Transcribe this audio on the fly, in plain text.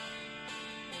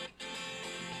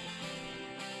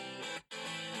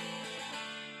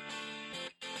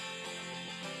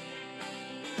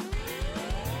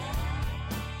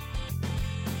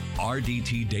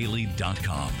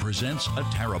RDTDaily.com presents a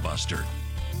Tara Buster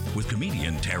with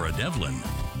comedian Tara Devlin.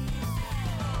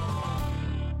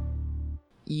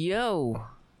 Yo,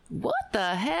 what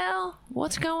the hell?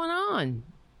 What's going on?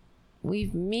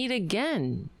 We meet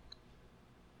again.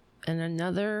 And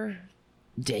another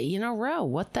day in a row.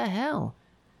 What the hell?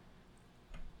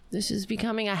 This is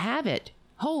becoming a habit.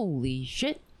 Holy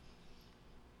shit.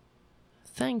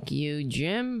 Thank you,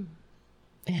 Jim.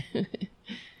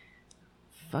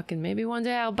 Fucking maybe one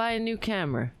day I'll buy a new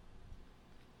camera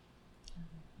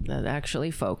that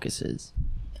actually focuses.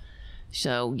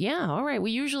 So, yeah, all right.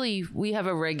 We have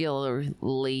a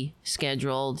regularly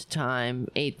scheduled time,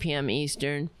 8 p.m.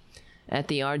 Eastern, at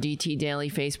the RDT Daily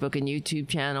Facebook and YouTube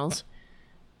channels.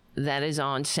 That is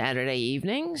on Saturday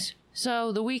evenings.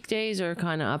 So the weekdays are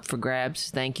kind of up for grabs.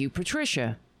 Thank you,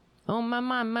 Patricia. Oh,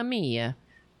 mamma mia.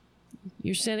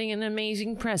 You're setting an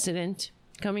amazing precedent,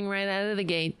 coming right out of the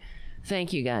gate.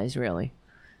 Thank you guys, really.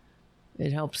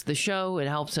 It helps the show. It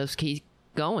helps us keep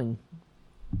going.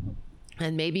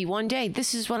 And maybe one day,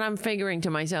 this is what I'm figuring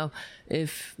to myself,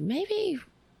 if maybe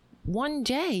one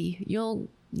day you'll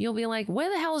be like, where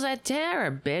the hell's that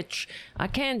Tara, bitch? I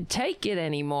can't take it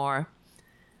anymore.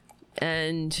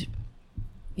 And,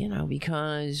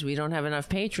 because we don't have enough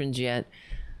patrons yet,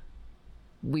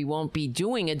 we won't be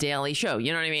doing a daily show.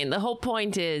 You know what I mean? The whole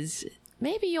point is,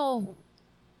 maybe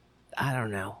I don't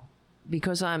know.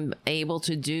 Because I'm able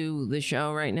to do the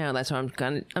show right now, that's why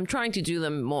I'm trying to do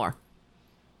them more.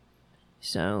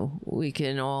 So we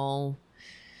can all,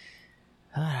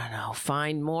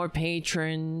 find more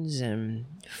patrons and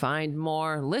find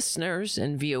more listeners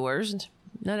and viewers.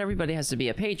 Not everybody has to be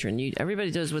a patron. Everybody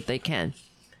does what they can.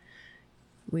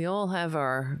 We all have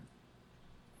our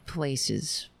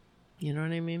places. You know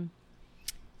what I mean?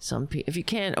 If you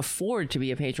can't afford to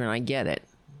be a patron, I get it.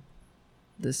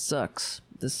 This sucks.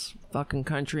 This fucking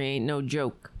country ain't no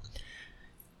joke.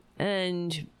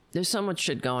 And there's so much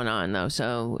shit going on, though,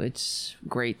 so it's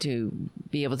great to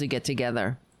be able to get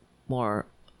together more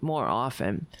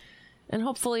often. And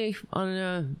hopefully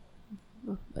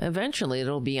eventually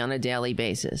it'll be on a daily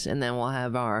basis, and then we'll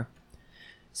have our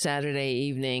Saturday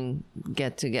evening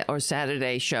or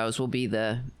Saturday shows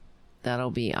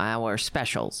that'll be our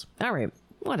specials. All right,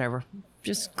 whatever.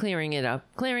 Just clearing it up,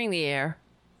 clearing the air,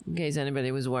 in case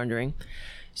anybody was wondering.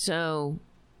 So,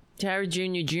 Tara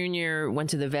Jr. went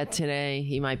to the vet today.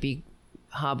 He might be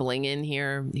hobbling in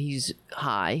here. He's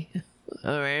high.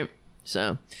 All right.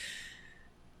 So,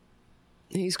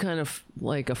 he's kind of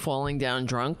like a falling down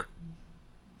drunk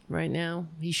right now.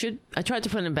 I tried to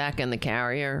put him back in the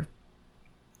carrier.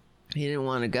 He didn't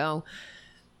want to go.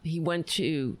 He went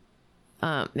to,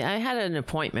 I had an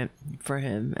appointment for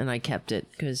him and I kept it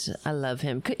because I love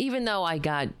him. Even though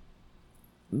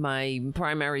my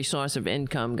primary source of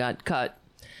income got cut.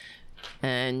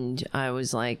 And I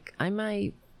was like, I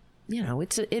might,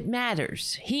 it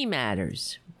matters. He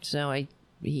matters. So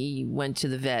he went to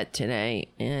the vet today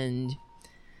and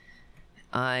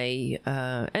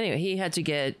anyway, he had to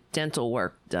get dental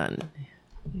work done.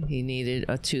 He needed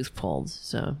a tooth pulled.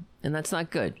 And that's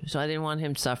not good. So I didn't want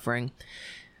him suffering.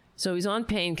 So he's on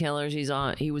painkillers.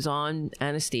 He was on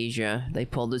anesthesia. They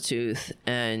pulled the tooth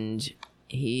and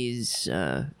he's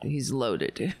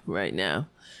loaded right now.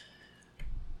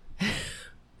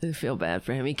 I feel bad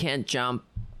for him. He can't jump.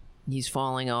 He's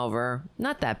falling over.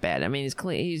 Not that bad. I mean, he's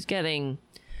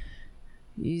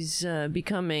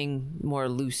becoming more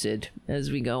lucid as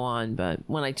we go on. But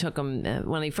when I took him,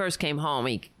 when he first came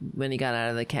home, when he got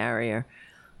out of the carrier,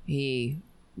 he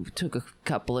took a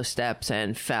couple of steps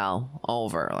and fell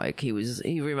over. Like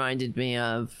he reminded me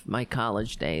of my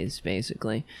college days,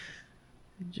 basically.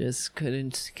 Just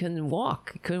couldn't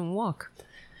walk. He couldn't walk.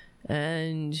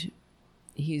 And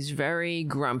he's very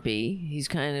grumpy. He's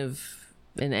kind of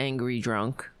an angry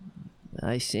drunk.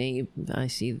 I see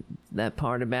that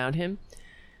part about him.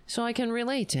 So I can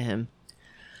relate to him.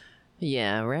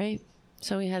 Yeah, right?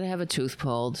 So he had to have a tooth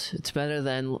pulled. It's better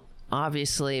than,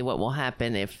 obviously, what will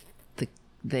happen if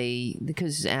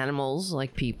because animals,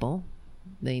 like people,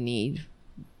 they need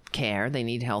care. They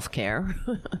need health care.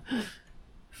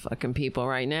 Fucking people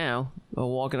right now are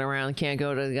walking around, can't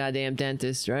go to the goddamn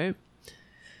dentist, right?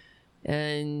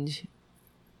 And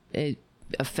it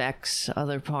affects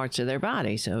other parts of their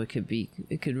body, so it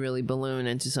could really balloon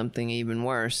into something even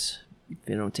worse if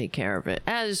you don't take care of it.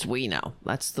 As we know,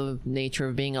 that's the nature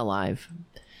of being alive.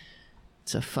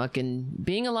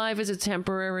 Being alive is a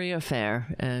temporary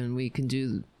affair, and we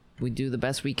do the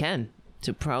best we can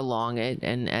to prolong it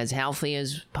and as healthy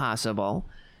as possible,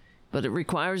 but it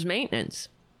requires maintenance.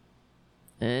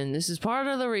 And this is part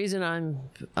of the reason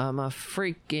I'm a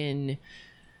freaking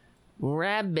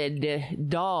rabid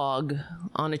dog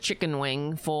on a chicken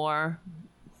wing for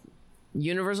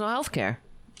universal health care.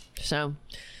 So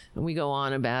we go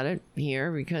on about it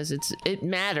here because it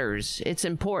matters. It's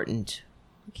important.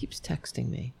 He keeps texting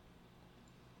me.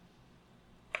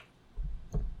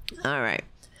 All right.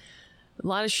 A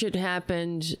lot of shit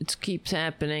happened. It keeps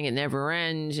happening. It never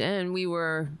ends. And we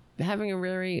were having a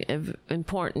very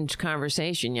important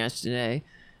conversation yesterday.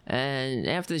 And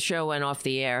after the show went off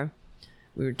the air,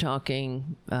 we were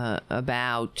talking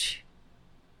about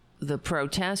the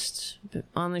protests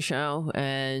on the show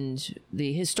and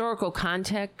the historical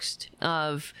context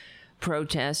of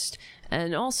protest.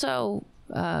 And also,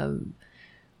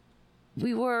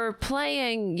 we were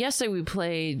playing, yesterday we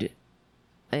played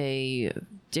a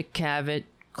Dick Cavett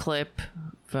clip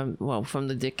from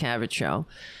the Dick Cavett show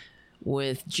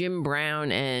with Jim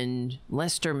Brown and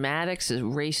Lester Maddox, a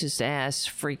racist-ass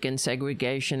freaking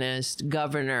segregationist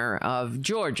governor of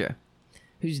Georgia,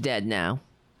 who's dead now.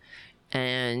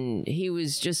 And he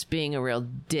was just being a real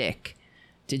dick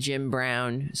to Jim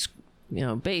Brown,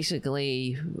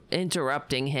 basically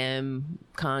interrupting him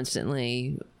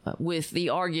constantly with the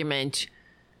argument,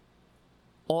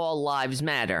 all lives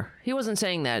matter. He wasn't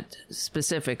saying that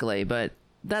specifically, but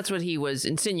that's what he was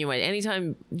insinuating.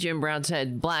 Anytime Jim Brown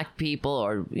said black people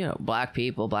or, black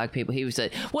people, he would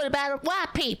say, what about white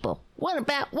people? What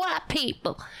about white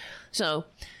people? So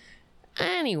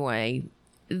anyway,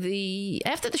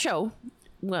 after the show,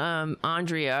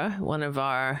 Andrea, one of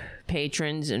our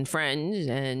patrons and friends,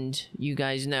 and you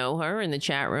guys know her in the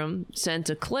chat room, sent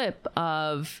a clip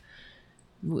of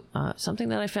something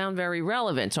that I found very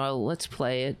relevant. So let's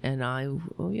play it, and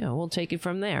we'll take it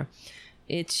from there.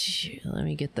 Let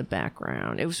me get the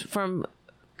background. It's from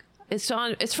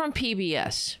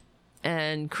PBS,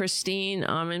 and Christine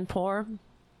Amanpour,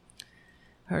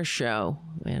 her show.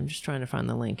 Man, I'm just trying to find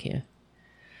the link here.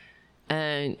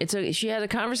 And she had a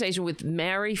conversation with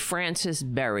Mary Frances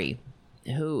Berry,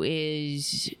 who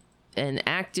is an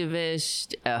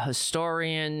activist, a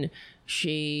historian.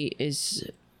 I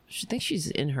think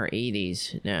she's in her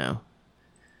 80s now.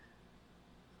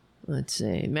 Let's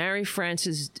see. Mary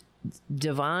Frances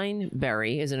Devine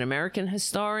Berry is an American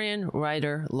historian,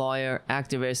 writer, lawyer,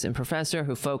 activist, and professor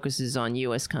who focuses on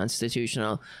U.S.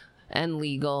 constitutional and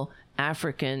legal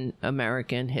African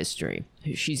American history.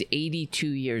 She's 82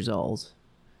 years old.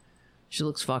 She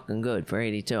looks fucking good for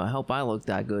 82. I hope I look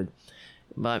that good.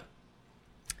 But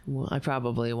I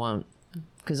probably won't.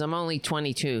 Because I'm only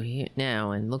 22 now,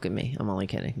 and look at me. I'm only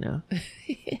kidding. No.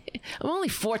 I'm only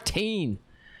 14.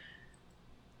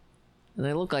 And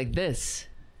I look like this.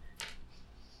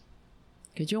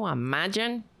 Could you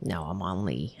imagine? No, I'm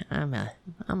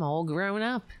all grown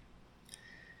up.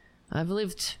 I've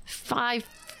lived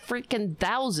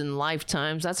 5,000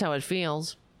 lifetimes. That's how it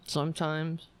feels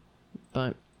sometimes.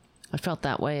 But I felt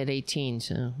that way at 18,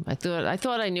 so I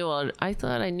thought I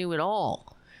knew it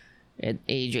all. At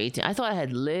age 18, I thought I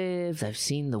had lived. I've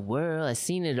seen the world. I've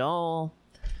seen it all.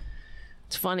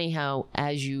 It's funny how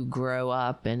as you grow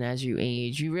up and as you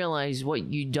age, you realize what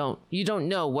you don't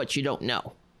know what you don't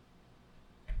know.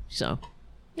 So,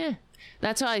 yeah,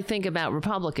 that's how I think about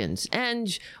Republicans.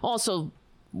 And also,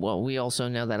 we also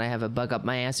know that I have a bug up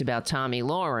my ass about Tomi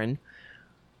Lahren,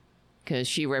 because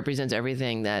she represents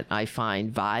everything that I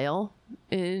find vile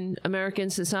in American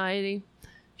society.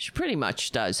 She pretty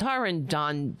much does. Her and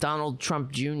Donald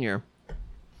Trump Jr.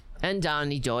 and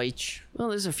Donny Deutsch. Well,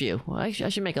 there's a few. I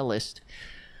should make a list.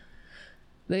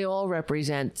 They all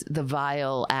represent the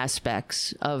vile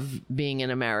aspects of being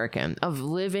an American, of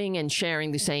living and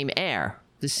sharing the same air,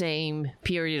 the same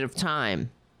period of time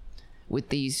with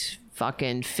these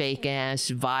fucking fake-ass,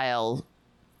 vile,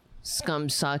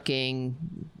 scum-sucking,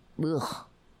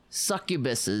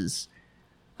 succubuses.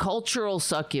 Cultural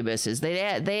succubuses.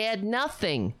 They add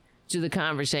nothing to the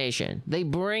conversation. They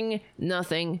bring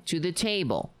nothing to the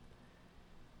table.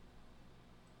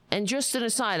 And just an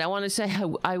aside, I want to say,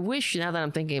 I wish, now that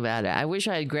I'm thinking about it, I wish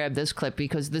I had grabbed this clip,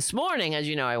 because this morning, as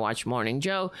you know, I watched Morning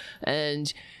Joe,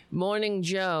 and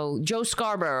Joe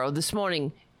Scarborough this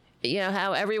morning,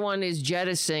 how everyone is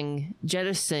jettisoning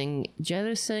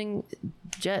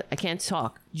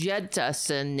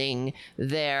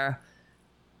their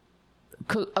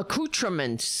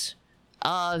accoutrements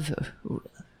of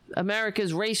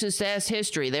America's racist ass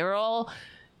history. They were all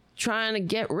trying to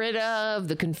get rid of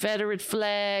the Confederate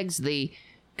flags, the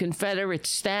Confederate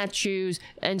statues.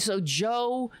 And so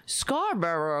Joe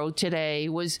Scarborough today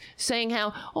was saying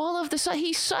how all of this,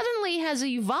 he suddenly has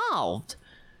evolved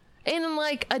in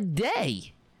like a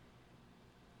day.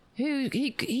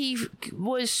 He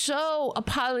was so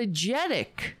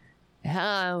apologetic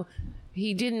how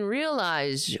he didn't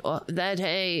realize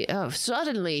that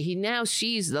suddenly he now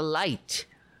sees the light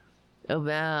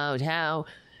about how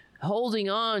holding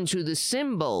on to the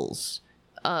symbols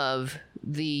of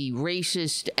the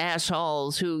racist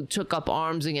assholes who took up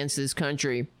arms against this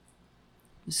country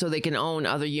so they can own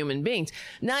other human beings.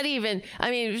 Not even,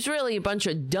 I mean, it was really a bunch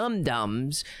of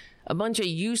dum-dums, a bunch of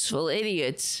useful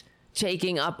idiots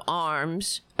taking up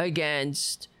arms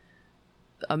against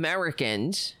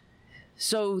Americans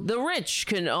so the rich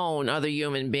can own other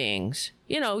human beings.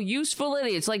 You know, useful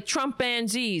idiots like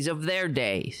Trumpanzees of their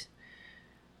days.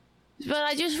 But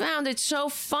I just found it so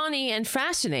funny and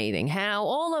fascinating how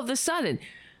all of a sudden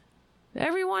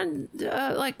everyone,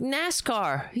 like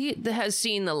NASCAR, he has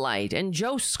seen the light. And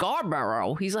Joe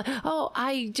Scarborough, he's like, oh,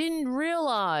 I didn't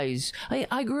realize.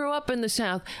 I grew up in the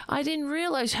South. I didn't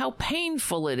realize how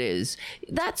painful it is.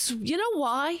 That's, you know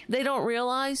why they don't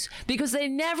realize? Because they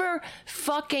never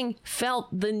fucking felt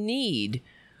the need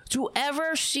to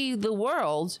ever see the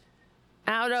world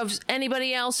out of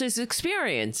anybody else's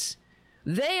experience.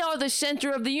 They are the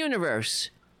center of the universe.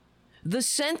 The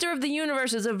center of the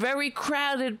universe is a very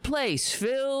crowded place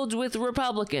filled with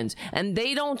Republicans, and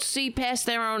they don't see past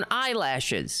their own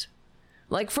eyelashes.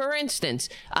 Like, for instance,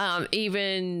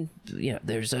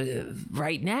 there's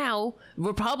right now,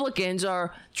 Republicans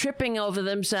are tripping over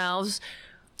themselves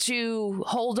to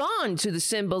hold on to the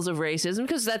symbols of racism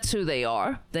because that's who they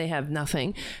are. They have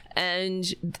nothing.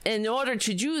 And in order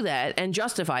to do that and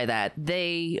justify that,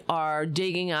 they are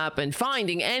digging up and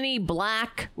finding any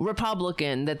black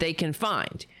Republican that they can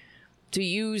find to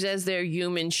use as their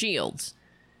human shields.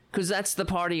 Because that's the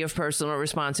party of personal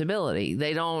responsibility.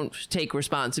 They don't take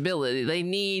responsibility. They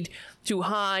need to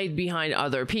hide behind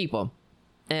other people.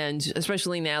 And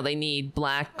especially now, they need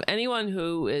anyone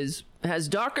who has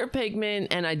darker pigment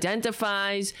and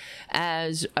identifies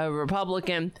as a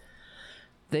Republican.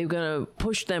 They're going to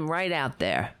push them right out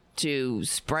there to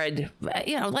spread,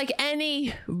 like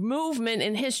any movement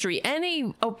in history,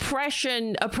 any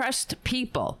oppressed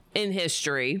people in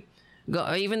history.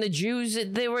 Even the Jews,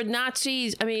 they were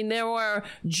Nazis. I mean, there were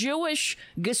Jewish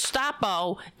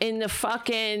Gestapo in the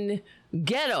fucking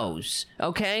ghettos,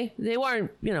 okay? They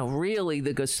weren't, really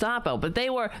the Gestapo, but they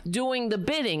were doing the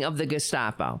bidding of the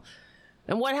Gestapo.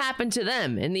 And what happened to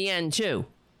them in the end, too?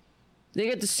 They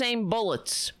get the same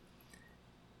bullets.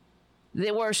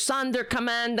 There were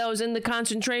Sonderkommandos in the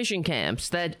concentration camps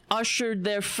that ushered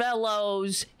their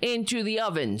fellows into the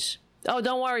ovens. Oh,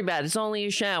 don't worry about it. It's only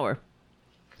a shower.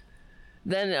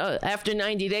 Then after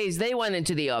 90 days, they went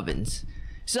into the ovens.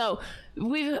 So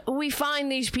we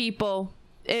find these people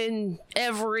in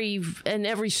every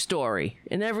story,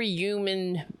 in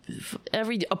every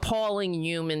appalling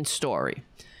human story.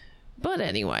 But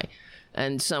anyway,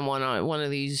 and one of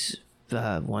these,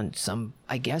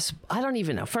 I guess, I don't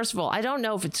even know. First of all, I don't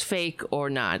know if it's fake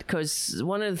or not, because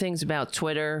one of the things about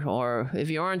Twitter, or if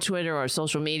you're on Twitter or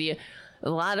social media, a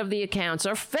lot of the accounts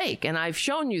are fake, and I've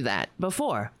shown you that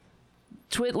before.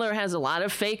 Twitler has a lot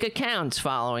of fake accounts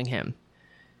following him.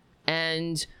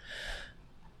 And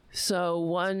so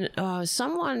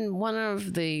some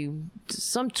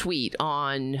tweet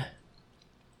on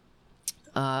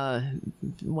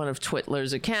one of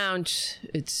Twitler's accounts,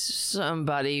 it's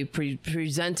somebody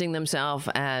presenting themselves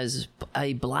as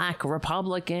a black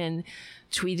Republican,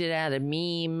 tweeted out a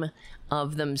meme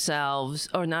of themselves,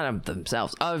 or not of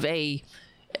themselves, of a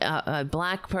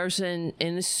black person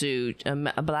in a suit,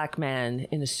 a black man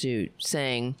in a suit,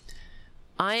 saying,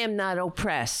 "I am not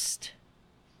oppressed."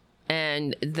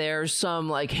 And there's some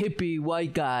like hippie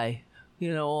white guy,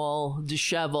 all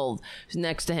disheveled,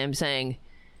 next to him saying,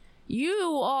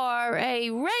 "You are a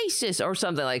racist," or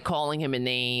something, like calling him a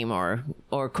name or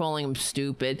calling him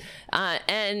stupid.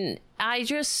 And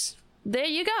there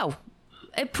you go.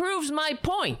 It proves my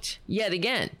point yet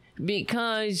again,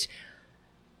 because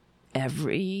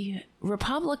every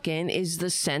Republican is the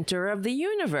center of the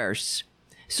universe.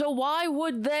 So why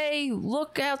would they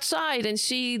look outside and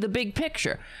see the big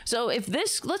picture? So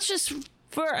let's just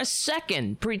for a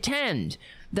second pretend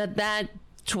that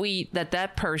tweet,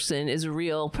 that person is a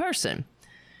real person.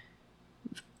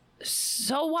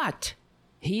 So what?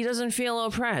 He doesn't feel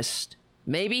oppressed.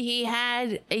 Maybe he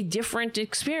had a different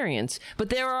experience,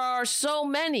 but there are so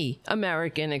many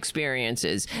American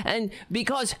experiences. And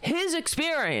because his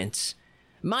experience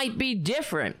might be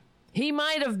different, he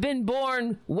might have been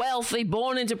born wealthy,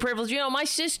 born into privilege. My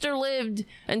sister lived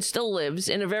and still lives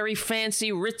in a very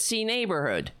fancy, ritzy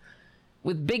neighborhood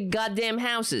with big goddamn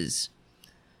houses.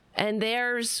 And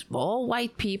there's all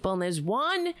white people, and there's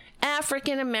one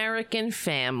African-American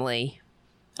family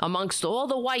amongst all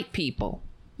the white people.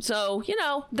 So,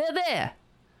 they're there.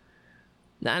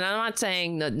 And I'm not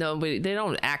saying that nobody, they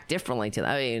don't act differently to that.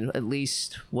 I mean, at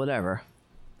least whatever.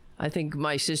 I think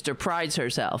my sister prides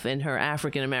herself in her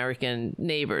African-American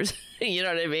neighbors. You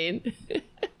know what I mean?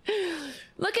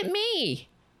 Look at me.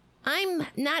 I'm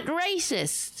not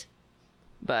racist.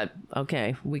 But,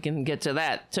 okay, we can get to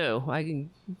that, too.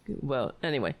 Well,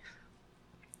 anyway.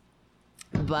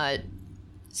 But,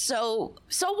 so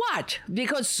what?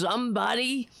 Because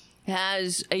somebody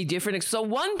has a different... So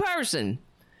one person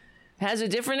has a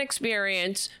different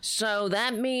experience, so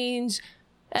that means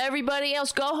everybody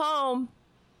else go home.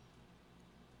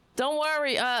 Don't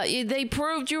worry, they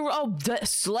proved you... Oh,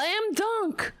 slam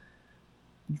dunk.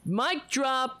 Mic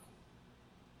drop.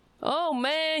 Oh,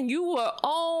 man, you were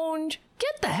owned.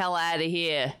 Get the hell out of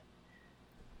here.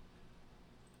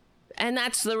 And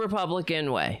that's the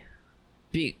Republican way.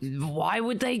 Why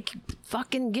would they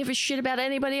fucking give a shit about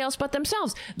anybody else but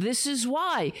themselves? This is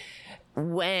why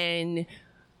when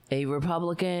a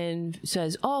Republican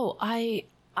says, oh, I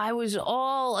was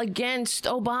all against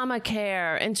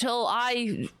Obamacare until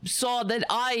I saw that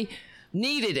I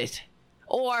needed it.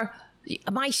 Or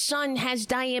my son has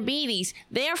diabetes,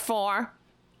 therefore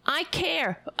I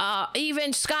care.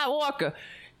 Even Scott Walker,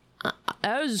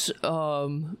 as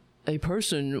a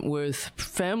person with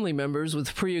family members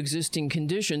with pre-existing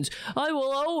conditions, I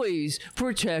will always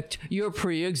protect your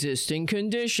pre-existing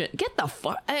condition. Get the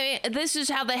fuck... I mean, this is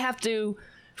how they have to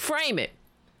frame it.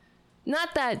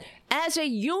 Not that as a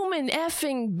human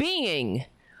effing being,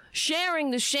 sharing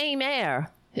the same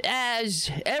air as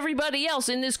everybody else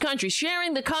in this country,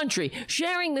 sharing the country,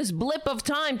 sharing this blip of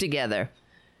time together,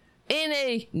 in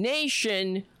a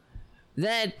nation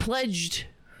that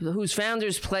whose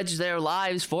founders pledged their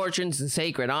lives, fortunes, and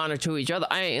sacred honor to each other.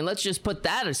 I mean, let's just put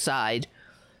that aside.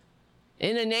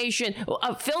 In a nation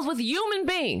filled with human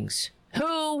beings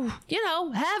who,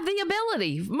 have the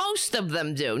ability. Most of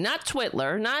them do. Not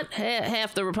Twitler, not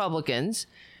half the Republicans.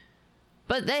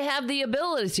 But they have the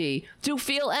ability to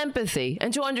feel empathy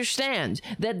and to understand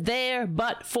that they're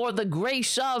but for the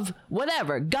grace of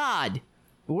whatever, God,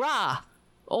 Ra,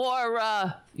 or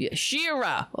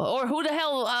Shira, or who the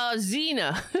hell,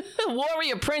 Xena,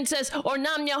 warrior princess, or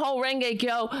Nam Myoho Renge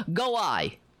Kyo, go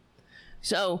I.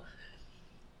 So,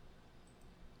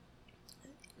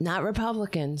 not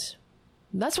Republicans.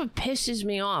 That's what pisses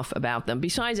me off about them,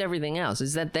 besides everything else,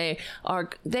 is that they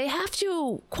have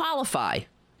to qualify.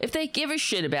 If they give a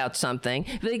shit about something,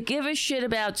 if they give a shit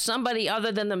about somebody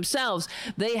other than themselves,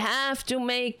 they have to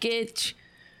make it...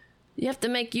 You have to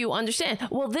make you understand.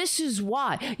 Well, this is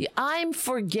why. I'm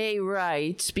for gay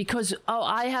rights because,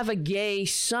 I have a gay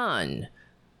son.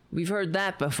 We've heard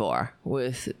that before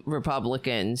with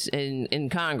Republicans in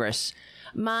Congress.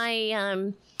 My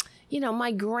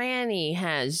granny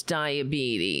has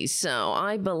diabetes, so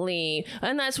I believe,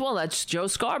 and that's Joe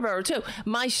Scarborough too.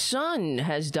 My son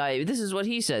has diabetes. This is what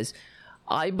he says.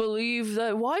 I believe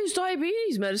that, why is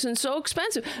diabetes medicine so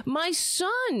expensive? My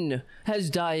son has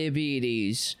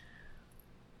diabetes.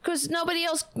 Because nobody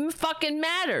else fucking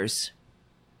matters.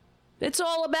 It's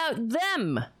all about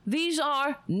them. These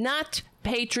are not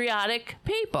patriotic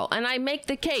people. And I make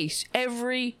the case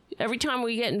every time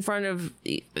we get in front of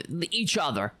each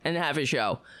other and have a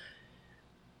show.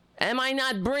 Am I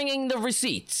not bringing the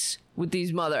receipts with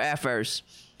these mother effers?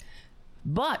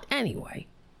 But anyway,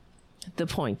 the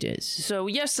point is, so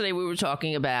yesterday we were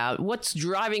talking about what's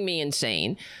driving me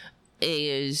insane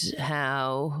is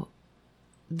how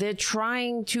they're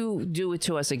trying to do it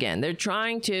to us again. They're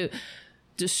trying to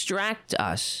distract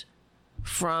us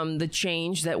from the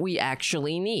change that we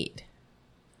actually need.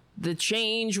 The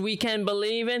change we can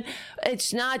believe in.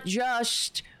 It's not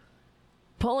just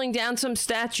pulling down some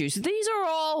statues. These are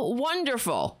all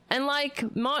wonderful. And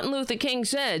like Martin Luther King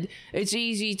said, it's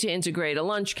easy to integrate a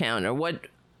lunch counter. What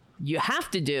you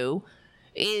have to do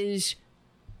is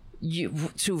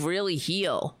to really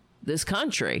heal this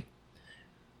country.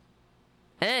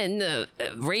 And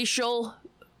racial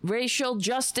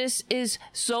justice is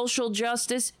social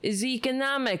justice, is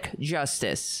economic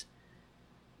justice.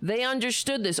 They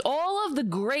understood this. All of the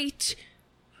great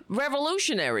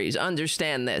revolutionaries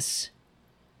understand this.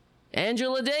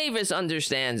 Angela Davis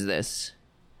understands this.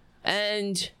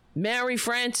 And Mary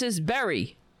Frances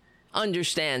Berry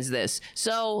understands this.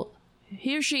 So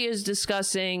here she is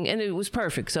discussing, and it was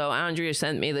perfect. So Andrea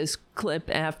sent me this clip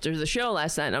after the show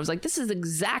last night, and I was like, this is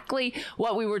exactly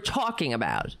what we were talking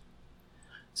about.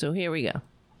 So here we go.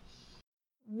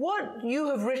 What you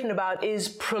have written about is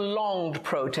prolonged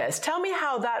protest. Tell me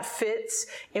how that fits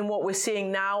in what we're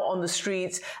seeing now on the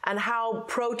streets and how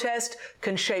protest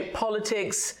can shape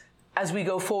politics as we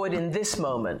go forward in this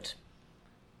moment.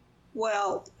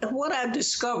 Well, what I've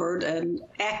discovered and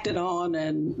acted on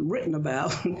and written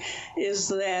about is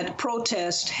that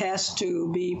protest has to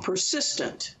be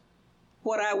persistent.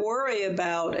 What I worry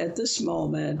about at this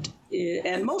moment,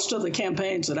 and most of the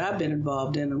campaigns that I've been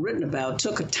involved in and written about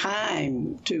took a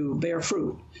time to bear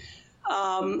fruit.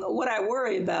 What I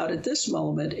worry about at this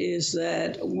moment is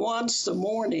that once the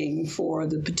mourning for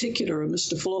the particular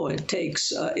Mr. Floyd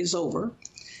is over,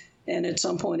 and at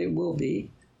some point it will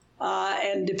be,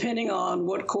 and depending on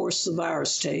what course the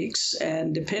virus takes,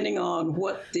 and depending on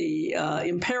what the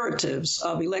imperatives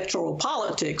of electoral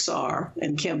politics are,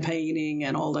 and campaigning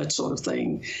and all that sort of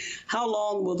thing, how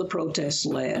long will the protests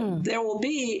last? There will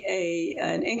be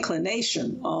an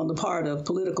inclination on the part of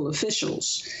political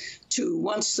officials to,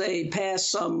 once they pass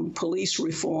some police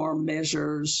reform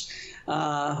measures,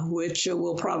 which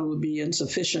will probably be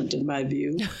insufficient in my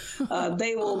view,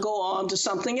 they will go on to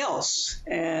something else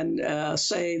and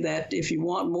say that if you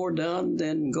want more done,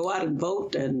 then go out and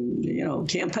vote and,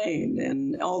 campaign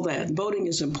and all that. Voting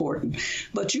is important.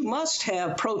 But you must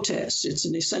have protests. It's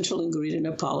an essential ingredient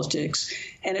of politics,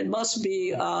 and it must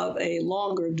be of a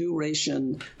longer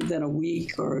duration than a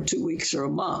week or 2 weeks or a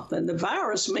month. And the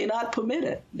virus may not permit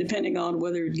it, depending on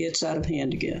whether it gets out of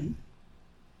hand again.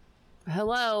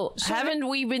 Hello. Haven't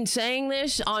we been saying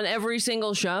this on every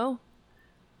single show?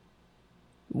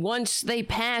 Once they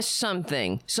pass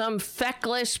something, some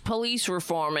feckless police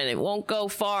reform, and it won't go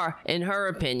far, in her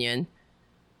opinion,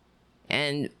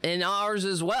 and in ours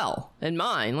as well, in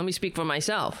mine, let me speak for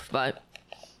myself, but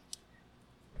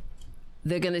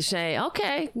they're going to say,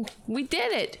 okay, we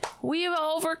did it. We have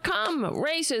overcome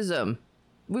racism.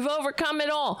 We've overcome it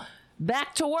all.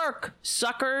 Back to work,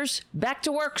 suckers. Back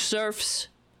to work, serfs.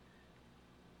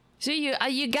 See,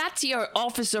 you got to your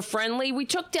officer friendly. We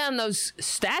took down those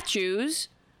statues.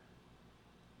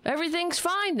 Everything's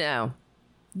fine now.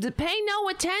 Pay no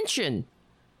attention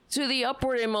to the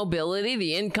upward immobility,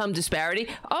 the income disparity.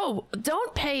 Oh,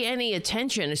 don't pay any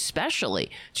attention,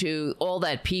 especially to all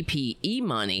that PPE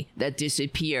money that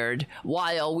disappeared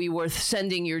while we were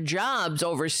sending your jobs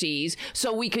overseas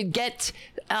so we could get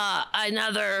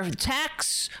another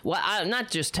tax, not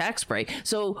just tax break,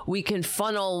 so we can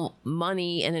funnel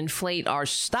money and inflate our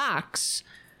stocks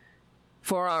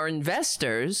for our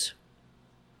investors.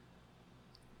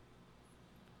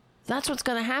 That's what's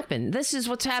going to happen. This is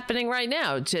what's happening right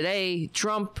now. Today,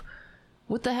 Trump,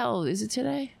 what the hell is it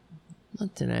today?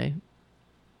 Not today.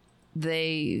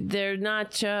 They're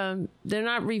not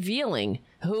revealing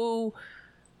who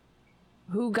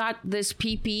got this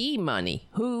PPE money,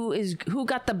 who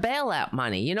got the bailout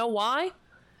money. You know why?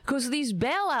 Because these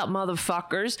bailout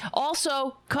motherfuckers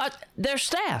also cut their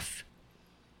staff.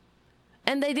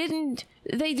 And they didn't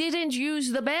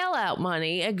use the bailout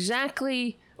money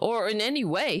exactly or in any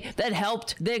way that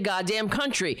helped their goddamn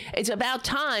country. It's about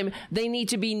time they need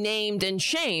to be named and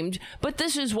shamed, but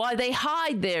this is why they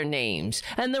hide their names,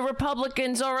 and the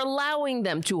Republicans are allowing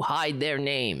them to hide their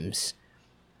names.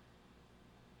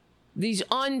 These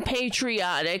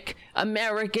unpatriotic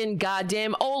American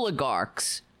goddamn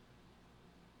oligarchs.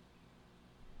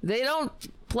 They don't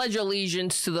pledge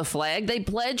allegiance to the flag, they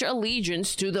pledge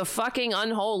allegiance to the fucking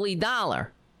unholy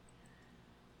dollar.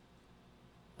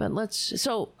 But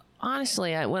so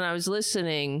honestly, when I was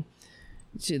listening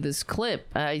to this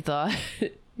clip, I thought,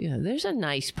 there's a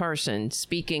nice person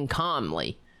speaking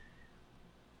calmly.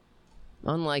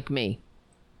 Unlike me,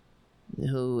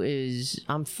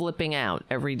 I'm flipping out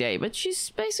every day. But she's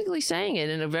basically saying it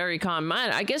in a very calm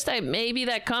manner. I guess maybe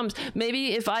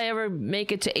if I ever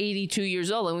make it to 82 years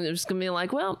old, I'm just going to be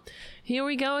like, well, here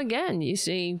we go again. You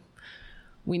see,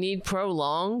 we need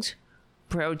prolonged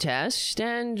protest,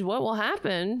 and what will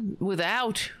happen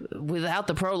without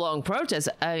the prolonged protest?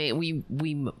 I mean,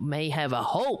 we may have a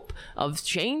hope of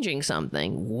changing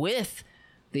something with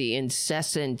the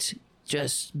incessant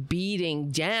just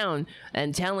beating down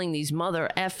and telling these mother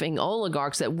effing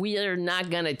oligarchs that we're not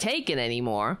going to take it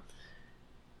anymore.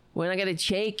 We're not going to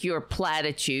take your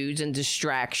platitudes and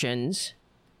distractions.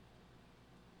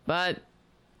 But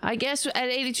I guess at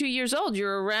 82 years old,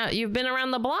 you've been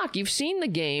around the block. You've seen the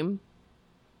game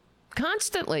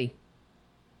constantly.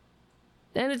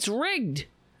 And it's rigged.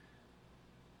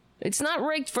 It's not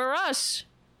rigged for us.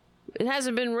 It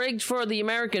hasn't been rigged for the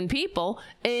American people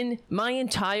in my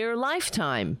entire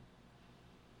lifetime.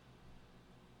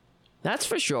 That's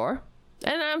for sure.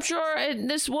 And I'm sure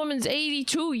this woman's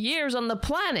 82 years on the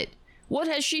planet. What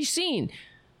has she seen?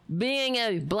 Being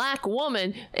a black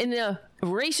woman in a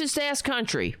racist-ass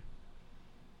country.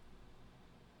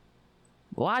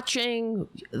 watching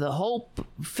the hope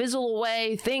fizzle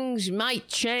away, things might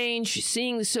change,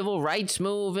 seeing the civil rights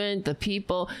movement, the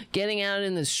people getting out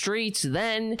in the streets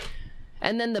then,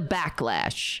 and then the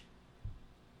backlash.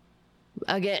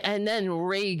 Again, and then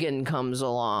Reagan comes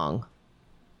along.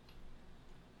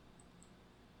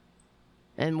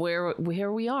 And where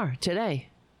we are today.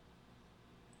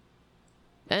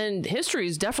 And history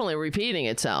is definitely repeating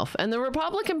itself. And the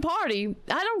Republican Party,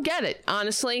 I don't get it,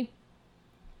 honestly.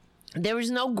 There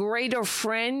is no greater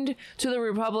friend to the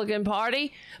Republican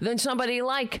Party than somebody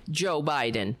like Joe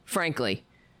Biden, frankly.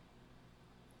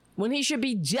 When he should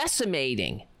be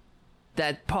decimating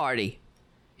that party.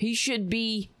 He should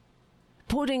be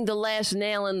putting the last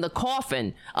nail in the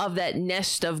coffin of that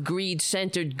nest of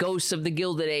greed-centered ghosts of the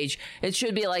Gilded Age. It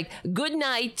should be like, good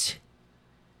night.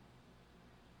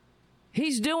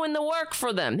 He's doing the work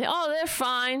for them. Oh, they're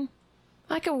fine.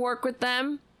 I can work with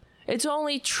them. It's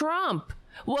only Trump.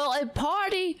 Well, a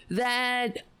party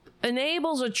that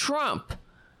enables a Trump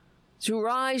to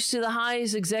rise to the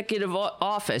highest executive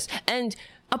office, and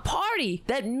a party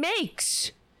that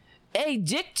makes a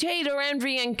dictator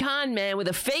envying con man with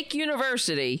a fake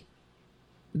university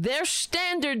their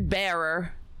standard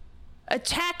bearer, a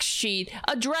tax cheat,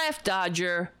 a draft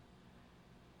dodger,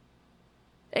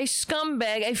 a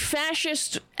scumbag, a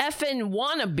fascist effing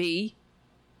wannabe,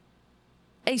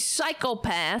 a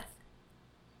psychopath,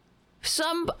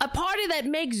 a party that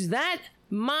makes that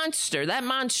monster, that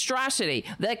monstrosity,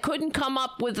 that couldn't come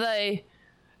up with a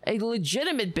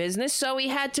legitimate business, so he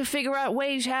had to figure out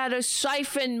ways how to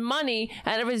siphon money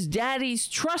out of his daddy's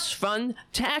trust fund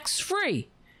tax-free,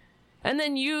 and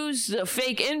then use the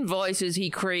fake invoices he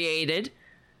created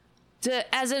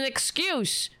as an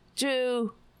excuse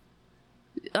to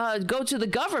go to the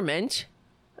government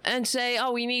and say,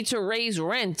 oh, we need to raise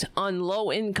rent on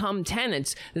low-income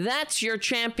tenants. That's your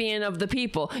champion of the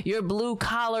people, your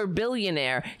blue-collar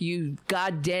billionaire, you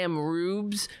goddamn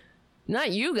rubes.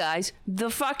 Not you guys.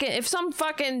 If some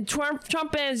fucking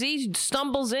Trumpanzee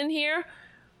stumbles in here,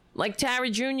 like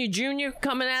Tara Jr.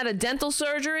 coming out of dental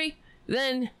surgery,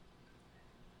 then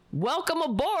welcome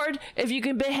aboard. If you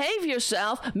can behave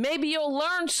yourself, maybe you'll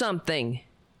learn something.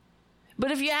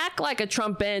 But if you act like a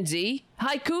Trumpanzee,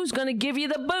 Haiku's gonna give you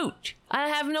the boot. I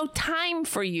have no time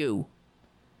for you.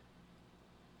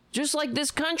 Just like this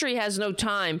country has no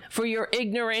time for your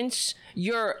ignorance,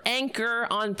 your anchor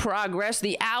on progress,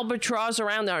 the albatross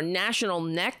around our national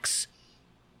necks.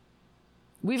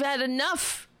 We've had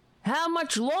enough. How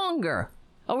much longer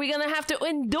are we going to have to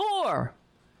endure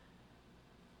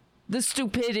the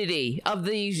stupidity of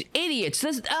these idiots,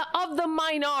 of the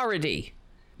minority?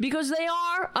 Because they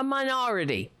are a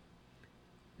minority.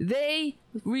 They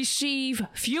receive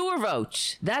fewer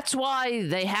votes. That's why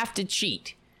they have to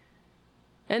cheat.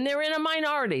 And they're in a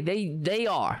minority. They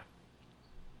are.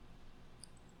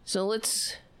 So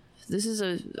this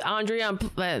is Andrea,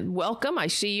 welcome. I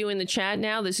see you in the chat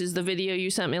now. This is the video you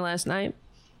sent me last night.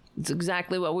 It's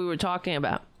exactly what we were talking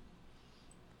about.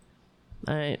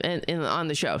 All right, and on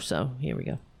the show. So here we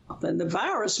go. And the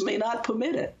virus may not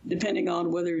permit it, depending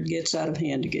on whether it gets out of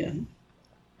hand again.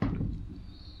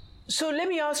 So let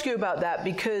me ask you about that,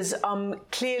 because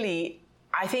clearly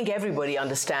I think everybody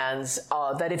understands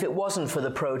that if it wasn't for the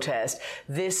protest,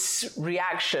 this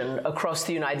reaction across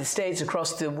the United States,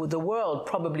 across the world,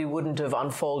 probably wouldn't have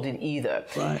unfolded either.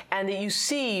 Right. And that you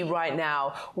see right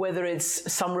now, whether it's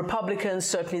some Republicans,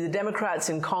 certainly the Democrats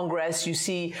in Congress, you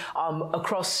see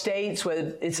across states,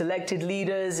 where it's elected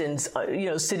leaders in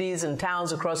cities and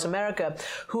towns across America,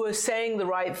 who are saying the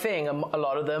right thing, a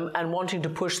lot of them, and wanting to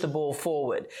push the ball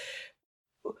forward.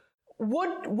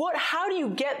 How do you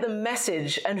get the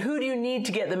message, and who do you need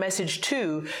to get the message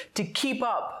to keep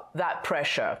up that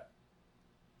pressure?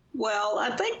 Well,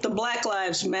 I think the Black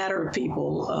Lives Matter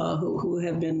people who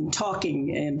have been talking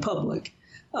in public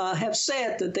have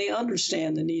said that they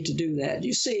understand the need to do that.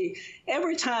 You see,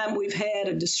 every time we've had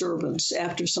a disturbance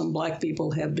after some Black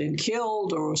people have been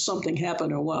killed or something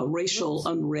happened, or racial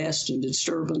unrest and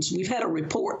disturbance, we've had a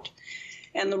report.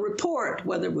 And the report,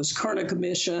 whether it was Kerner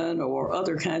Commission or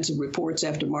other kinds of reports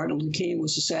after Martin Luther King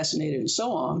was assassinated and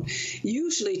so on,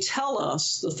 usually tell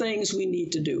us the things we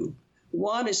need to do.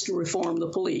 One is to reform the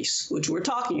police, which we're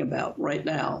talking about right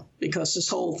now, because this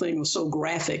whole thing was so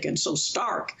graphic and so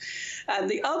stark. And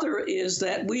the other is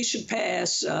that we should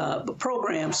pass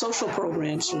social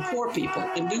programs for poor people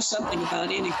and do something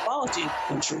about inequality in the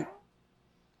country.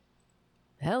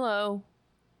 Hello.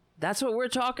 That's what we're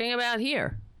talking about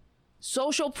here.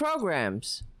 Social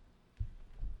programs,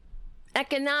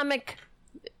 economic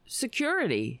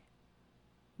security.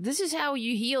 This is how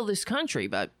you heal this country.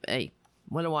 But hey,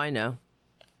 what do I know?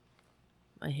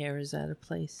 My hair is out of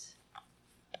place.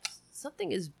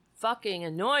 Something is fucking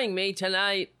annoying me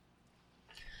tonight.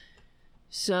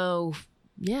 So,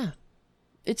 yeah.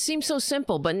 It seems so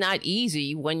simple, but not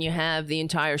easy when you have the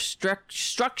entire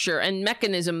structure and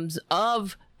mechanisms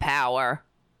of power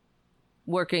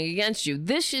working against you.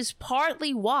 This is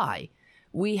partly why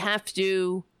we have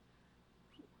to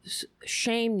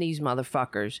shame these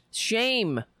motherfuckers.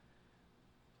 Shame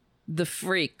the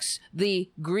freaks, the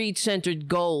greed-centered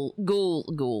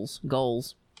ghouls.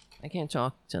 I can't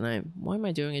talk tonight. Why am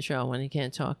I doing a show when I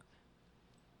can't talk?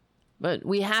 But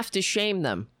we have to shame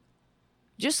them.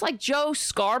 Just like Joe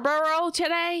Scarborough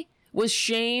today was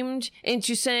shamed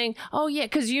into saying, oh yeah,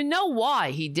 because you know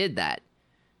why he did that.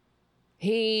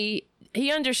 He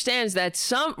understands that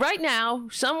right now,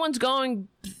 someone's going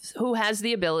who has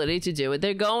the ability to do it.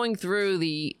 They're going through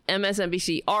the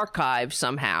MSNBC archive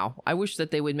somehow. I wish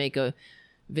that they would make a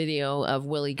video of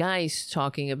Willie Geist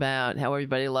talking about how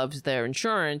everybody loves their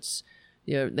insurance,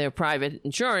 their private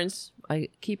insurance. I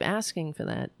keep asking for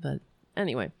that, but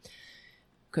anyway,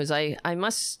 because I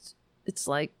must, it's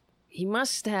like he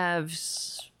must have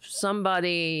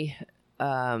somebody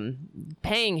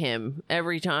paying him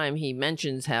every time he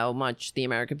mentions how much the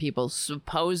American people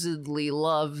supposedly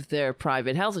love their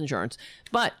private health insurance.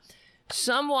 But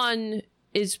someone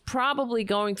is probably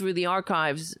going through the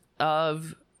archives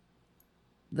of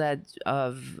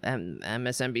MSNBC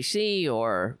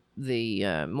or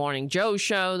the Morning Joe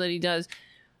show that he does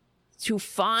to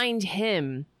find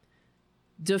him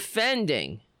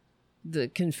defending the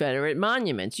Confederate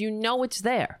monuments. You know it's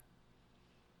there.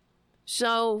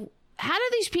 So how do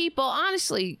these people,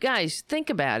 honestly, guys,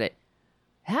 think about it.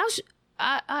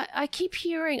 I keep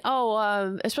hearing,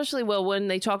 especially when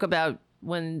they talk about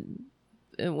when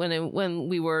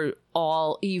we were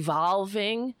all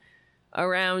evolving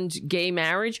around gay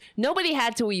marriage, nobody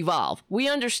had to evolve. We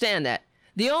understand that.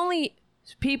 The only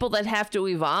people that have to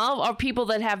evolve are people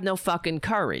that have no fucking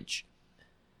courage.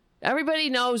 Everybody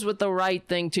knows what the right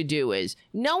thing to do is.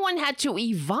 No one had to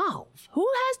evolve. Who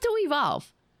has to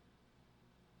evolve?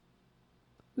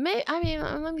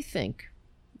 Let me think.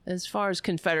 As far as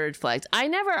Confederate flags, I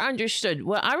never understood.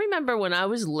 Well, I remember when I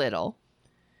was little,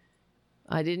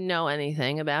 I didn't know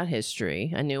anything about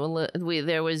history. I knew a little.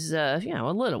 There was, a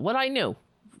little. What I knew,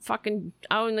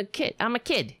 I'm a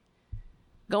kid,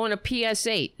 going to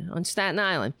PS8 on Staten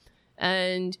Island,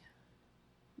 and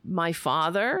my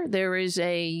father.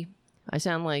 I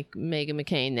sound like Meghan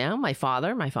McCain now. My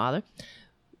father.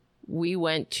 We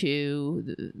went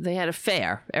they had a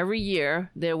fair. Every year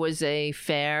there was a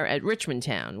fair at Richmond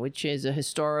Town, which is a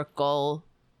historical,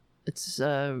 it's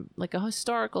like a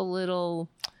historical little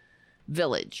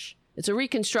village. It's a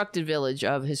reconstructed village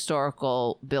of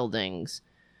historical buildings.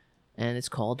 And it's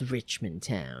called Richmond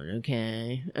Town,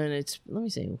 okay? And it's, let me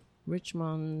see,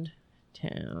 Richmond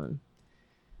Town.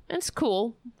 And it's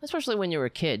cool, especially when you're a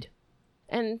kid.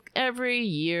 And every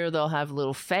year they'll have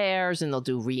little fairs and they'll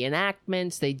do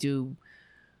reenactments.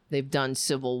 They've done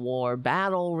Civil War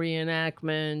battle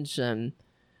reenactments, and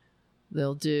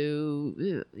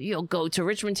you'll go to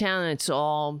Richmond Town and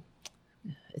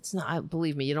it's not,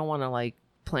 believe me, you don't want to like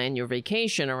plan your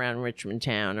vacation around Richmond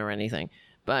Town or anything,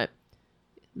 but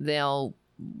they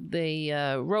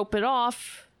rope it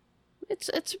off.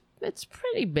 It's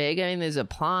pretty big. I mean, there's a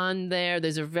pond there.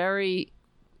 There's a very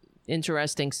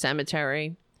interesting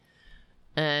cemetery,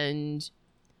 and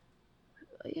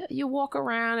you walk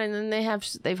around, and then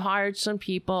they've hired some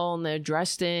people, and they're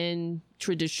dressed in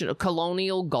traditional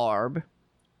colonial garb.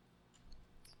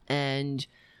 And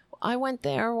I went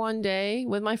there one day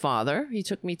with my father. He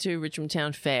took me to Richmond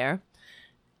Town Fair,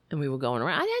 and we were going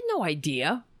around. I had no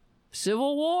idea.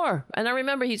 Civil War. And I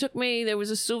remember he took me, there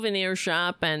was a souvenir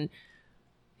shop, and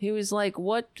he was like,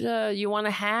 what, you want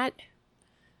a hat?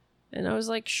 And I was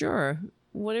like, sure.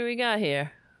 What do we got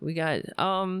here? We got,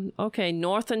 okay,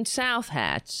 North and South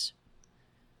hats.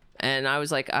 And I was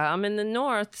like, I'm in the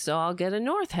North, so I'll get a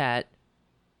North hat.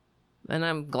 And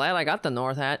I'm glad I got the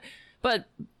North hat. But,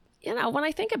 when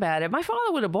I think about it, my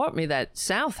father would have bought me that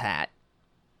South hat.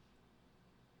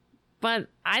 But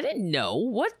I didn't know.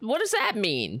 What does that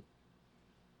mean?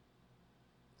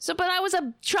 But I was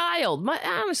a child.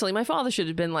 Honestly, my father should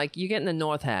have been like, you're getting the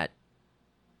North hat.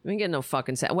 We ain't getting no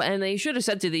fucking South. And they should have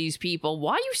said to these people,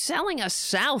 why are you selling a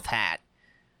South hat?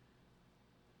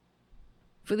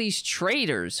 For these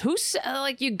traders.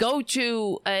 You go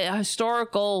to a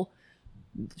historical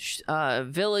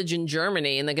village in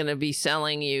Germany and they're going to be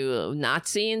selling you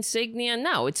Nazi insignia?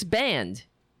 No, it's banned.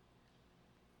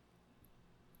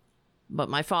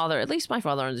 But at least my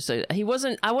father understood. I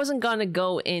wasn't going to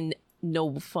go in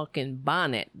no fucking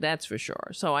bonnet, that's for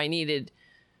sure. So I needed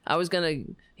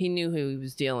He knew who he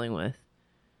was dealing with.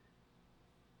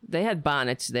 They had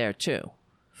bonnets there too,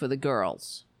 for the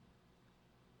girls.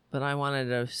 But I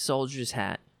wanted a soldier's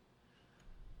hat.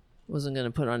 Wasn't going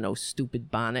to put on no stupid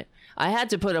bonnet. I had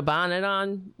to put a bonnet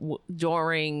on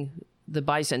during the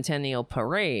bicentennial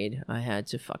parade. I had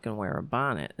to fucking wear a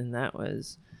bonnet. And that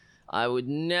was... I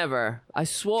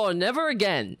swore never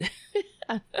again.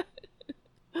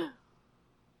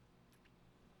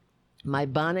 My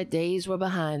bonnet days were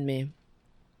behind me.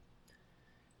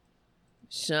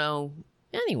 So,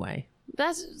 anyway,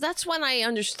 that's when I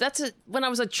understood. When I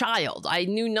was a child. I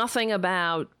knew nothing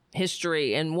about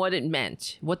history and what it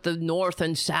meant, what the North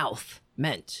and South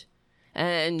meant.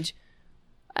 And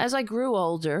as I grew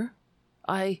older,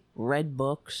 I read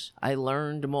books. I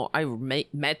learned more. I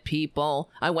met people.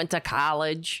 I went to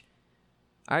college.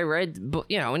 I read,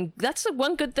 and that's the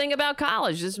one good thing about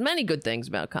college. There's many good things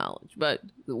about college. But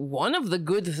one of the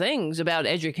good things about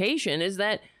education is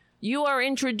that you are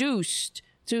introduced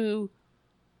to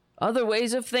other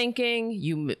ways of thinking.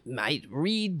 You might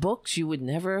read books you would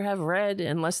never have read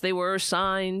unless they were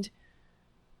assigned.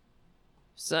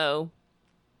 So,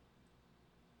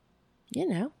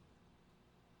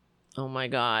 Oh my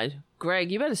God.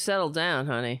 Greg, you better settle down,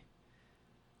 honey.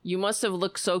 You must have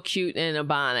looked so cute in a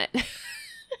bonnet.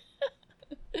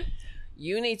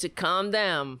 You need to calm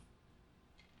down.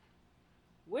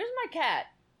 Where's my cat?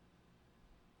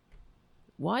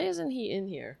 Why isn't he in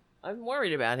here? I'm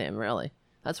worried about him, really.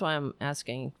 That's why I'm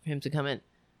asking him to come in.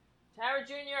 Tara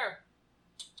Jr.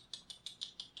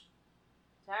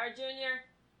 Tara Jr.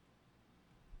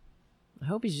 I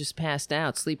hope he's just passed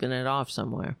out, sleeping it off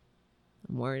somewhere.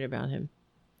 I'm worried about him.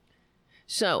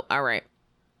 So, all right.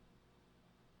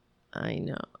 I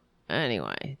know.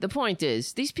 Anyway, the point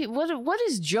is, these people, what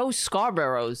is Joe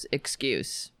Scarborough's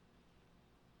excuse?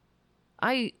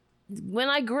 When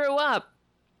I grew up,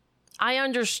 I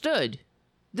understood.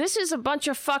 This is a bunch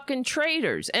of fucking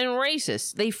traitors and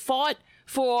racists. They fought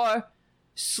for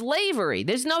slavery.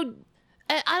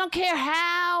 I don't care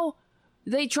how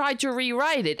they tried to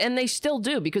rewrite it, and they still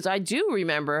do, because I do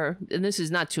remember, and this is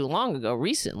not too long ago,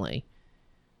 recently,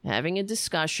 having a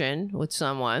discussion with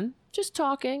someone, just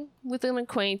talking with an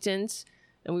acquaintance,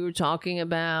 and we were talking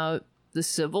about the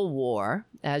Civil War,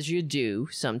 as you do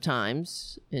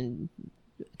sometimes in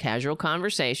casual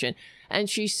conversation, and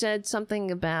she said something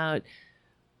about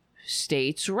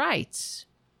states' rights.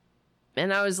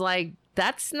 And I was like,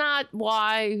 that's not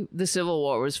why the Civil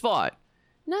War was fought.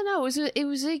 No, it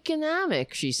was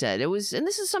economic, she said. It was, and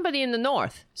this is somebody in the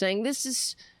North saying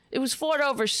it was fought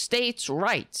over states'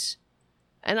 rights.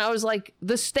 And I was like,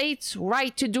 the state's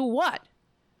right to do what?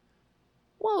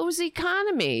 Well, it was the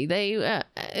economy.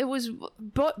 It was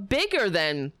bigger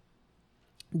than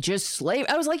just slavery.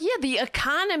 I was like, yeah, the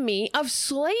economy of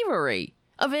slavery,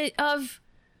 of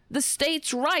the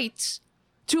state's rights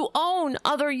to own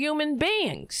other human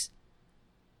beings.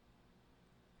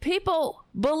 People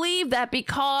believe that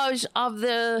because of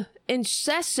the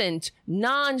incessant,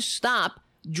 non-stop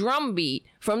drumbeat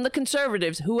from the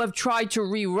conservatives who have tried to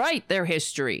rewrite their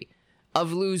history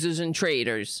of losers and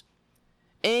traitors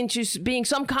into being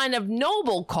some kind of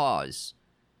noble cause.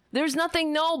 There's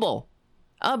nothing noble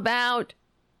about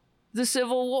the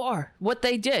Civil War, what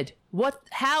they did,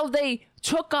 how they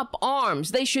took up arms.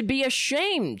 They should be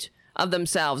ashamed of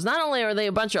themselves. Not only are they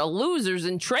a bunch of losers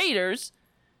and traitors,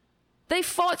 they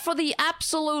fought for the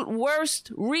absolute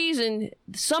worst reason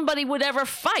somebody would ever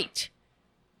fight.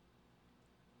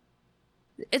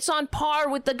 It's on par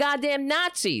with the goddamn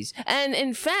Nazis. And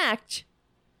in fact,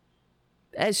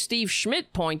 as Steve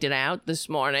Schmidt pointed out this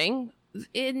morning,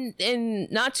 in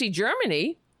Nazi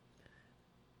Germany,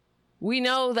 we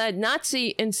know that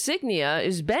Nazi insignia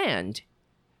is banned.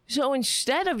 So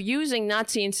instead of using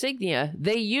Nazi insignia,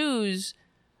 they use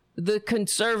the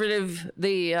Confederate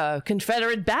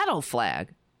battle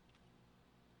flag.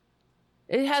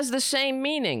 It has the same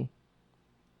meaning.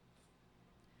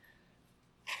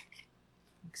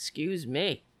 Excuse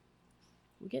me.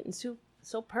 We're getting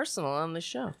so personal on the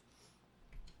show.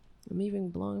 I'm even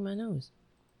blowing my nose.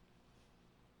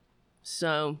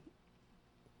 So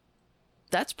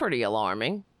that's pretty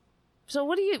alarming. So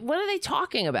what are they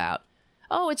talking about?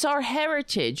 Oh, it's our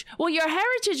heritage. Well, your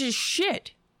heritage is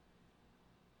shit.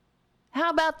 How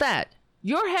about that?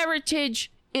 Your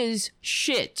heritage is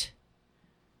shit.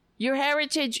 Your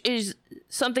heritage is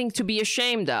something to be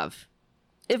ashamed of.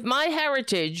 If my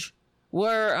heritage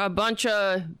were a bunch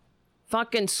of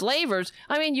fucking slavers,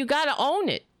 I mean, you gotta own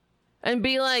it and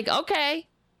be like, okay.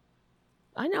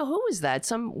 I know, who was that?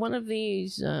 One of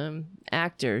these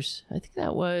actors. I think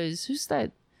that was, who's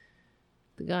that?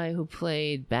 The guy who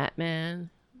played Batman.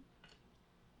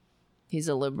 He's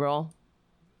a liberal,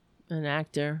 an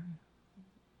actor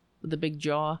with a big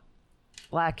jaw,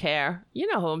 black hair. You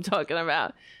know who I'm talking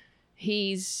about.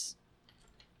 He's,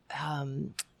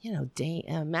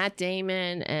 Matt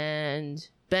Damon and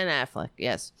Ben Affleck.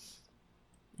 Yes,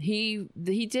 he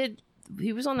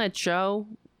was on that show.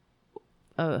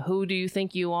 Who Do You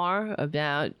Think You Are?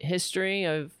 About history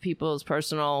of people's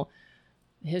personal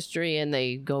history, and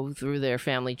they go through their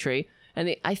family tree.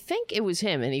 And I think it was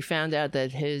him, and he found out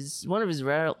that one of his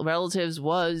relatives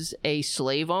was a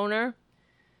slave owner,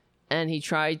 and he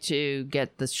tried to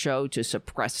get the show to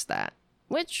suppress that,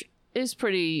 which is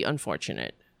pretty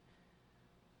unfortunate.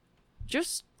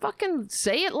 Just fucking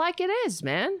say it like it is,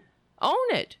 man. Own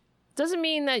it. Doesn't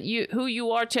mean that who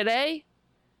you are today.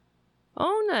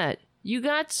 Own that. You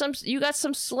got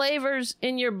some slavers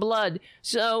in your blood,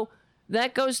 so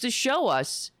that goes to show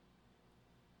us.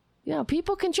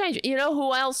 People can change. You know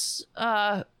who else?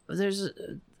 Eichmann's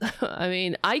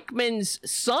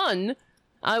son,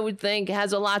 I would think,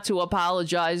 has a lot to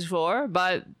apologize for,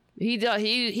 but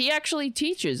he actually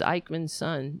teaches. Eichmann's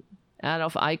son,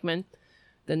 Adolf Eichmann,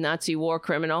 the Nazi war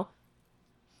criminal,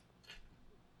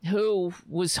 who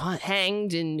was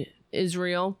hanged in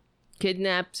Israel,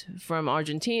 kidnapped from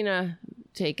Argentina,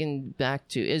 taken back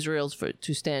to Israel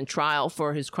to stand trial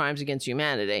for his crimes against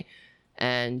humanity.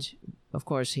 And of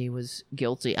course, he was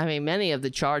guilty. I mean, many of the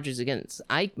charges against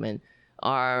Eichmann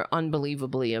are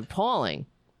unbelievably appalling,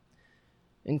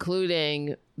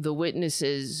 including the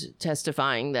witnesses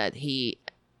testifying that he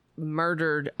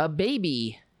murdered a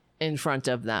baby in front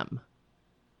of them.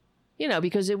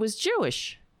 Because it was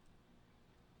Jewish.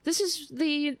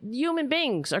 The human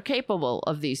beings are capable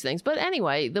of these things. But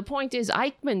anyway, the point is,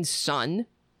 Eichmann's son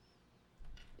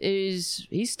he's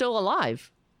still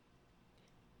alive.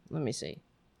 Let me see.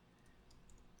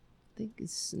 I think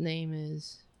his name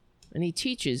is, and he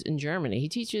teaches in Germany. He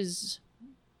teaches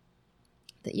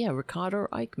Ricardo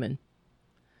Eichmann.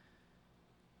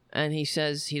 And he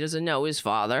says he doesn't know his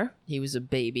father. He was a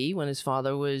baby when his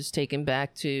father was taken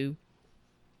back to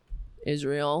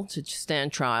Israel to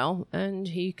stand trial. And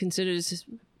he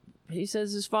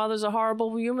says his father's a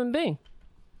horrible human being.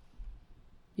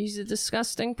 He's a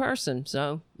disgusting person.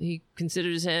 So he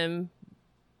considers him,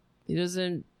 he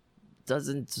doesn't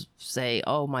say,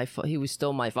 he was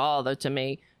still my father to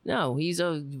me. No, he's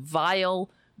a vile,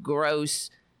 gross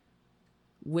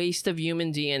waste of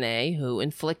human DNA who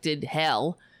inflicted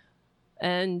hell.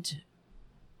 And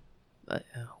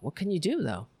what can you do,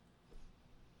 though?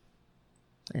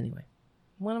 Anyway,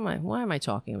 why am I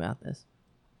talking about this?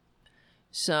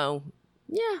 So,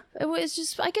 yeah, it's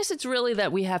just, I guess it's really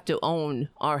that we have to own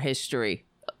our history.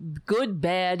 Good,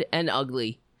 bad, and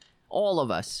ugly. All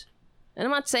of us. And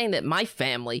I'm not saying that my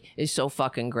family is so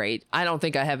fucking great. I don't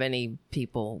think I have any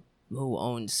people who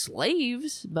own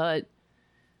slaves, but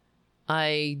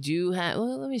I do have,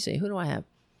 let me see, who do I have?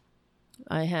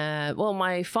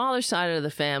 My father's side of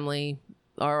the family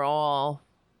are all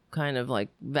kind of like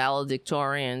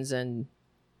valedictorians and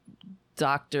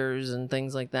doctors and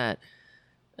things like that,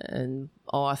 and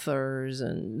authors.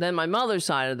 And then my mother's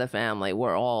side of the family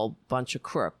were all a bunch of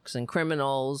crooks and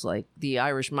criminals, like the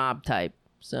Irish mob type.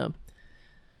 So,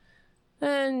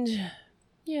 and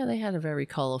yeah, they had a very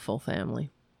colorful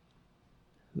family.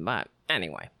 But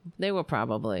anyway, they're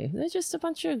just a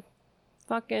bunch of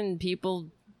fucking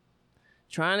people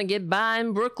trying to get by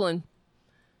in Brooklyn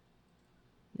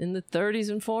in the 30s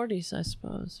and 40s, I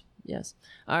suppose. Yes.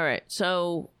 All right.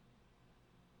 So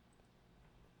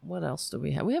what else do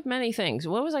we have? We have many things.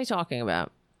 What was I talking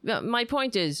about? My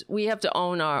point is, we have to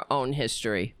own our own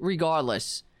history,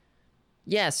 regardless.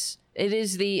 Yes, it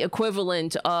is the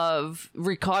equivalent of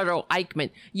Ricardo Eichmann.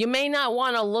 You may not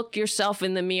want to look yourself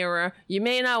in the mirror. You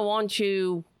may not want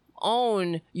to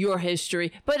own your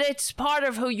history, but it's part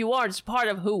of who you are. It's part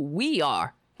of who we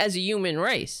are as a human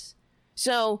race.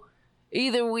 So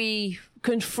either we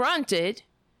confront it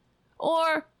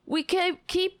or we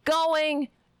keep going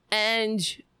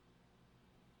and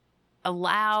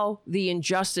allow the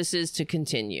injustices to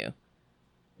continue.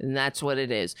 And that's what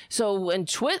it is. So when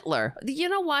Twitler, you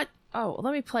know what? Oh,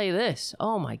 let me play this.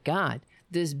 Oh my God.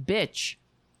 This bitch,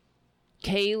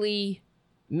 Kayleigh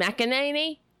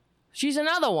McEnany, she's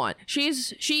another one.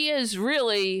 She is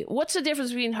really, what's the difference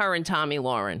between her and Tommy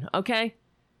Lauren? Okay?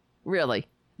 Really.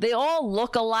 They all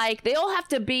look alike. They all have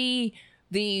to be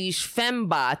these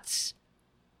fembots.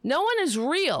 No one is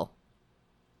real.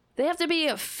 They have to be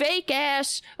a fake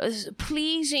ass,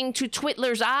 pleasing to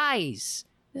Twitler's eyes.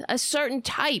 A certain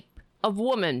type of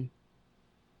woman.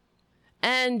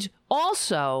 And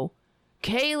also,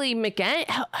 Kayleigh McEnany,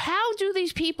 how do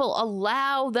these people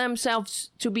allow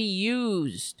themselves to be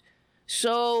used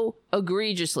so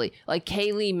egregiously, like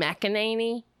Kayleigh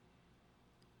McEnany,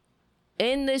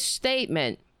 in this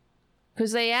statement,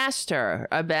 because they asked her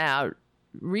about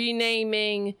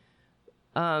renaming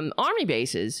army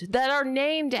bases that are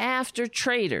named after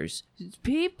traitors,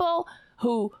 people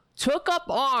who took up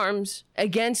arms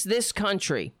against this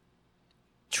country.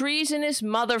 Treasonous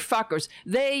motherfuckers.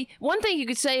 One thing you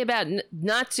could say about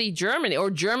Nazi Germany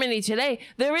or Germany today,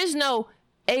 there is no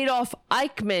Adolf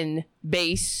Eichmann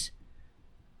base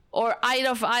or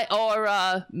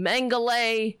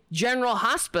Mengele General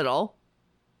Hospital.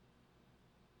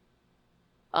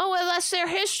 Oh, well, that's their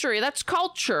history. That's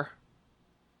culture.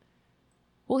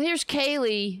 Well, here's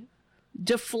Kayleigh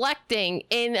deflecting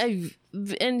in an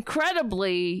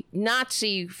incredibly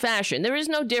Nazi fashion. There is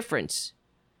no difference.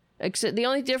 Except the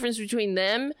only difference between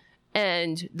them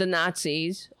and the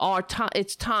Nazis are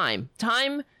it's time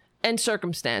and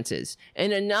circumstances.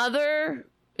 And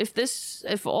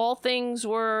if all things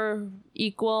were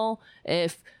equal,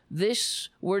 if this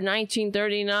were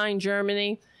 1939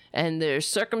 Germany and their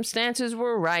circumstances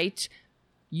were right,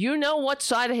 you know what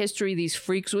side of history these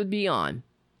freaks would be on.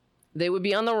 They would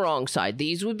be on the wrong side.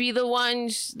 These would be the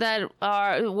ones that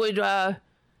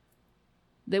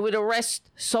they would arrest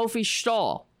Sophie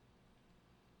Stahl.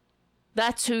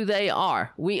 That's who they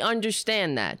are. We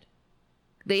understand that.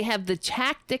 They have the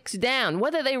tactics down,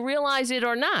 whether they realize it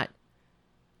or not.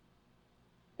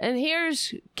 And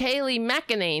here's Kayleigh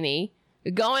McEnany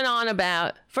going on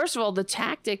about, first of all, the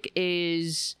tactic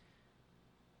is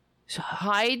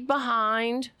hide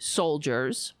behind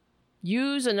soldiers,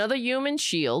 use another human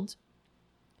shield,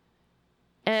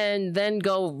 and then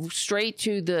go straight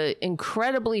to the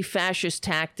incredibly fascist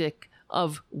tactic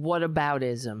of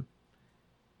whataboutism.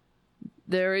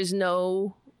 There is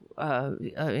no,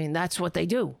 that's what they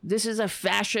do. This is a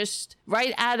fascist,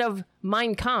 right out of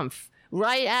Mein Kampf,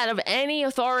 right out of any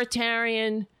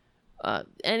authoritarian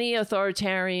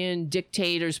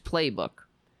dictator's playbook.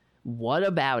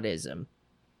 Whataboutism.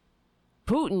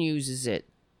 Putin uses it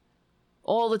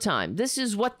all the time. This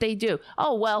is what they do.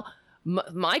 Oh, well,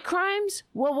 my crimes?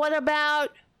 Well, what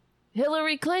about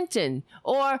Hillary Clinton?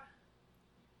 Or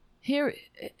here,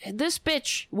 this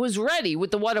bitch was ready with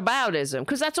the whataboutism,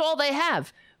 because that's all they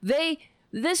have.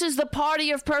 This is the party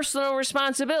of personal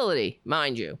responsibility,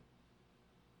 mind you.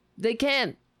 They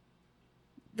can't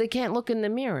look in the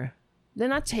mirror. They're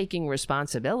not taking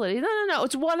responsibility. No.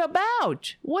 It's what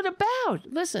about? What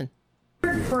about? Listen.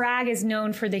 Bragg is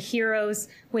known for the heroes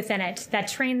within it that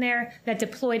trained there, that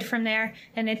deployed from there,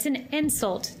 and it's an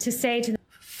insult to say to them.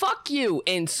 Fuck you,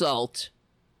 insult.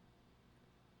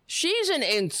 She's an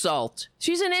insult.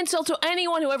 She's an insult to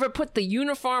anyone who ever put the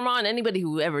uniform on, anybody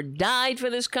who ever died for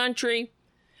this country.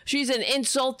 She's an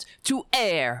insult to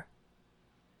air.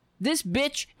 This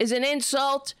bitch is an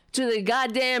insult to the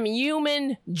goddamn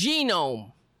human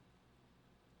genome.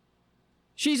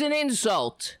 She's an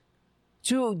insult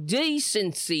to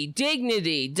decency,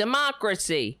 dignity,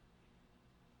 democracy.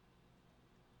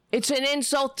 It's an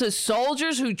insult to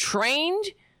soldiers who trained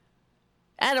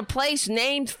at a place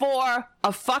named for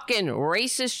a fucking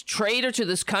racist traitor to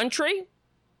this country?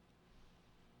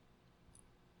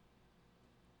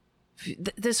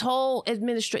 This whole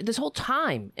this whole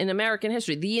time in American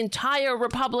history, the entire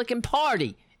Republican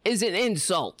Party is an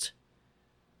insult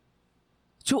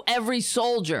to every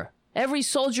soldier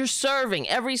serving,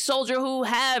 every soldier who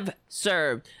have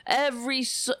served, every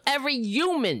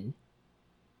human,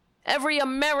 every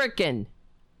American,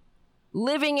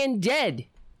 living and dead.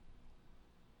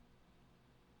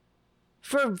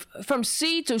 From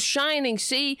sea to shining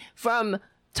sea, from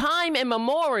time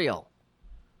immemorial.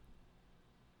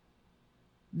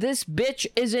 This bitch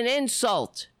is an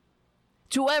insult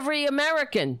to every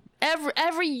American,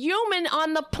 every human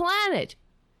on the planet.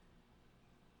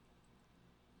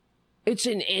 It's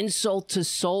an insult to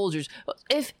soldiers.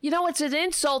 It's an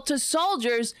insult to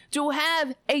soldiers to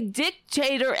have a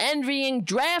dictator envying,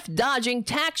 draft dodging,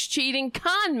 tax cheating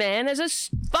con man as a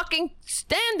fucking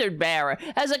standard bearer,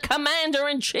 as a commander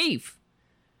in chief.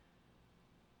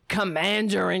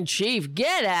 Commander in chief,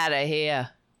 get out of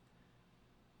here.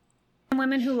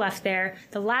 Women who left there,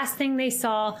 the last thing they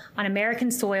saw on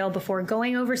American soil before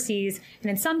going overseas,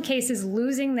 and in some cases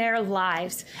losing their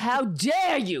lives. How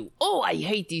dare you? Oh, I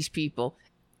hate these people.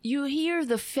 You hear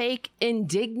the fake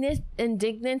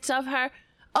indignance of her?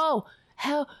 Oh,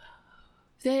 how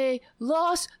they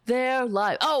lost their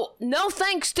life. Oh, no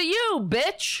thanks to you,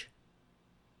 bitch.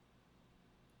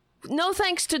 No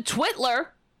thanks to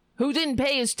Twitler, who didn't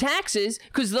pay his taxes,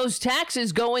 because those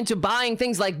taxes go into buying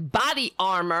things like body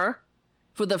armor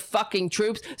for the fucking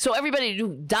troops. So everybody who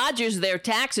dodges their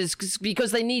taxes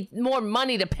because they need more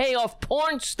money to pay off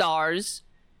porn stars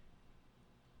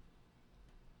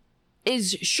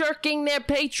is shirking their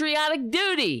patriotic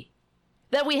duty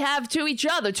that we have to each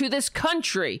other, to this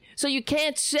country. So you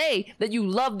can't say that you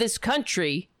love this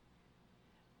country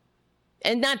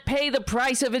and not pay the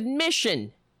price of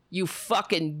admission, you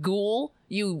fucking ghoul.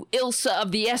 You Ilsa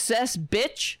of the SS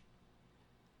bitch.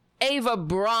 Ava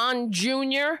Braun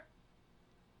Jr.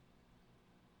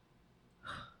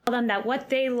 Tell them that what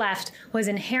they left was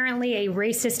inherently a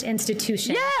racist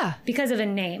institution. Yeah. Because of a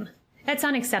name. That's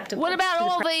unacceptable. What about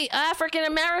all the African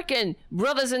American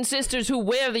brothers and sisters who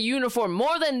wear the uniform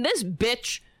more than this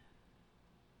bitch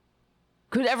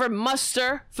could ever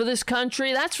muster for this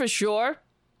country? That's for sure.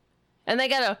 And they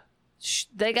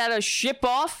gotta ship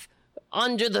off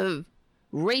under the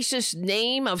racist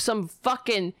name of some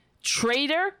fucking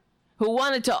traitor who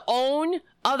wanted to own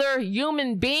other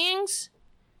human beings.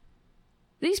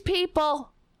 These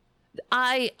people,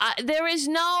 there is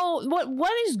no,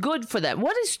 what is good for them?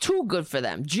 What is too good for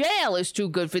them? Jail is too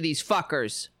good for these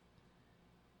fuckers.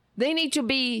 They need to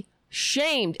be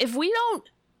shamed. If we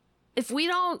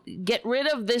don't get rid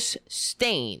of this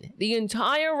stain, the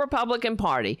entire Republican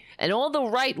Party and all the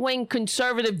right-wing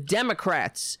conservative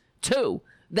Democrats, too,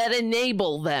 that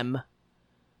enable them,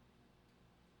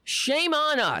 shame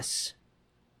on us.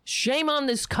 Shame on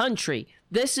this country.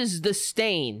 This is the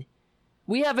stain.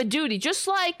 We have a duty, just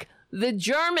like the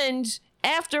Germans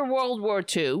after World War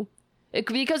II,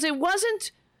 because it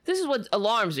wasn't, this is what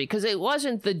alarms me, because it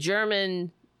wasn't the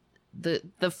German,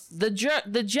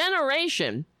 the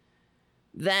generation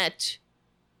that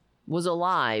was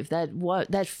alive,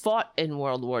 that fought in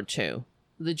World War II,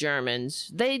 the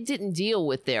Germans, they didn't deal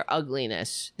with their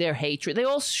ugliness, their hatred. They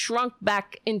all shrunk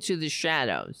back into the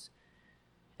shadows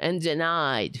and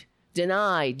denied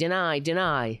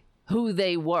who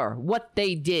they were, what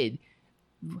they did,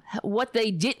 what they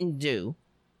didn't do,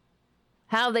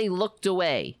 how they looked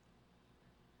away.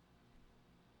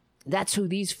 That's who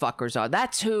these fuckers are.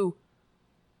 That's who,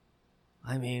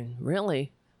 I mean,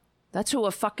 really, that's who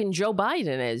a fucking Joe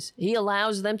Biden is. He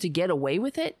allows them to get away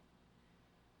with it.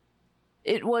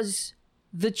 It was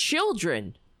the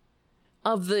children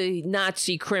of the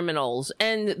Nazi criminals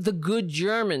and the good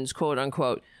Germans, quote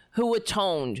unquote, who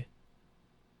atoned.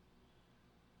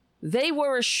 They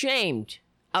were ashamed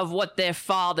of what their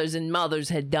fathers and mothers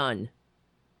had done.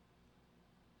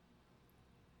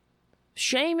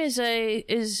 Shame is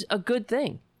a good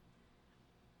thing.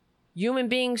 Human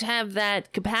beings have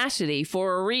that capacity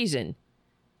for a reason.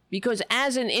 Because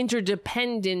as an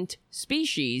interdependent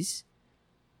species,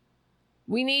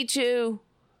 we need to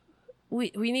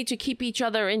keep each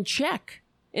other in check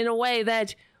in a way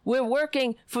that we're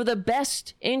working for the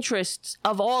best interests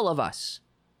of all of us.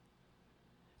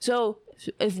 So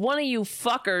if one of you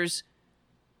fuckers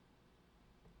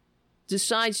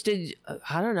decides to,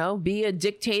 I don't know, be a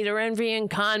dictator envying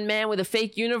con man with a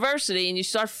fake university and you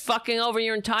start fucking over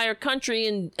your entire country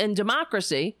and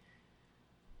democracy,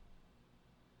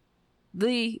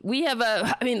 the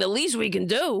least we can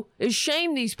do is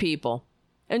shame these people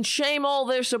and shame all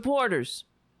their supporters.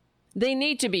 They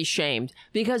need to be shamed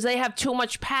because they have too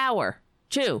much power,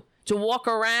 too. To walk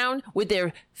around with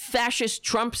their fascist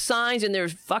Trump signs and their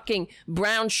fucking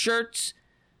brown shirts,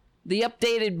 the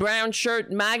updated brown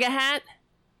shirt MAGA hat,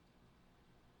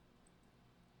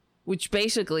 which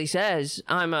basically says,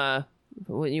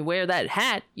 when you wear that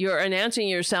hat, you're announcing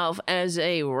yourself as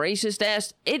a racist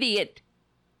ass idiot.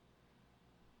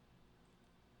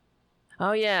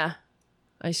 Oh yeah,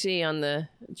 I see on the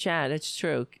chat, it's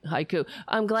true, Haiku.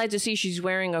 I'm glad to see she's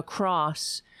wearing a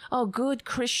cross. Oh, good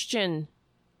Christian.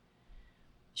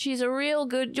 She's a real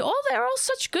good... Oh, they're all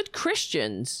such good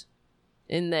Christians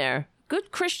in there.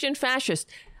 Good Christian fascist.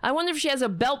 I wonder if she has a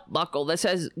belt buckle that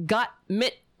says, Gott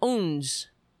mit uns.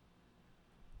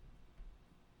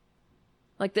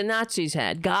 Like the Nazis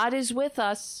had. God is with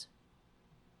us.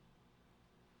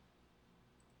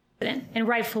 And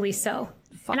rightfully so.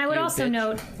 And I would also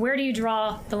note, where do you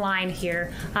draw the line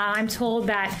here? I'm told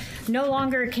that no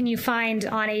longer can you find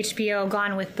on HBO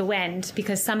Gone with the Wind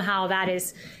because somehow that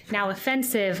is now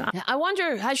offensive. I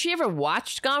wonder, has she ever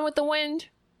watched Gone with the Wind?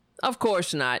 Of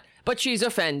course not, but she's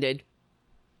offended.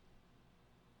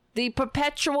 The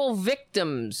perpetual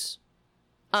victims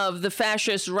of the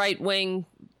fascist right-wing,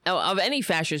 of any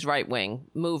fascist right-wing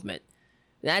movement.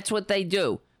 That's what they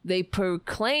do. They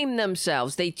proclaim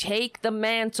themselves. They take the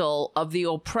mantle of the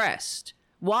oppressed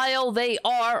while they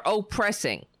are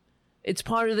oppressing. It's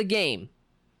part of the game.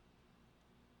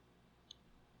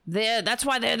 That's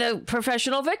why they're the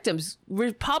professional victims.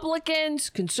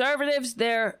 Republicans, conservatives,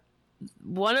 they're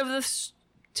one of the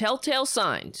telltale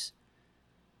signs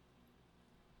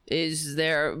is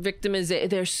their victimization.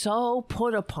 They're so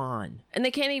put upon, and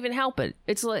they can't even help it.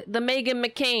 It's like the Meghan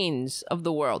McCains of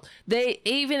the world. They,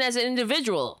 even as an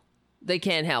individual, they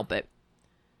can't help it.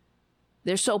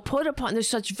 They're so put upon. They're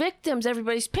such victims.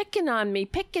 Everybody's picking on me.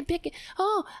 Picking.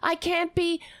 Oh, I can't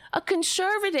be a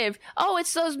conservative. Oh,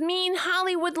 it's those mean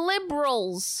Hollywood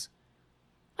liberals.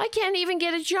 I can't even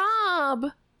get a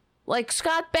job. Like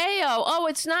Scott Baio. Oh,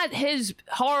 it's not his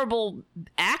horrible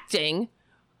acting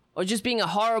or just being a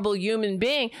horrible human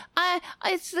being.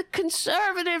 It's the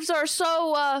conservatives are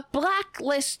so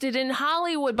blacklisted in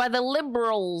Hollywood by the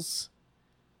liberals.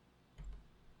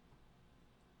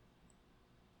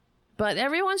 But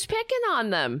everyone's picking on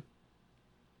them.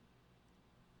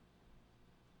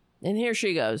 And here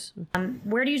she goes.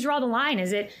 Where do you draw the line?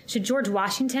 Should George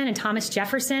Washington and Thomas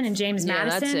Jefferson and James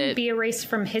Madison be erased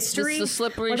from history? It's the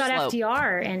slippery what about slope.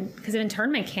 FDR and because of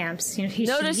internment camps? You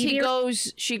know,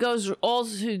 she goes all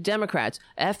to Democrats.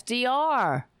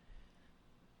 FDR.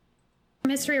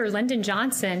 History, or Lyndon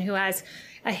Johnson, who has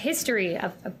a history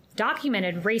of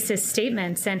documented racist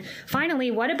statements. And finally,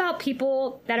 what about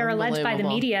people that are alleged by the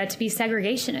media to be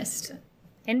segregationists?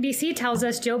 NBC tells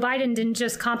us Joe Biden didn't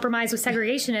just compromise with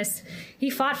segregationists.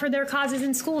 He fought for their causes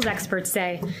in schools, experts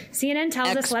say. CNN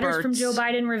tells us letters from Joe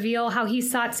Biden reveal how he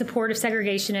sought support of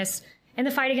segregationists in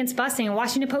the fight against busing. And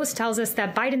Washington Post tells us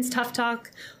that Biden's tough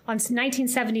talk on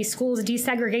 1970 schools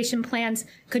desegregation plans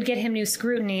could get him new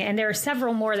scrutiny. And there are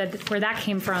several more where that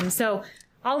came from. So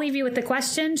I'll leave you with the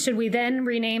question, should we then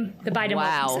rename the Biden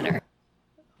Welcome Center?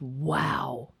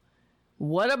 Wow.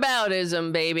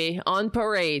 Whataboutism, baby, on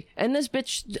parade. And this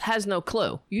bitch has no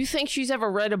clue. You think she's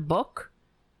ever read a book?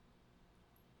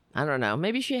 I don't know.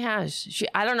 Maybe she has.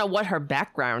 I don't know what her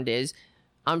background is.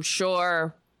 I'm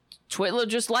sure Twitler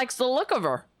just likes the look of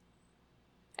her.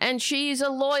 And she's a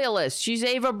loyalist. She's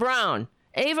Ava Braun.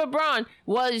 Ava Braun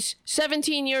was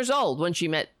 17 years old when she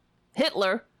met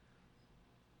Hitler.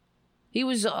 He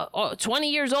was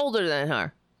 20 years older than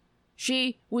her.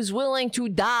 She was willing to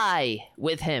die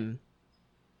with him.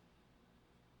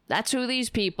 That's who these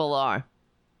people are.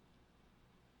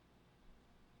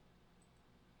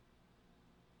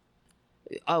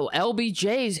 Oh,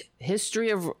 LBJ's history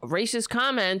of racist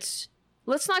comments.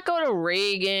 Let's not go to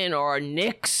Reagan or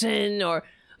Nixon or...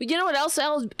 You know what else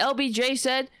LBJ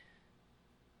said?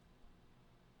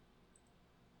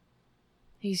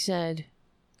 He said,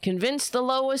 convince the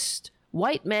lowest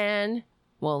white man...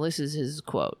 Well, this is his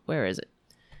quote. Where is it?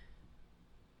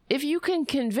 If you can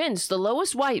convince the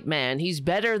lowest white man he's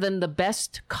better than the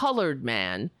best colored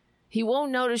man, he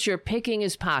won't notice you're picking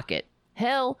his pocket.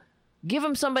 Hell, give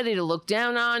him somebody to look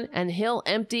down on, and he'll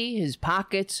empty his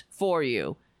pockets for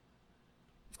you.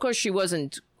 Of course, she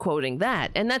wasn't quoting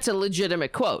that, and that's a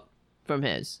legitimate quote from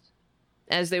his,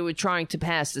 as they were trying to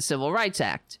pass the Civil Rights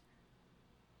Act.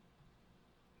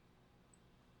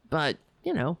 But,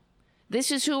 you know,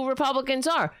 this is who Republicans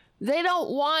are. They don't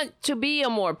want to be a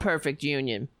more perfect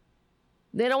union.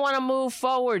 They don't want to move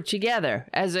forward together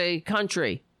as a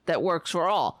country that works for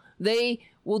all. They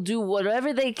will do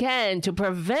whatever they can to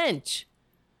prevent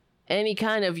any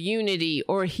kind of unity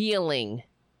or healing.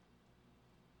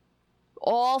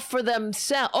 All for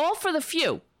themselves, all for the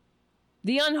few.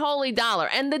 The unholy dollar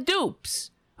and the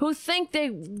dupes who think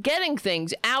they're getting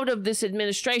things out of this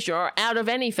administration or out of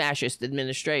any fascist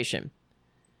administration.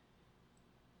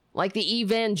 Like the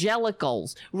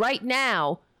evangelicals. Right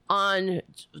now, on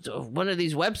one of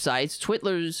these websites,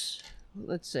 Twitler's,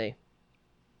 let's see.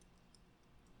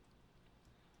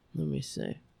 Let me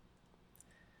see.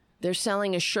 They're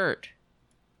selling a shirt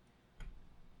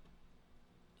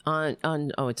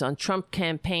it's on Trump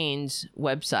campaign's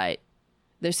website.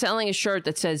 They're selling a shirt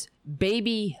that says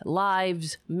Baby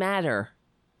Lives Matter.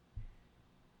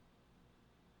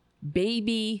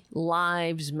 Baby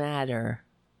Lives Matter.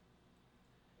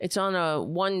 It's on a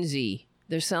onesie.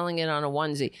 They're selling it on a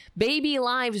onesie. Baby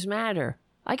lives matter.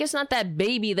 I guess not that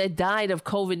baby that died of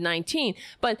COVID-19,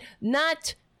 but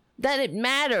not that it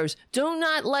matters. Do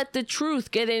not let the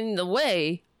truth get in the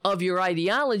way of your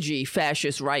ideology,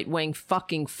 fascist right-wing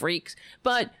fucking freaks.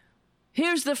 But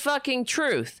here's the fucking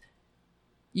truth.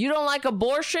 You don't like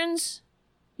abortions,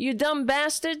 you dumb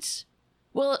bastards?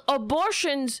 Well,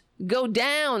 abortions go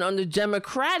down under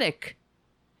Democratic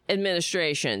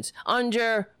administrations,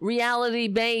 under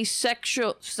reality-based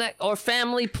sexual or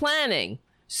family planning,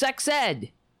 sex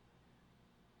ed,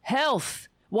 health.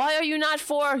 Why are you not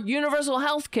for universal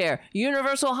health care,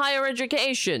 universal higher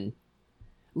education,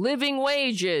 living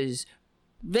wages,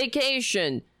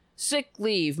 vacation, sick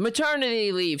leave,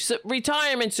 maternity leave,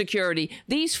 retirement security.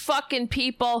 These fucking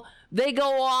people, they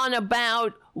go on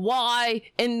about why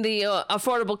in the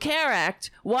Affordable Care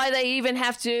Act, why they even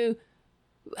have to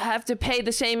pay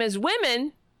the same as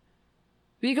women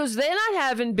because they're not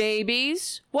having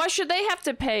babies. Why should they have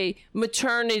to pay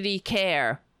maternity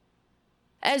care?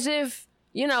 As if,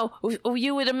 you know,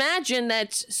 you would imagine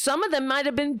that some of them might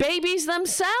have been babies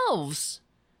themselves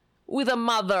with a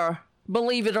mother,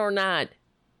 believe it or not.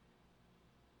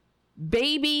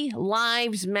 Baby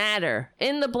lives matter.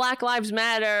 In the Black Lives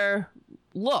Matter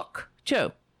look,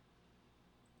 too.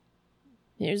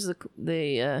 Here's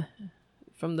the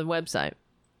from the website.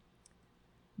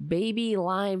 Baby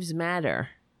lives matter.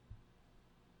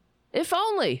 If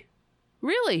only.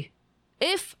 Really.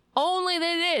 If only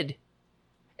they did.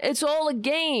 It's all a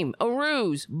game, a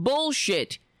ruse,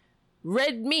 bullshit,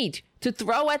 red meat to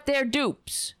throw at their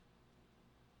dupes.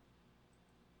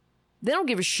 They don't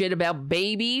give a shit about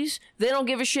babies. They don't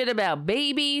give a shit about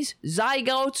babies,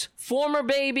 zygotes, former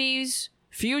babies,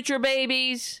 future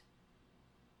babies.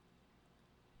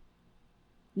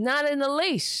 Not in the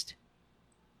least.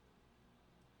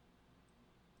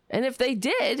 And if they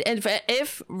did, and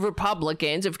if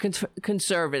Republicans, if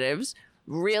conservatives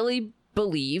really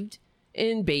believed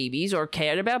in babies or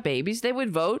cared about babies, they would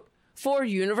vote for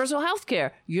universal health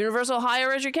care, universal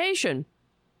higher education,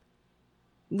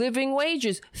 living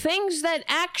wages, things that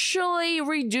actually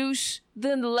reduce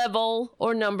the level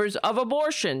or numbers of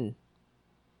abortion.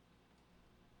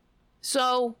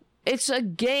 So it's a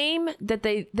game that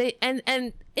they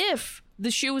and if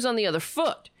the shoe was on the other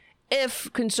foot,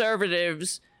 if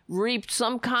conservatives reaped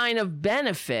some kind of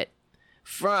benefit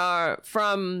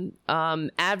from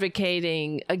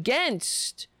advocating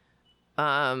against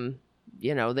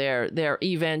their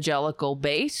evangelical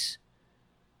base,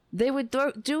 they would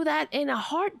do that in a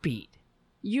heartbeat.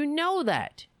 You know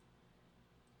that.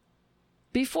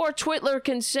 Before Twitler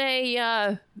can say,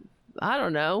 I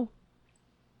don't know,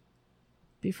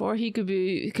 before he could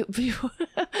be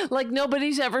like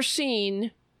nobody's ever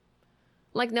seen.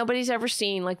 Like nobody's ever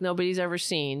seen.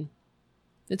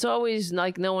 It's always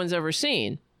like no one's ever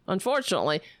seen.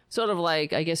 Unfortunately, sort of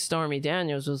like, I guess Stormy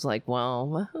Daniels was like,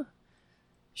 well,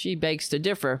 she begs to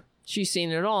differ. She's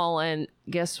seen it all, and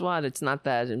guess what? It's not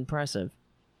that impressive.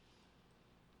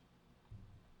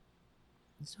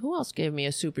 So who else gave me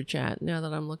a super chat now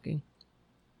that I'm looking?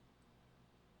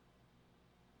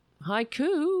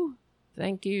 Haiku.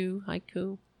 Thank you,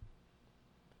 Haiku.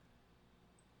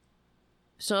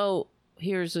 So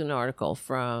here's an article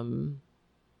from,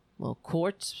 well,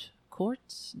 Quartz.com.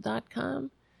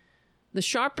 The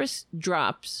sharpest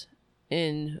drops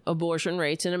in abortion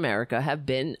rates in America have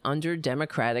been under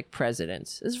Democratic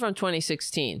presidents. This is from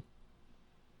 2016.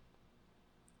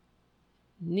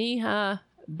 Neha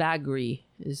Bagri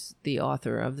is the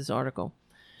author of this article.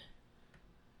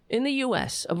 In the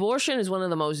U.S., abortion is one of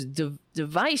the most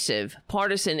divisive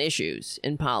partisan issues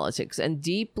in politics and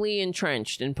deeply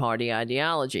entrenched in party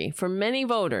ideology. For many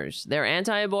voters, their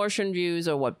anti-abortion views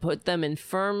are what put them in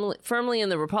firmly in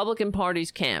the Republican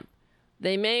Party's camp.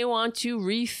 They may want to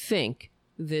rethink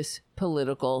this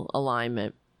political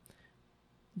alignment.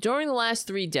 During the last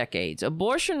 3 decades,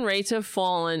 abortion rates have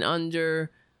falling the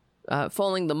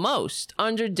most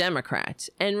under Democrats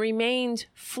and remained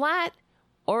flat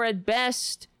or at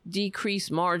best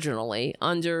decreased marginally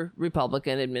under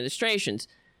Republican administrations.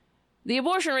 The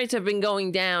abortion rates have been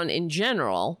going down in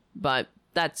general, but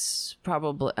that's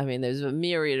probably, there's a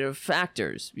myriad of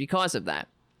factors because of that.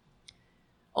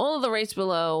 All of the rates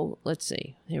below, let's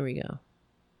see, here we go.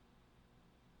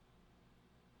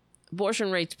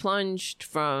 Abortion rates plunged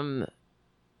from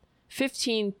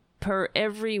 15 per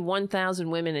every 1,000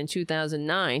 women in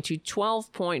 2009 to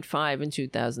 12.5 in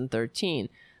 2013,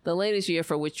 the latest year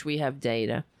for which we have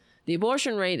data. The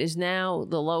abortion rate is now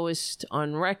the lowest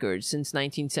on record since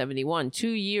 1971, 2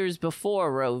 years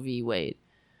before Roe v. Wade.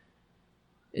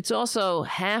 It's also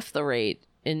half the rate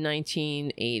in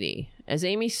 1980. As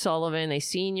Amy Sullivan, a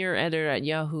senior editor at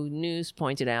Yahoo News,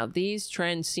 pointed out, these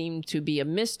trends seem to be a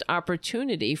missed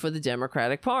opportunity for the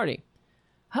Democratic Party.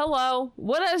 Hello?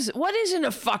 What isn't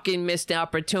a fucking missed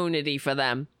opportunity for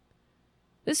them?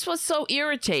 This was so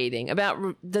irritating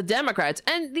about the Democrats.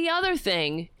 And the other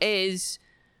thing is,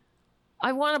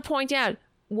 I want to point out,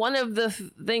 one of the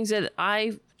things that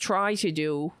I try to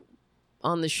do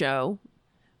on the show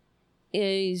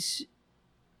is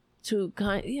to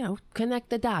connect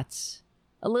the dots.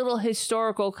 A little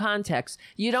historical context.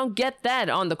 You don't get that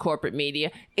on the corporate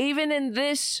media, even in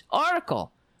this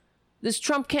article. This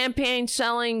Trump campaign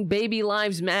selling Baby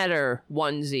Lives Matter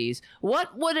onesies.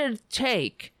 What would it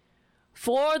take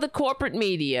for the corporate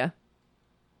media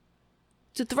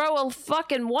to throw a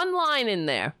fucking one line in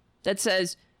there that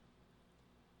says,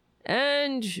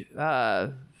 and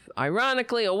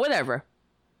ironically or whatever,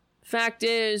 fact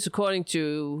is, according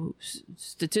to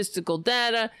statistical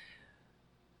data,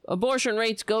 abortion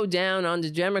rates go down under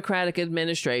Democratic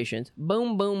administrations.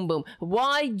 Boom, boom, boom.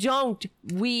 Why don't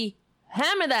we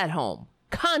hammer that home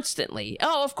constantly?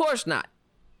 Oh, of course not.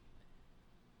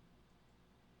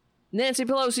 Nancy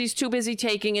Pelosi's too busy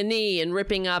taking a knee and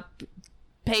ripping up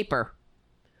paper.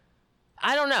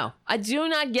 I don't know. I do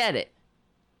not get it.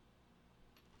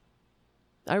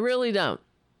 I really don't.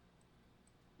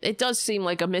 It does seem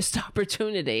like a missed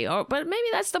opportunity, but maybe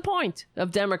that's the point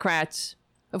of Democrats,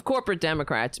 of corporate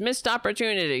Democrats. Missed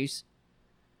opportunities.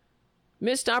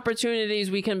 Missed opportunities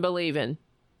we can believe in.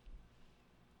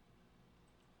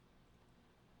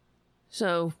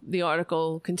 So the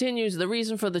article continues, the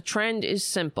reason for the trend is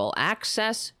simple.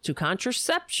 Access to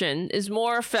contraception is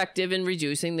more effective in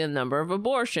reducing the number of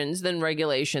abortions than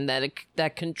regulation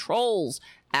that controls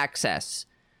access.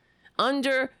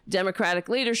 Under Democratic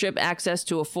leadership, access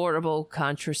to affordable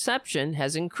contraception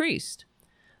has increased.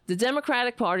 The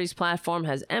Democratic Party's platform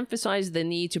has emphasized the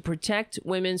need to protect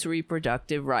women's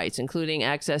reproductive rights, including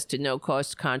access to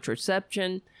no-cost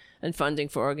contraception and funding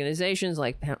for organizations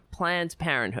like Planned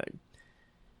Parenthood.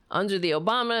 Under the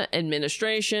Obama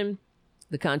administration,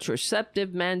 the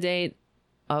contraceptive mandate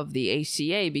of the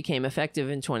ACA became effective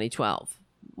in 2012.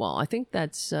 Well, I think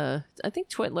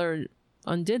Twitler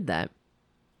undid that.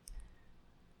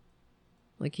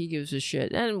 Like, he gives a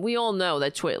shit. And we all know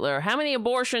that Twitler, how many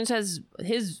abortions has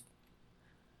his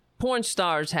porn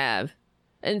stars have?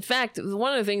 In fact,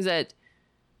 one of the things that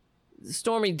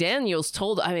Stormy Daniels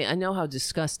told, I mean, I know how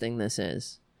disgusting this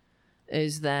is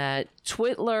that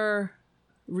Twitler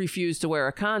refused to wear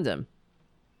a condom.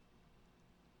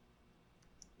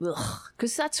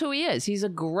 Because that's who he is. He's a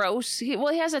gross, he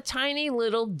has a tiny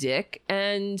little dick,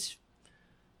 and,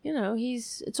 you know,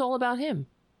 it's all about him.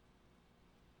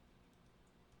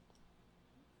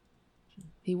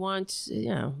 He wants, you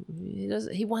know,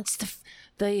 he wants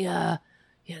the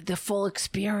full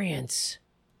experience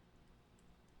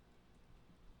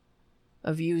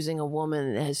of using a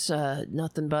woman as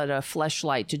nothing but a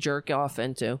fleshlight to jerk off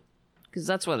into. Because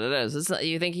that's what it is.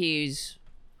 You think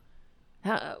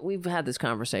we've had this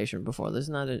conversation before. There's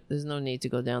no need to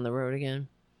go down the road again.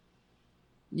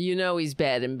 You know he's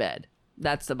bad in bed.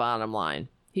 That's the bottom line.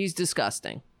 He's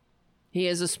disgusting. He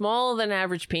has a smaller than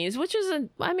average penis, which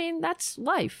isn't, I mean, that's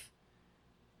life.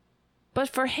 But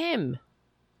for him,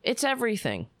 it's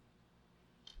everything.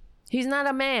 He's not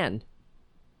a man.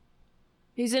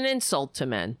 He's an insult to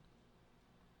men.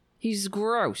 He's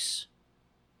gross.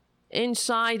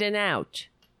 Inside and out.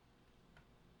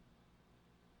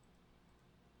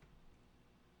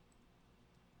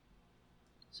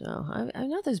 So, I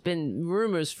know there's been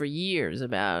rumors for years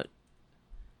about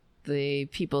the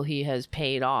people he has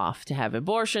paid off to have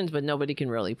abortions, but nobody can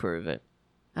really prove it.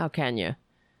 How can you?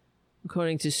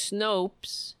 According to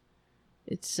Snopes,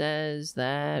 it says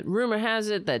that rumor has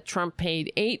it that Trump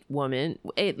paid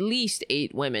at least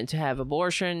 8 women to have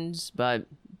abortions, but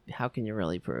how can you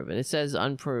really prove it? It says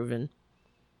unproven.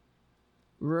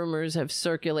 Rumors have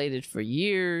circulated for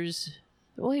years.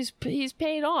 Well, he's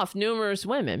paid off numerous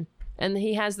women, and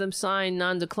he has them sign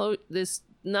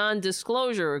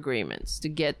non-disclosure agreements to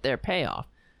get their payoff.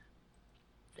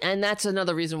 And that's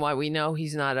another reason why we know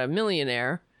he's not a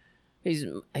millionaire. He's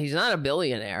not a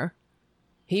billionaire.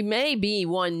 He may be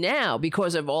one now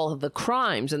because of all of the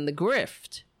crimes and the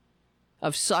grift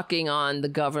of sucking on the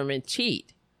government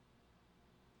cheat.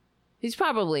 He's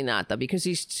probably not, though, because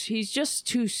he's just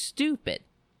too stupid.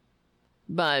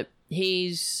 But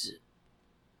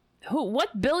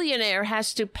what billionaire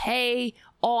has to pay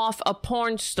off a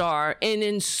porn star in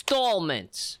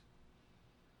installments?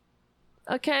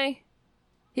 Okay?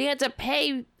 He had to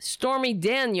pay Stormy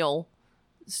Daniels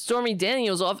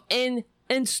off in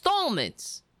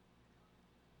installments.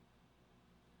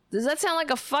 Does that sound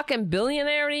like a fucking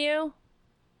billionaire to you?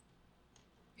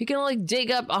 He can only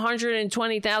dig up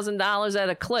 $120,000 at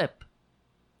a clip.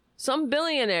 Some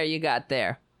billionaire you got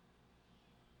there.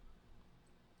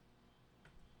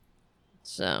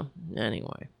 So,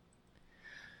 anyway.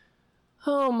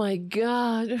 Oh my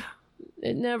God.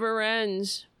 It never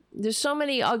ends. There's so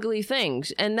many ugly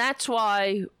things. And that's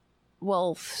why,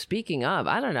 well, speaking of,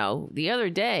 I don't know, the other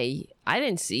day, I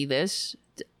didn't see this.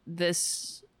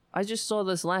 I just saw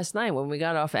this last night when we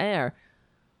got off air.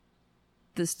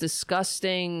 This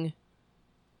disgusting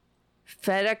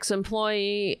FedEx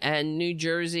employee and New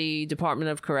Jersey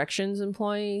Department of Corrections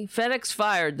employee. FedEx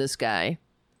fired this guy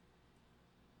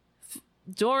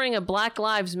during a Black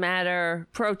Lives Matter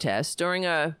protest, during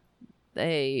a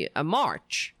a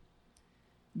march.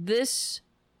 This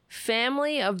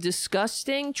family of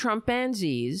disgusting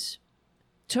Trumpanzees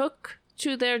took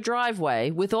to their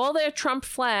driveway with all their Trump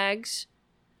flags,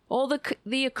 all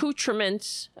the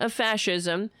accoutrements of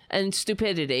fascism and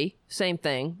stupidity. Same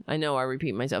thing. I know I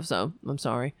repeat myself, so I'm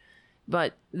sorry.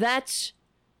 But that's...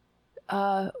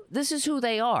 this is who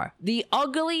they are. The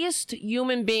ugliest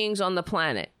human beings on the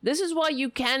planet. This is why you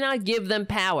cannot give them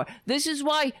power. This is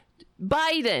why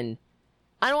Biden...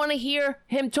 I don't want to hear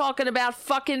him talking about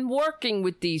fucking working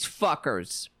with these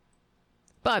fuckers.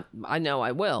 But I know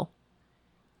I will.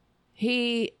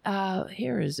 He,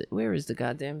 here is it. Where is the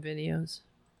goddamn videos?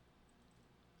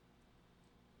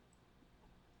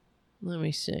 Let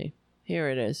me see. Here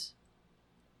it is.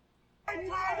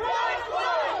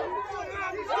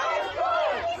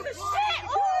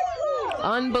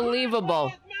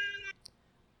 Unbelievable.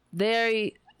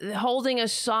 They're holding a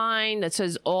sign that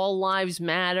says All Lives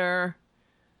Matter.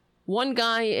 One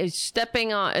guy is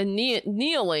stepping on,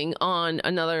 kneeling on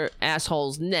another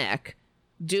asshole's neck,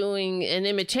 doing an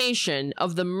imitation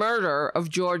of the murder of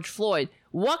George Floyd.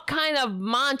 What kind of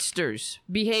monsters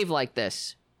behave like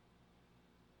this?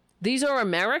 These are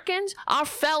Americans? Our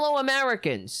fellow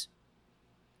Americans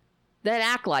that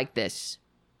act like this.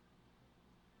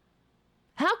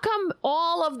 How come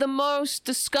all of the most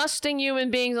disgusting human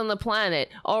beings on the planet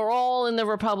are all in the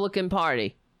Republican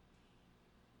Party?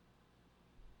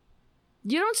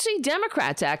 You don't see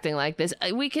Democrats acting like this.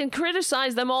 We can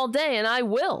criticize them all day, and I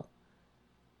will.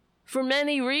 For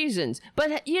many reasons.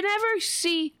 But you never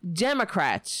see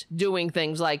Democrats doing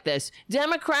things like this.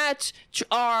 Democrats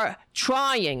are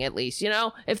trying, at least, you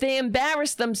know? If they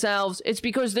embarrass themselves, it's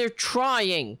because they're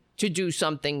trying to do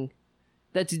something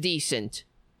that's decent.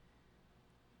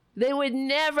 They would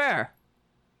never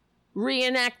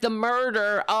reenact the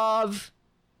murder of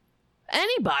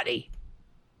anybody.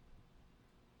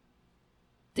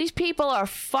 These people are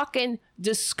fucking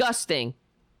disgusting.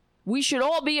 We should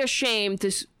all be ashamed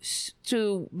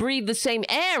to breathe the same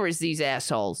air as these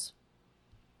assholes.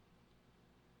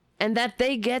 And that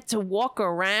they get to walk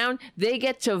around, they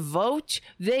get to vote,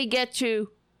 they get to...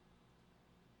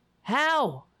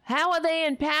 How? How are they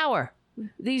in power?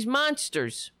 These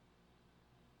monsters.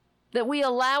 That we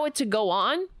allow it to go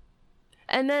on?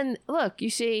 And then, look, you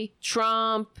see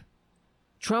Trump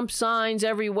signs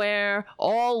everywhere,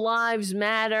 all lives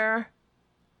matter.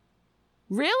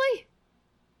 Really?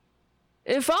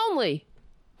 If only.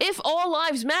 If all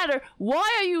lives matter,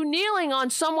 why are you kneeling on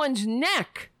someone's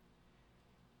neck?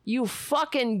 You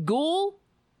fucking ghoul.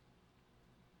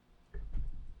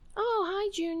 Oh, hi,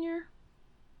 Junior.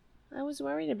 I was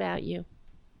worried about you.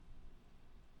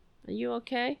 Are you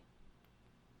okay?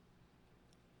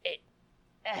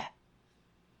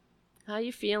 How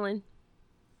you feeling?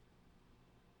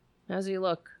 How's he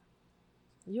look?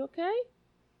 You okay?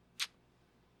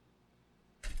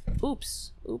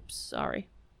 Oops, sorry.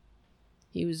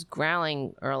 He was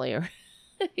growling earlier.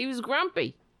 He was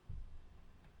grumpy.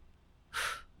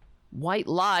 White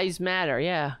lies matter.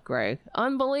 Yeah, Greg.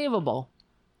 Unbelievable.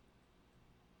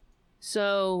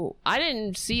 So, I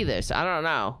didn't see this. I don't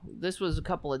know. This was a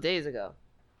couple of days ago.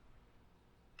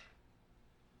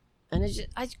 And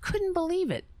I couldn't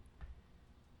believe it.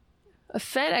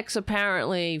 FedEx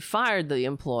apparently fired the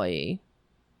employee.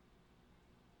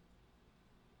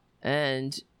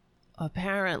 And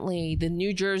apparently the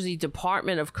New Jersey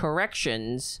Department of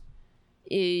Corrections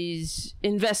is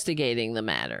investigating the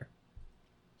matter.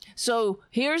 So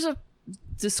here's a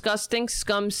disgusting,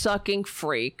 scum-sucking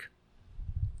freak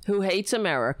who hates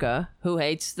America, who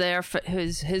hates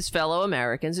his fellow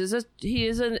Americans. He's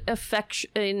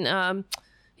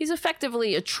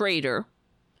effectively a traitor,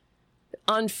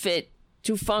 unfit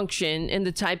to function in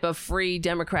the type of free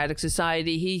democratic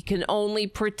society he can only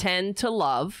pretend to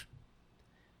love.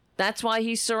 That's why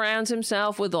he surrounds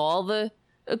himself with all the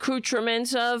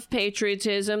accoutrements of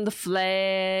patriotism, the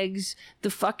flags,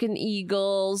 the fucking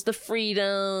eagles, the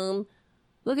freedom.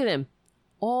 Look at him.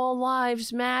 All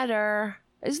lives matter.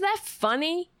 Isn't that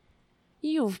funny?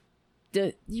 You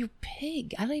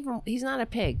pig. He's not a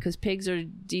pig, because pigs are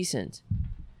decent.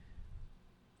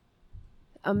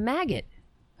 A maggot.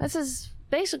 That's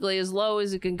basically as low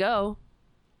as it can go.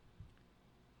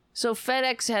 So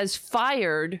FedEx has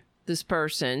fired this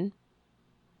person.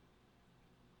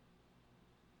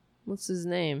 What's his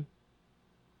name?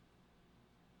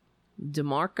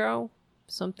 DeMarco?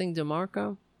 Something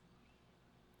DeMarco?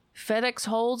 FedEx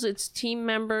holds its team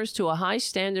members to a high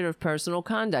standard of personal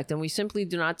conduct, and we simply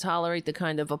do not tolerate the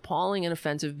kind of appalling and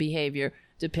offensive behavior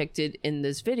depicted in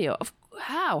this video.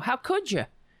 How? How could you?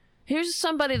 Here's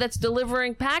somebody that's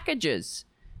delivering packages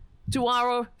to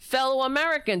our fellow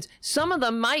Americans. Some of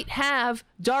them might have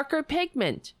darker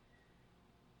pigment.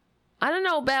 I don't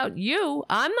know about you.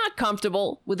 I'm not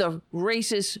comfortable with a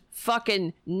racist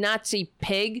fucking Nazi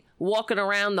pig walking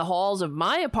around the halls of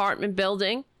my apartment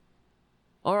building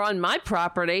or on my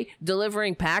property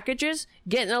delivering packages,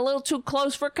 getting a little too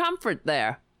close for comfort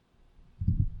there.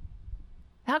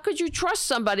 How could you trust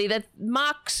somebody that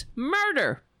mocks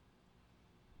murder?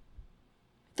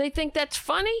 They think that's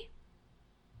funny?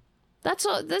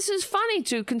 This is funny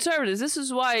to conservatives. This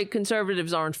is why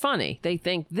conservatives aren't funny. They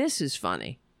think this is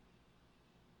funny.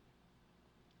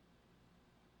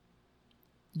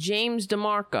 James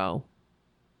DeMarco.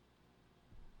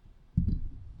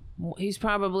 He's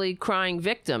probably crying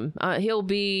victim. He'll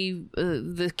be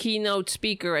the keynote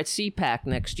speaker at CPAC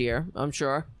next year, I'm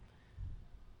sure.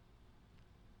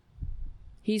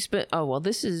 He's been... Oh, well,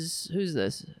 this is... Who's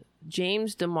this?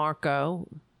 James DeMarco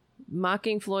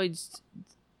mocking Floyd's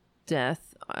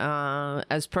death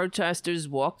as protesters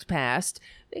walked past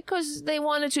because they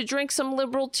wanted to drink some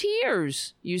liberal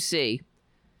tears, you see.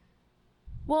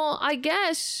 Well, I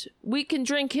guess we can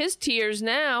drink his tears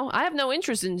now. I have no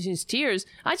interest in his tears.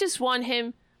 I just want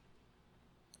him,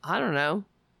 I don't know,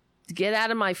 to get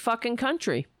out of my fucking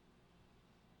country.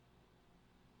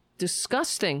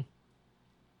 Disgusting.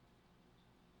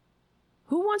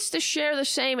 Who wants to share the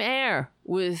same air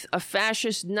with a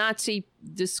fascist, Nazi,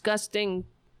 disgusting,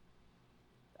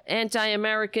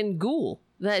 anti-American ghoul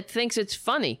that thinks it's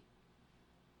funny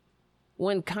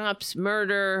when cops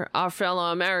murder our fellow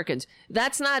Americans?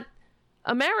 That's not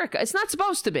America. It's not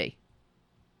supposed to be.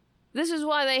 This is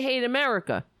why they hate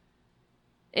America.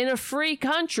 In a free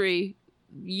country,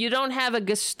 you don't have a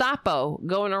Gestapo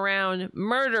going around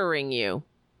murdering you.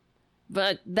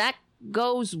 But that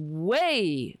goes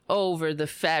way over the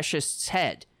fascists'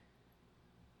 head.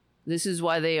 This is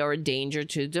why they are a danger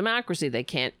to democracy. They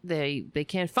can't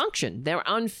function. They're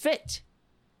unfit.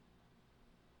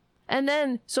 And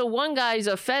then, so one guy's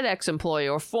a FedEx employee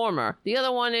or former. The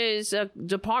other one is a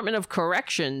Department of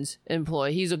Corrections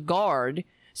employee. He's a guard.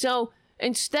 So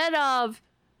instead of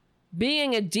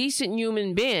being a decent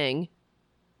human being,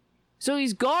 so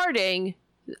he's guarding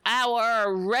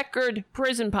our record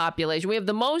prison population. We have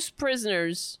the most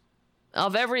prisoners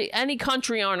of any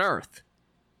country on earth.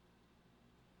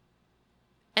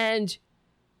 And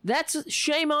that's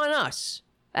shame on us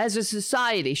as a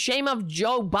society. Shame of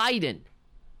Joe Biden.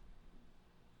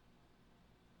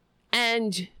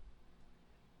 And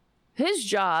his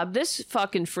job, this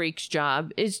fucking freak's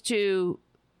job, is to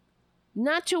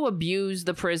not to abuse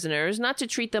the prisoners, not to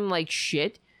treat them like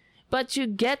shit, but to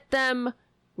get them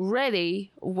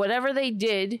ready, whatever they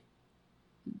did.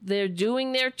 They're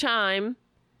doing their time,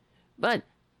 but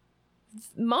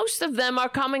most of them are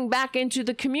coming back into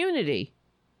the community.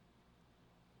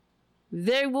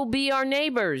 They will be our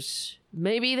neighbors.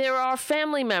 Maybe they're our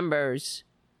family members.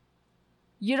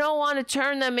 You don't want to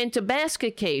turn them into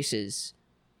basket cases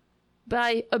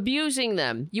by abusing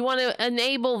them. You want to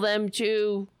enable them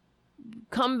to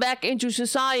come back into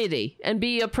society and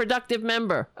be a productive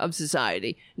member of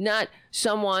society, not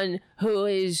someone who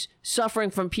is suffering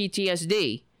from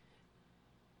PTSD.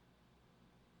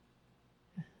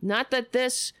 Not that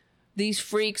these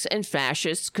freaks and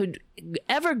fascists could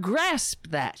ever grasp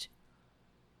that.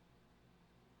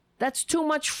 That's too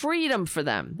much freedom for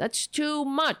them. That's too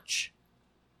much.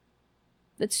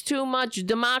 That's too much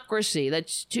democracy.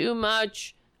 That's too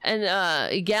much an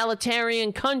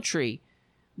egalitarian country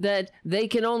that they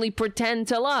can only pretend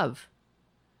to love.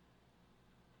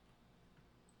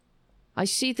 I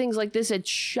see things like this, it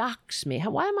shocks me.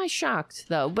 Why am I shocked,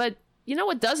 though? But you know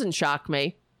what doesn't shock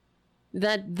me?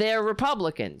 That they're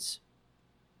Republicans.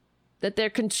 That they're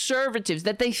conservatives.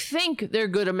 That they think they're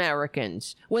good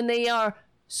Americans. When they are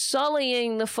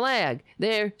sullying the flag.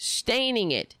 They're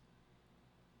staining it.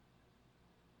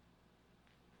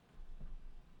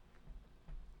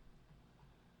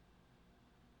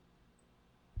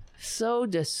 So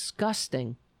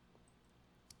disgusting.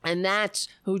 And that's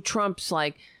who Trump's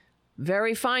like,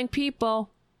 very fine people.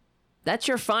 That's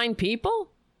your fine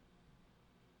people?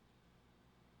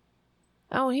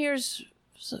 Oh, here's...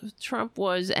 Trump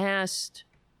was asked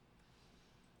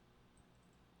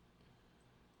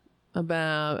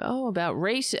about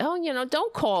race. Oh,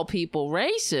 don't call people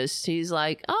racist. He's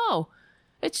like,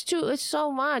 it's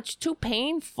so much, too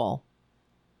painful.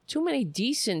 Too many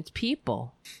decent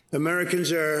people.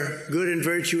 Americans are good and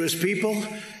virtuous people.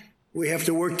 We have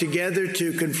to work together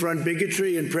to confront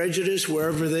bigotry and prejudice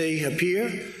wherever they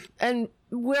appear. And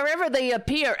wherever they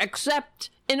appear, except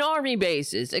in army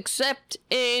bases, except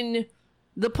in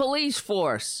the police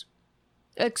force,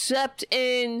 except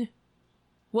in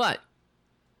what?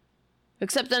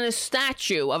 except on a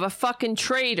statue of a fucking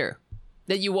traitor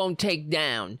that you won't take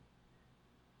down.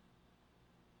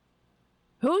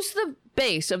 Who's the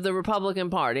base of the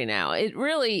Republican Party now? It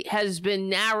really has been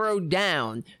narrowed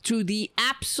down to the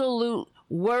absolute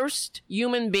worst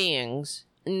human beings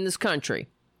in this country.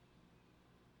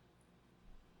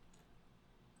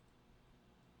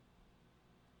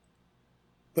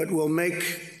 But we'll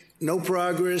make no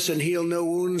progress and heal no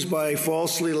wounds by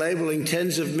falsely labeling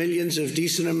tens of millions of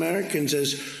decent Americans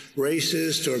as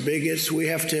racist or bigots. We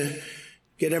have to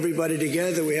get everybody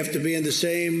together. We have to be in the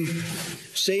same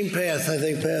path, I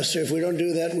think, Pastor. If we don't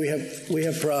do that, we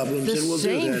have problems, and we'll do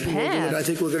that. We'll do it. I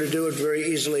think we're going to do it very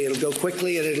easily. It'll go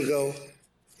quickly, and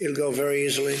it'll go very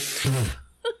easily.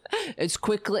 It's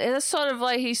quickly. That's sort of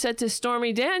like he said to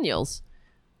Stormy Daniels.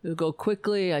 It'll go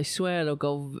quickly. I swear, it'll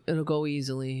go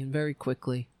easily and very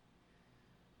quickly.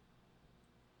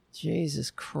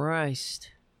 Jesus Christ.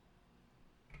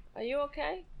 Are you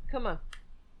okay? Come on.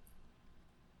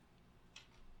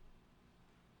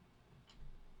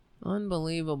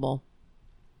 Unbelievable.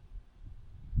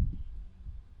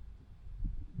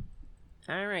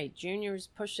 All right, Junior's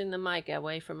pushing the mic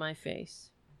away from my face.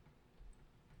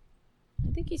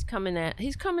 I think he's coming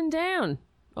down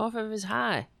off of his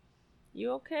high.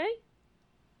 You okay?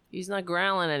 He's not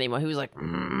growling anymore. He was like,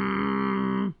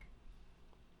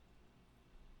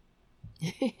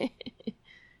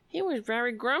 He was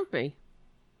very grumpy.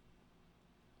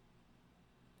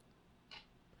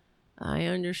 I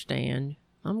understand.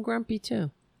 I'm grumpy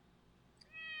too.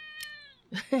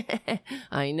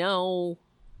 I know.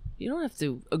 You don't have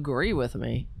to agree with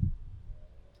me.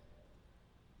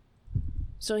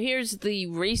 So here's the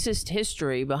racist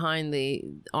history behind the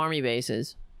army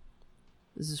bases.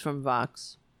 This is from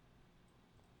Vox.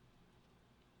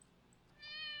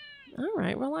 All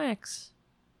right, relax.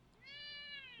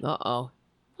 Uh-oh.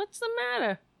 What's the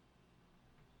matter?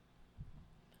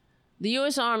 The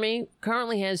U.S. Army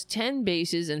currently has 10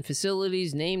 bases and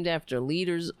facilities named after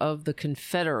leaders of the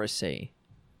Confederacy.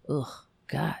 Ugh,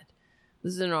 God.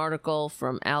 This is an article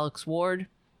from Alex Ward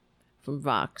from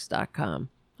Vox.com.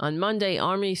 On Monday,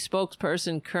 Army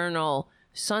spokesperson Colonel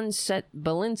Sunset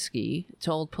Belinsky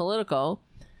told Politico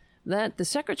that the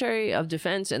Secretary of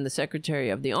Defense and the Secretary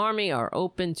of the Army are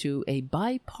open to a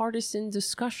bipartisan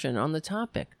discussion on the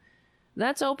topic.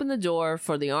 That's opened the door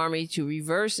for the Army to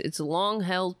reverse its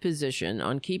long-held position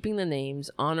on keeping the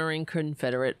names honoring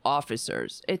Confederate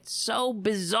officers. It's so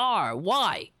bizarre.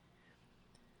 Why?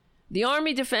 The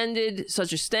Army defended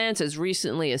such a stance as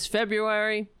recently as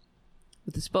February,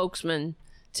 with the spokesperson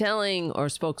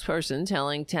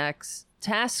telling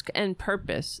Task and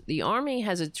Purpose, the Army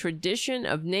has a tradition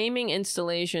of naming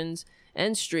installations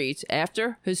and streets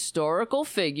after historical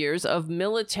figures of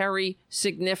military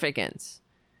significance.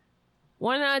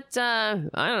 Why not, I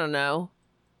don't know,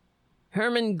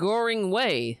 Herman Goring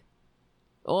Way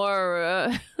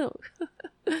or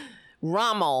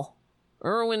Rommel,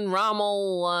 Erwin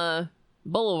Rommel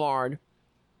Boulevard?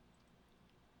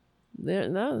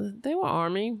 They were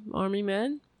army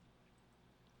men.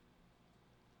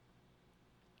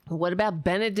 What about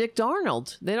Benedict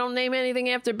Arnold? They don't name anything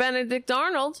after Benedict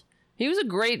Arnold. He was a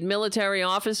great military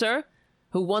officer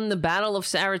who won the Battle of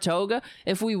Saratoga.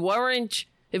 If it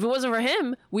wasn't for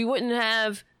him, we wouldn't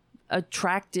have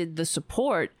attracted the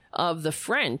support of the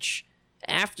French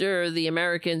after the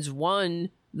Americans won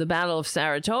the Battle of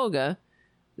Saratoga.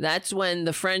 That's when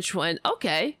the French went,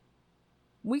 okay,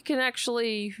 we can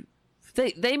actually,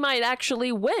 they might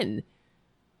actually win.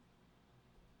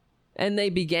 And they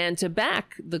began to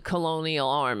back the colonial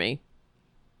army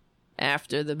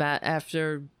after the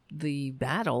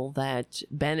battle that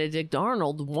Benedict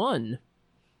Arnold won.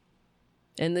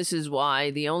 And this is why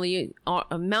the only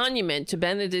monument to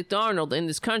Benedict Arnold in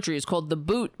this country is called the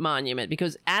Boot Monument,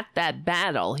 because at that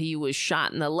battle he was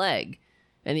shot in the leg,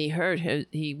 and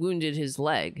he wounded his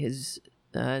leg. His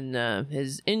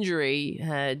injury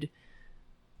had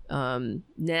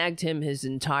nagged him his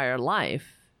entire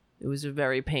life. It was a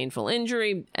very painful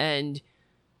injury, and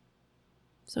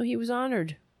so he was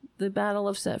honored for the Battle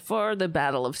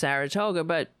of Saratoga,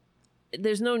 but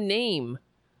there's no name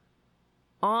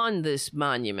on this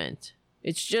monument.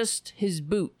 It's just his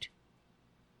boot.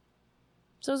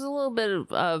 So it's a little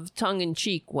bit of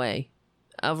tongue-in-cheek way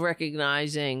of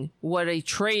recognizing what a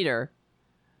traitor,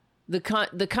 the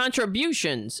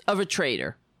contributions of a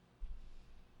traitor.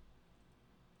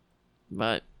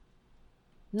 But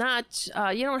not,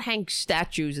 you don't hang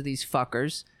statues of these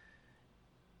fuckers.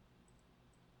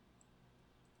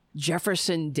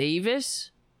 Jefferson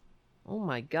Davis? Oh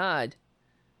my God.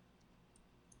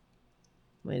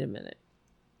 Wait a minute.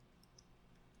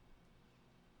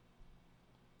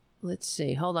 let's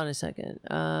see. Hold on a second.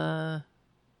 I'm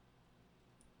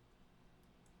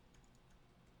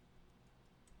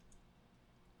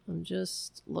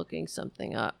just looking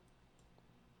something up.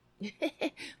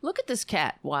 Look at this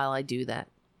cat while I do that.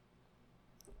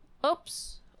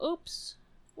 Oops.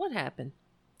 What happened?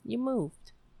 You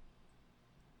moved.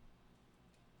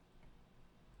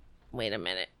 Wait a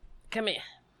minute. Come here.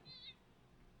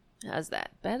 How's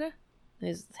that? Better?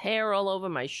 There's hair all over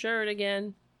my shirt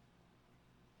again.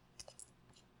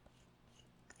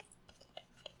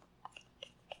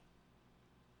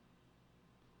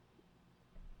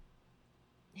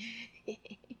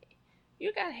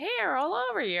 You got hair all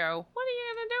over you. What are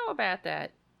you gonna do about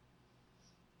that?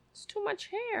 It's too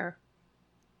much hair.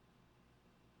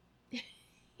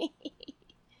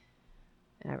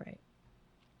 All right.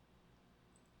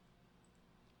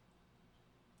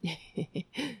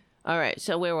 All right,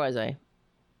 so where was I?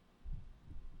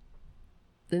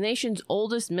 The nation's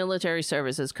oldest military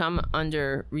service has come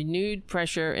under renewed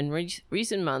pressure in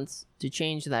recent months to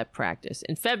change that practice.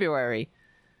 In February,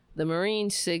 the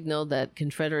Marines signaled that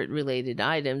Confederate-related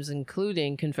items,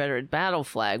 including Confederate battle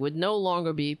flag, would no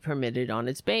longer be permitted on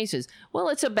its bases. Well,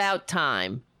 it's about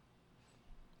time.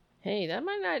 Hey, that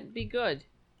might not be good.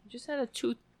 I just had a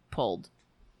tooth pulled.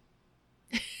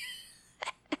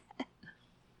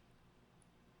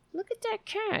 Look at that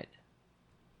cat.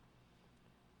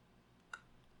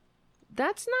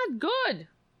 That's not good.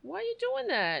 Why are you doing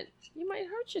that? You might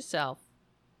hurt yourself.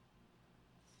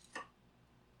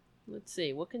 Let's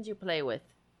see. What can you play with?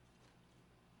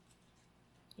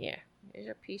 Here. Here's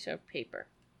a piece of paper.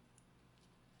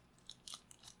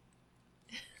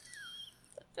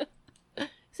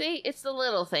 See? It's the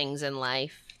little things in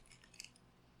life.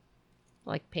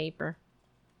 Like paper.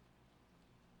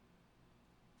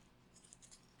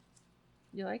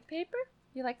 You like paper?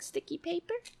 You like sticky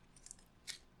paper?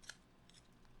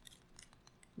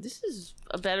 This is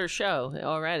a better show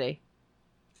already.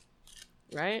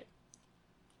 Right?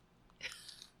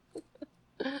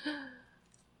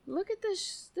 Look at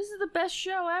this. This is the best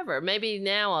show ever. Maybe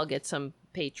now I'll get some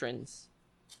patrons.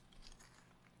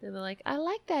 They'll be like, I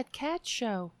like that cat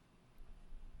show.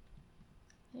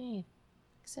 Hey,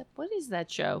 except what is that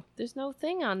show? There's no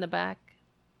thing on the back.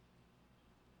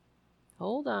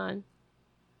 Hold on.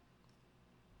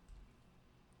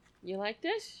 You like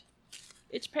this?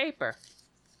 It's paper.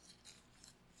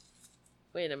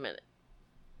 Wait a minute.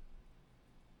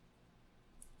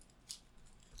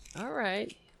 All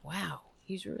right. Wow.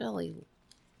 He's really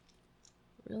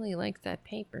like that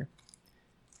paper.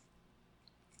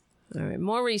 All right.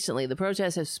 More recently, the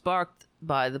protests have sparked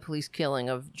by the police killing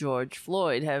of George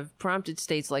Floyd have prompted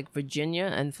states like Virginia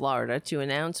and Florida to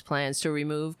announce plans to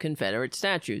remove Confederate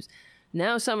statues.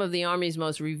 Now some of the Army's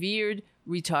most revered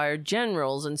retired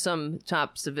generals and some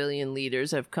top civilian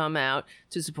leaders have come out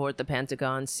to support the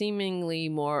Pentagon's seemingly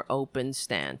more open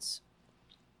stance.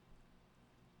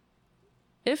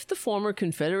 If the former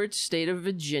Confederate state of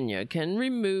Virginia can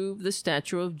remove the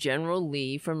statue of General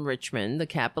Lee from Richmond, the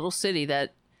capital city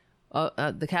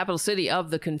of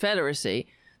the Confederacy,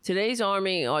 today's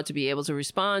Army ought to be able to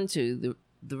respond to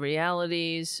the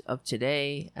realities of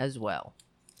today as well.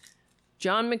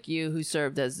 John McHugh, who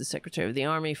served as the Secretary of the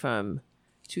Army from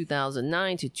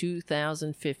 2009 to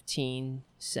 2015,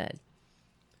 said,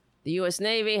 "The U.S.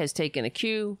 Navy has taken a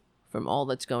cue from all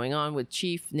that's going on with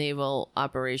Chief Naval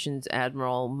Operations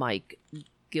Admiral Mike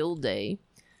Gilday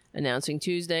announcing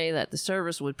Tuesday that the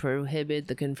service would prohibit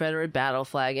the Confederate battle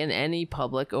flag in any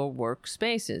public or work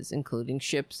spaces, including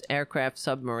ships, aircraft,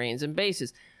 submarines, and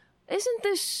bases."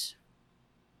 Doesn't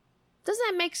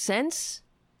that make sense?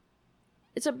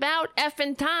 It's about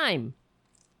effing time.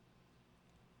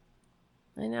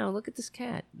 I know. Look at this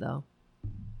cat, though.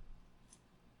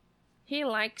 He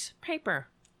likes paper.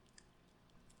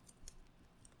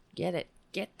 Get it.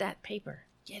 Get that paper.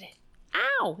 Get it.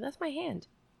 Ow! That's my hand.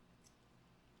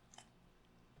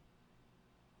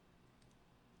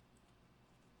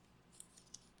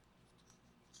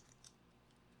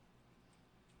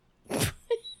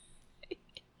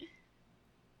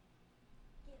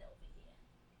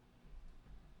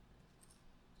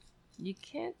 You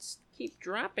can't keep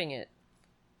dropping it.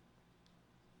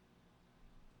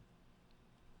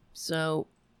 So,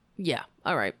 yeah.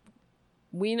 All right.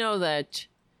 We know that...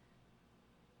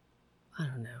 I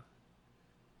don't know.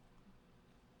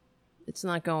 It's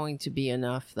not going to be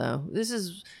enough, though.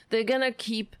 They're going to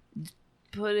keep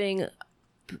pulling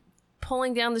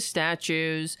down the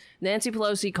statues. Nancy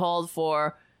Pelosi called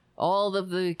for all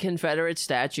of the Confederate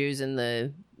statues in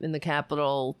the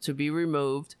Capitol to be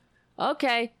removed.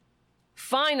 Okay.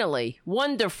 Finally.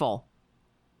 Wonderful.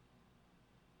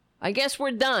 I guess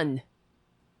we're done.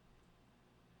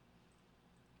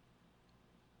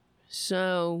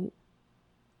 So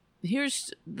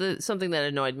here's something that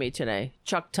annoyed me today.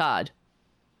 Chuck Todd.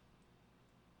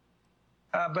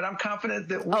 But I'm confident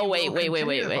that we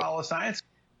wait. to follow science.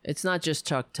 It's not just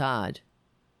Chuck Todd.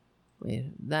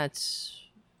 Wait, that's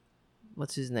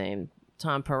what's his name?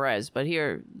 Tom Perez. But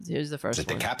here's the first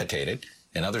one. Decapitated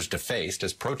and others defaced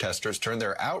as protesters turned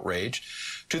their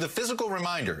outrage to the physical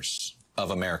reminders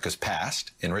of America's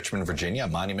past. In Richmond, Virginia, a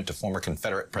monument to former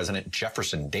Confederate President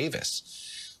Jefferson Davis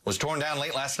was torn down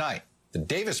late last night. The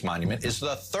Davis Monument is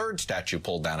the third statue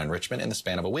pulled down in Richmond in the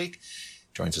span of a week.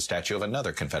 Joins a statue of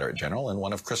another Confederate general and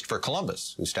one of Christopher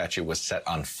Columbus, whose statue was set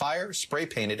on fire, spray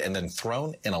painted, and then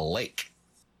thrown in a lake.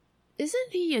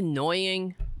 Isn't he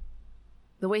annoying?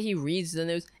 The way he reads the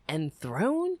news, and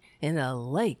thrown in a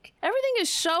lake. Everything is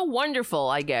so wonderful,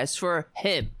 I guess, for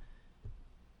him.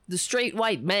 The straight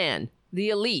white man, the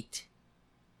elite.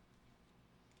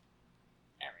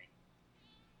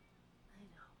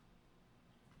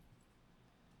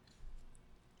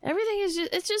 Everything is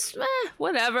just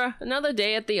whatever. Another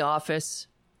day at the office.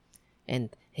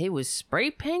 And he was spray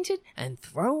painted and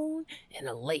thrown in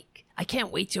a lake. I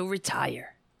can't wait to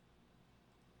retire.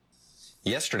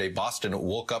 Yesterday, Boston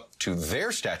woke up to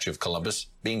their statue of Columbus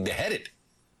being beheaded,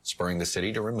 spurring the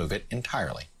city to remove it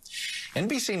entirely.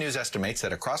 NBC News estimates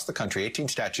that across the country, 18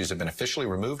 statues have been officially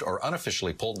removed or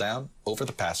unofficially pulled down over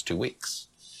the past 2 weeks.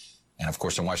 And of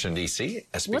course, in Washington, D.C.,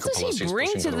 as Speaker Pelosi is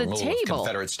pushing for the removal of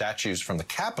Confederate statues from the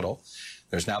Capitol,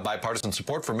 there's now bipartisan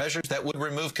support for measures that would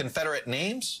remove Confederate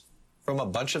names from a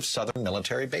bunch of Southern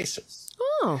military bases.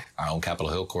 Oh. Our own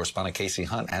Capitol Hill correspondent Casey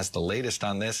Hunt has the latest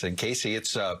on this. And Casey,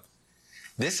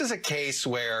 this is a case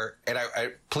where, and I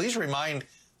please remind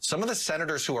some of the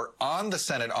senators who are on the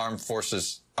Senate Armed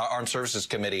Services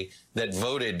Committee that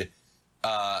voted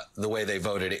the way they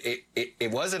voted.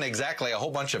 It wasn't exactly a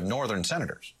whole bunch of Northern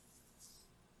senators.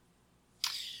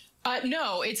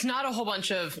 No, it's not a whole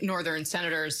bunch of Northern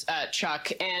senators,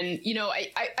 Chuck. And, you know,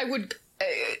 I would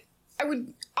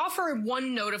offer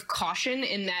one note of caution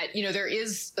in that, you know, there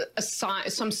is there are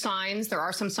some signs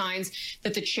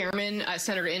that the chairman,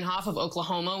 Senator Inhofe of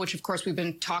Oklahoma, which of course we've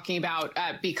been talking about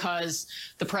because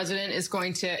the president is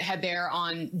going to head there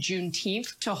on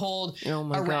Juneteenth to hold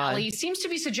a rally, seems to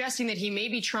be suggesting that he may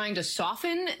be trying to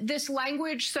soften this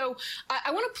language. So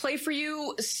I want to play for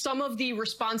you some of the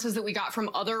responses that we got from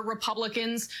other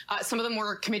Republicans. Some of them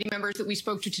were committee members that we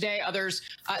spoke to today. Others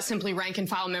simply rank and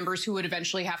file members who would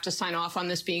eventually have to sign off on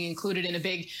this being included in a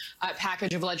big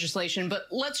package of legislation. But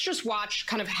let's just watch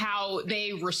kind of how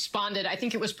they responded. I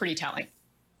think it was pretty telling.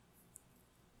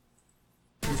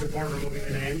 You support removing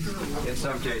the names? In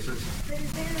some cases.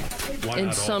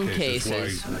 In some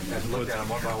cases. Look at them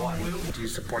one by one. Do you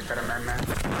support that amendment?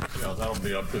 Yeah, that'll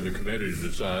be up to the committee to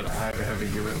decide. I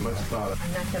haven't given it much thought.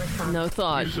 No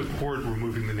thought. Do you support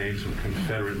removing the names of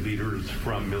Confederate leaders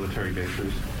from military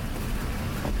bases?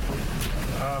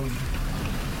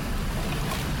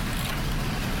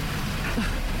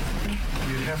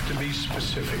 You have to be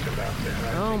specific about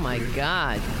that. Oh my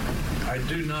God. I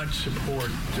do not support,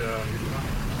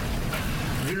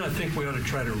 I do not think we ought to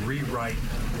try to rewrite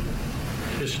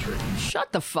history.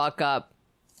 Shut the fuck up.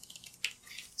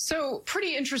 So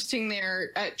pretty interesting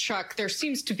there, Chuck. There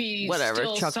seems to be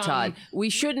still Chuck Todd. We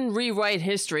shouldn't rewrite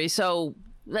history. So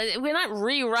we're not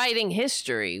rewriting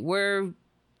history. We're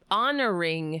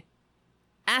honoring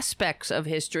aspects of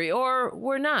history, or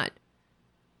we're not.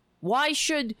 Why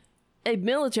should a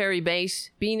military base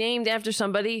be named after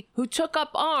somebody who took up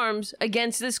arms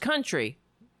against this country?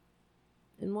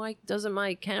 And why doesn't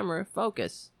my camera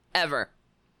focus? Ever.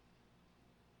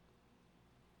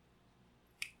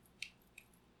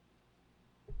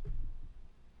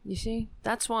 You see?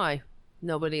 That's why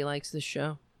nobody likes this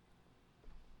show.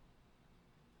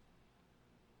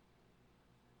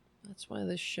 That's why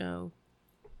this show...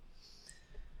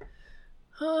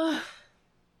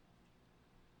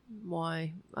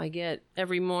 Why? I get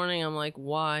every morning I'm like,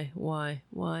 why?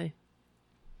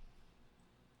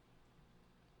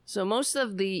 So most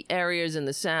of the areas in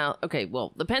the South,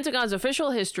 the Pentagon's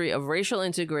official history of racial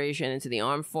integration into the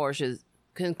armed forces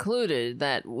concluded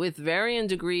that with varying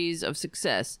degrees of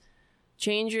success,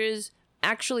 changes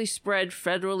actually spread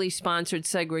federally sponsored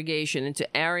segregation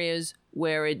into areas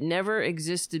where it never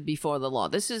existed before the law.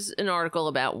 This is an article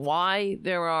about why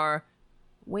there are...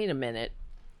 Wait a minute.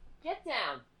 Get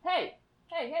down. Hey.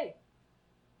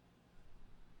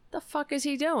 The fuck is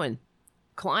he doing?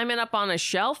 Climbing up on a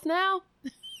shelf now?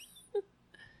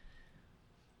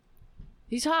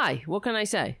 He's high. What can I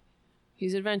say?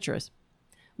 He's adventurous.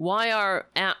 Why are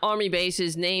Army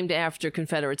bases named after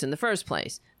Confederates in the first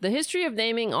place? The history of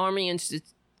naming Army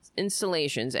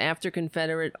installations after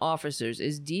Confederate officers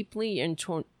is deeply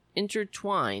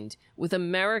intertwined with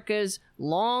America's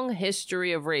long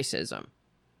history of racism.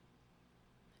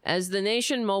 As the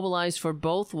nation mobilized for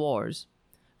both wars,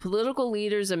 political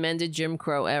leaders amended Jim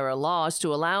Crow-era laws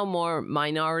to allow more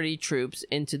minority troops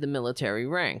into the military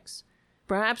ranks.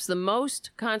 Perhaps the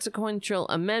most consequential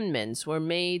amendments were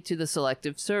made to the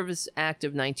Selective Service Act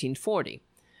of 1940,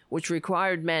 which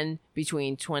required men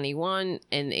between 21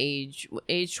 and age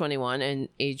 21 and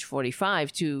age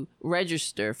 45 to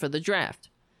register for the draft.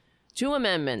 2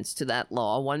 amendments to that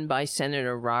law, one by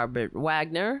Senator Robert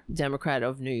Wagner, Democrat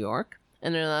of New York,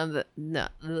 and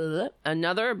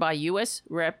another by U.S.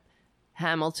 Rep.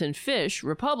 Hamilton Fish,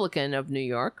 Republican of New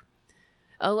York,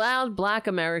 allowed Black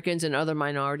Americans and other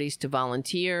minorities to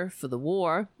volunteer for the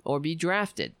war or be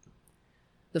drafted.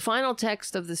 The final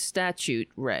text of the statute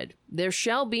read, "There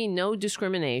shall be no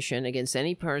discrimination against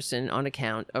any person on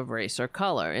account of race or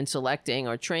color in selecting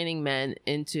or training men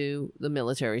into the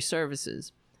military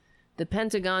services." The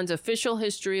Pentagon's official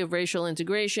history of racial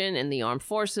integration in the armed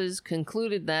forces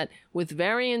concluded that, with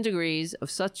varying degrees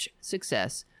of such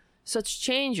success, such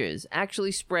changes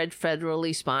actually spread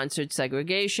federally sponsored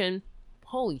segregation.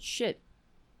 Holy shit.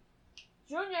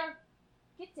 Junior,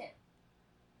 get down.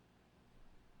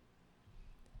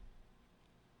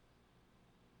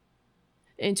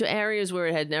 Into areas where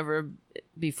it had never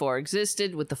before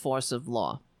existed with the force of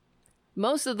law.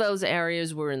 Most of those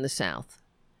areas were in the South.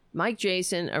 Mike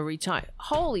Jason, a retired...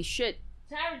 Holy shit.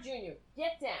 Tara Jr.,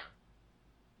 get down.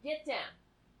 Get down.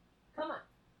 Come on.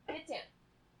 Get down.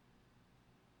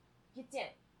 Get down.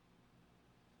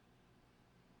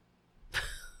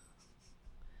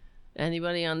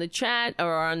 Anybody on the chat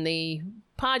or on the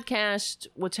podcast,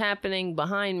 what's happening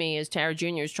behind me is Tara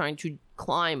Jr. is trying to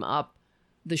climb up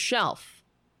the shelf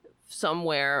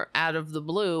somewhere out of the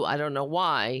blue. I don't know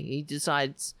why. He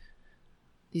decides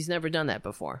he's never done that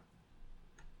before.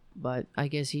 But I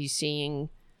guess he's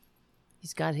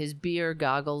got his beer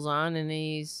goggles on and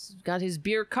he's got his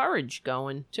beer courage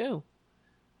going too.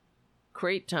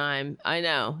 Crate time. I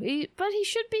know. But he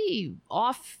should be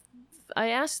off. I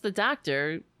asked the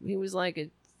doctor. He was like,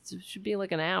 it should be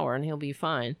like an hour and he'll be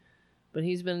fine. But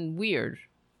he's been weird.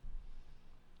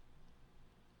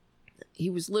 He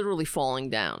was literally falling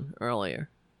down earlier.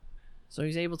 So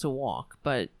he's able to walk.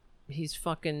 But he's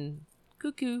fucking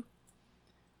cuckoo.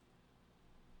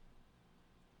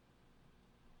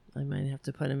 I might have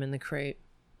to put him in the crate.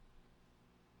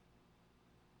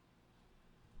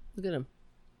 Look at him.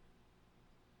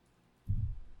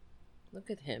 Look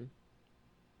at him.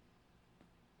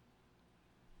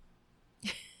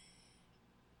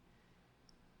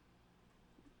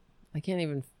 I can't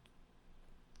even...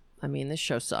 I mean, this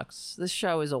show sucks. This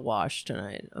show is a wash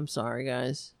tonight. I'm sorry,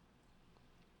 guys.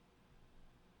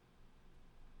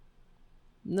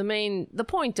 The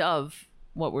point of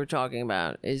what we're talking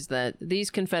about is that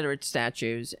these Confederate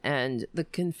statues and the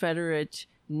Confederate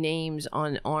names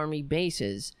on Army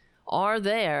bases are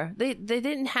there. They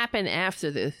didn't happen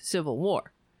after the Civil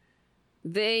War.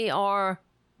 They are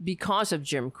because of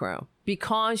Jim Crow,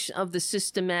 because of the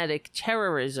systematic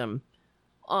terrorism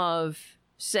of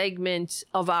segments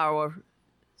of our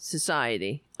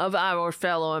society, of our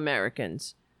fellow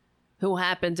Americans who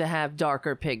happen to have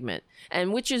darker pigment.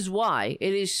 And which is why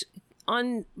it is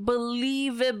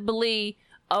unbelievably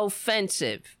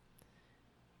offensive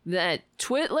that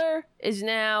Twitler is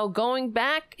now going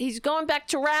back. He's going back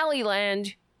to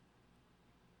Rallyland.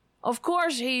 Of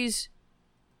course, he's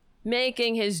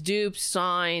making his dupes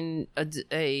sign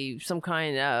some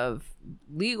kind of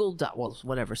legal,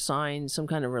 sign some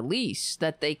kind of release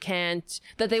that they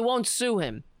won't sue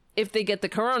him if they get the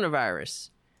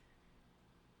coronavirus.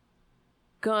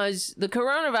 Because the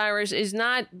coronavirus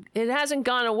it hasn't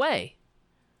gone away.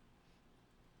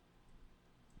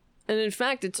 And in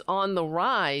fact, it's on the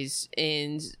rise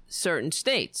in certain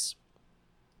states.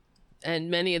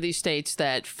 And many of these states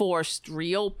that forced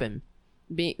Operation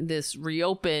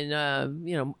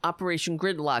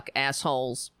Gridlock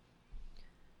assholes.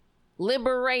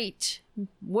 Liberate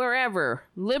wherever.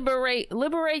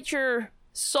 Liberate your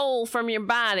soul from your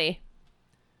body.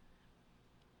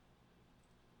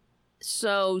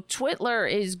 So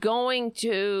Twitler is going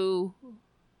to...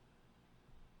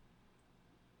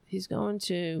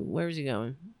 Where is he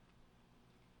going?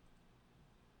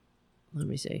 Let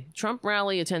me see. Trump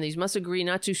rally attendees must agree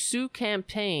not to sue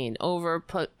campaign over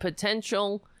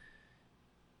potential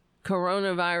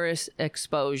coronavirus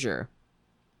exposure.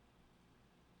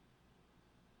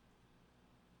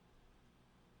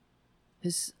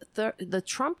 The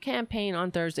Trump campaign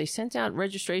on Thursday sent out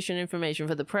registration information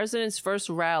for the president's first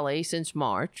rally since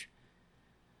March,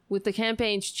 with the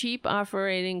campaign's chief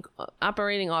operating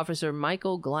officer,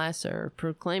 Michael Glasser,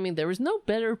 proclaiming there is no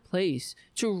better place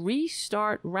to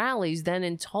restart rallies than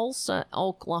in Tulsa,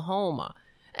 Oklahoma.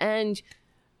 And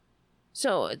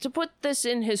so, to put this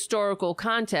in historical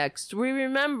context, we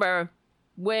remember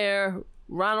where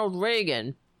Ronald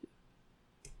Reagan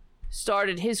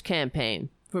started his campaign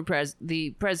for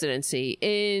the presidency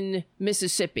in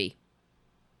Mississippi.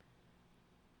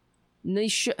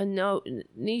 Neshoba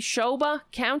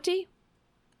County?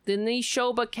 The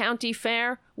Neshoba County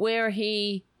Fair, where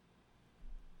he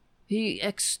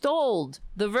extolled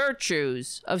the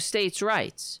virtues of states'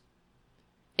 rights.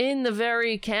 In the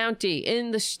very county,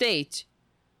 in the state,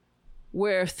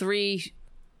 where 3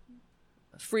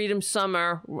 Freedom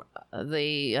Summer,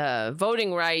 the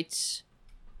voting rights,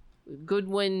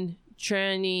 Goodwin,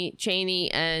 Cheney,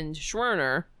 and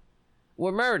Schwerner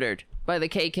were murdered by the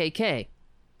KKK.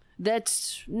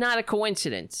 That's not a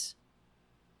coincidence.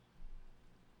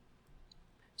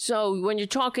 So when you're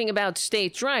talking about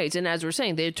states' rights, and as we're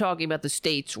saying, they're talking about the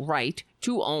state's right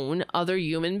to own other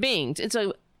human beings. It's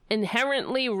an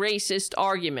inherently racist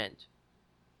argument.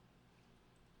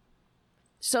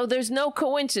 So there's no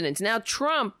coincidence. Now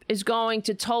Trump is going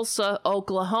to Tulsa,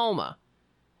 Oklahoma,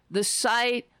 the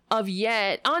site of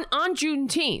on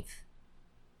Juneteenth.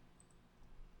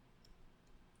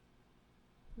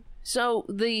 So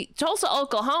the Tulsa,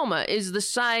 Oklahoma is the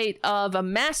site of a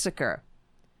massacre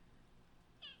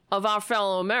of our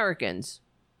fellow Americans.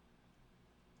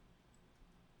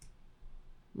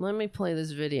 Let me play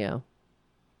this video.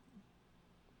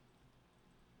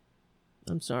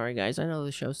 I'm sorry, guys. I know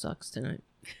the show sucks tonight.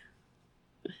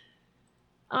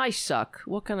 I suck.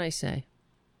 What can I say?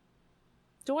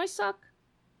 Do I suck?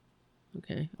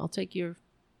 Okay, I'll take your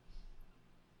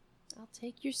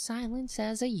silence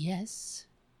as a yes.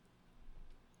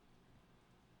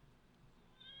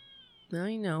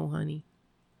 I know, honey.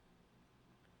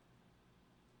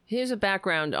 Here's a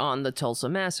background on the Tulsa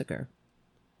Massacre.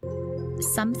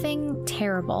 Something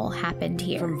terrible happened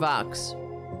here. From Vox.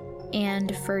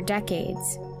 And for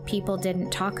decades, people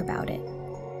didn't talk about it.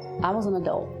 I was an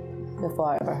adult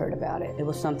before I ever heard about it. It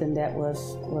was something that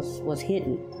was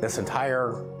hidden. This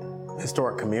entire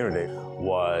historic community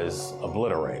was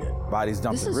obliterated. Bodies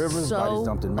dumped in rivers, bodies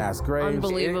dumped in mass graves.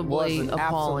 Unbelievably it was an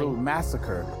appalling. Absolute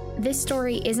massacre. This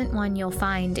story isn't one you'll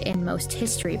find in most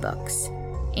history books.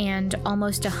 And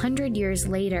almost 100 years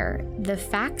later, the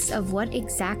facts of what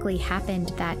exactly happened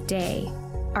that day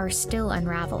are still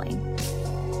unraveling.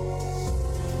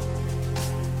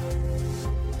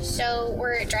 So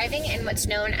we're driving in what's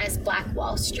known as Black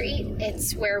Wall Street.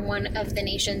 It's where one of the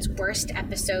nation's worst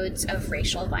episodes of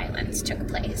racial violence took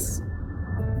place.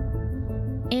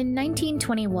 In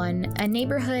 1921, a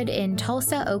neighborhood in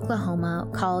Tulsa, Oklahoma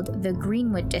called the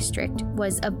Greenwood District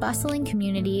was a bustling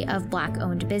community of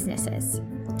Black-owned businesses.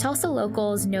 Tulsa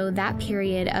locals know that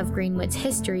period of Greenwood's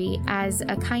history as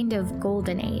a kind of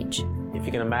golden age. If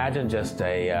you can imagine just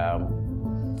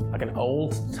like an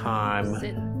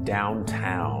old-time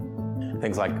downtown,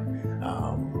 things like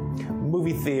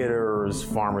movie theaters,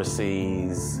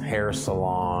 pharmacies, hair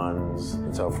salons,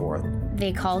 and so forth.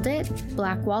 They called it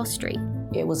Black Wall Street.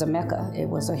 It was a mecca. It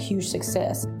was a huge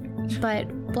success. But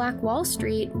Black Wall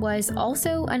Street was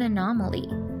also an anomaly.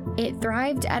 It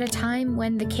thrived at a time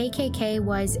when the KKK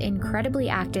was incredibly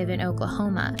active in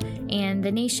Oklahoma, and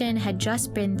the nation had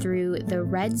just been through the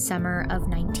Red Summer of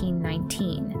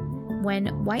 1919,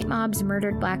 when white mobs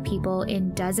murdered Black people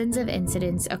in dozens of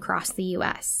incidents across the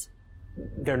U.S.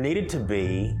 There needed to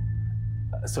be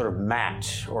a sort of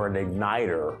match or an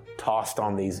igniter tossed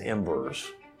on these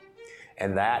embers.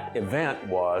 And that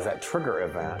trigger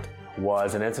event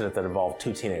was an incident that involved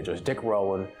 2 teenagers. Dick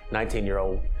Rowland,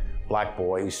 19-year-old Black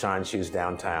boy who shined shoes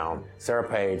downtown. Sarah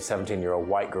Page, 17-year-old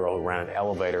white girl who ran an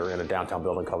elevator in a downtown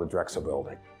building called the Drexel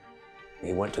Building.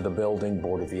 He went to the building,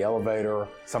 boarded the elevator.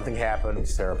 Something happened.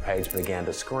 Sarah Page began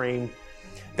to scream.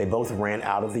 They both ran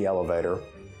out of the elevator.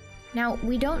 Now,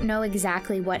 we don't know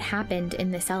exactly what happened in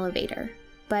this elevator,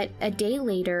 but a day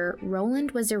later,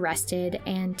 Rowland was arrested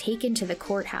and taken to the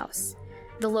courthouse.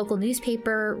 The local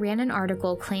newspaper ran an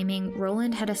article claiming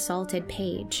Rowland had assaulted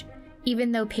Page.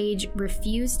 Even though Page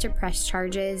refused to press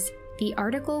charges, the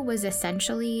article was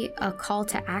essentially a call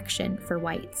to action for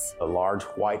whites. A large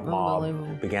white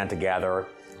mob began to gather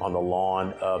on the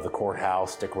lawn of the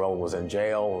courthouse. Dick Rowland was in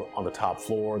jail on the top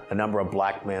floor. A number of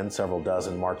Black men, several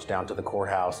dozen, marched down to the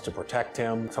courthouse to protect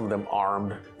him, some of them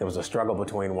armed. There was a struggle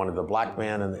between one of the Black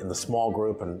men in the small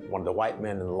group and one of the white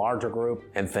men in the larger group,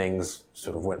 and things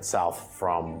sort of went south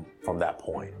from that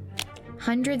point.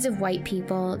 Hundreds of white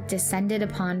people descended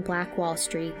upon Black Wall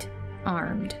Street,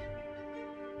 armed.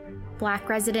 Black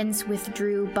residents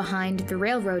withdrew behind the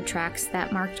railroad tracks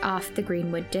that marked off the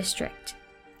Greenwood district.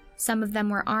 Some of them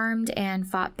were armed and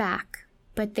fought back,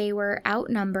 but they were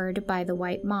outnumbered by the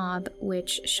white mob,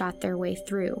 which shot their way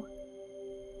through.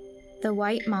 The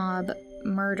white mob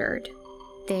murdered,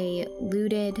 they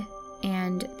looted,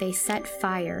 and they set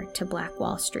fire to Black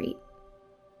Wall Street.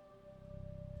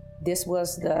 This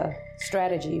was the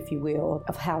strategy, if you will,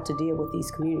 of how to deal with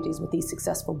these communities, with these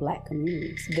successful Black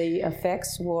communities. The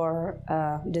effects were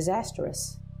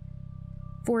disastrous.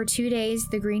 For 2 days,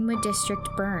 the Greenwood district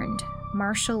burned.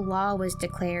 Martial law was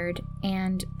declared,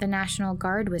 and the National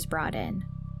Guard was brought in.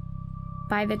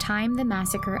 By the time the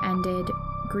massacre ended,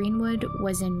 Greenwood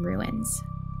was in ruins.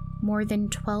 More than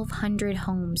 1,200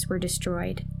 homes were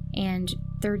destroyed, and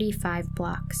 35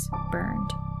 blocks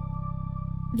burned.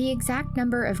 The exact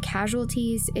number of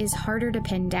casualties is harder to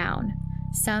pin down.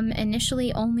 Some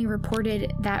initially only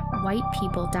reported that white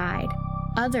people died.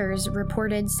 Others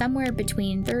reported somewhere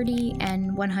between 30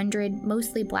 and 100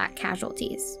 mostly Black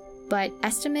casualties. But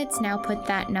estimates now put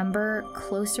that number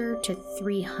closer to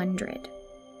 300.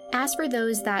 As for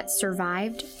those that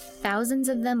survived, thousands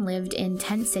of them lived in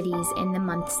tent cities in the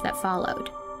months that followed,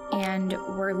 and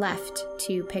were left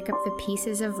to pick up the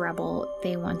pieces of rubble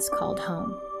they once called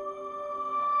home.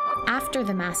 After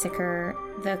the massacre,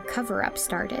 the cover-up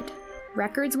started.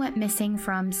 Records went missing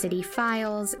from city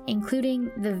files, including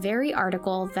the very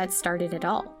article that started it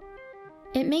all.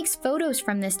 It makes photos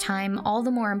from this time all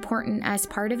the more important as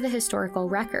part of the historical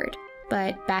record,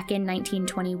 but back in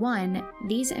 1921,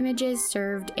 these images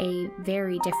served a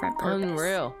very different purpose.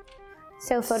 Unreal.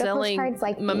 So photo postcards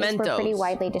like mementos. These were pretty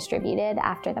widely distributed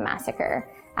after the massacre.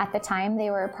 At the time, they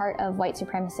were a part of white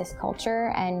supremacist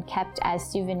culture and kept as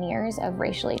souvenirs of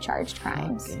racially charged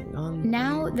crimes.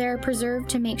 Now they're preserved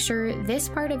to make sure this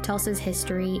part of Tulsa's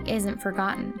history isn't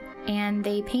forgotten, and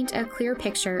they paint a clear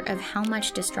picture of how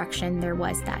much destruction there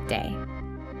was that day.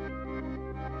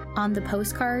 On the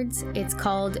postcards, it's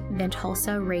called the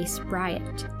Tulsa Race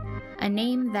Riot, a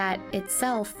name that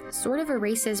itself sort of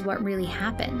erases what really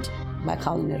happened. By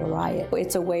calling it a riot.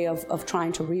 It's a way of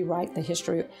trying to rewrite the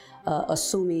history,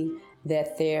 assuming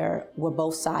that there were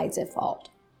both sides at fault,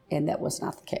 and that was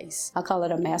not the case. I call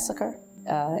it a massacre,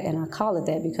 and I call it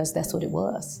that because that's what it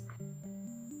was.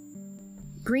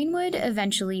 Greenwood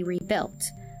eventually rebuilt,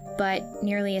 but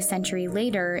nearly a century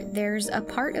later, there's a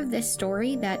part of this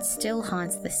story that still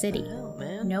haunts the city.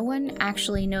 No one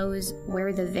actually knows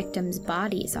where the victims'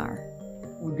 bodies are.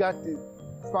 We got to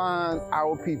find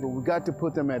our people. We got to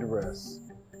put them at rest.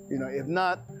 If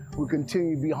not, we'll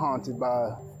continue to be haunted by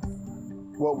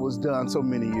what was done so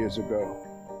many years ago.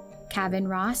 Kavin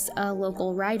Ross, a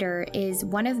local writer, is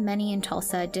one of many in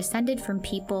Tulsa descended from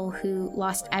people who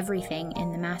lost everything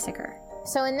in the massacre.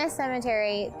 So in this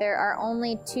cemetery, there are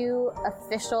only 2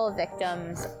 official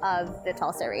victims of the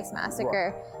Tulsa Race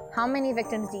Massacre. Right. How many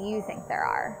victims do you think there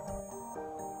are?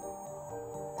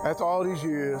 After all these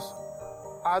years,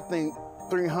 I think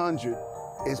 300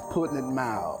 is putting it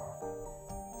mild.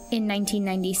 In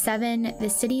 1997, the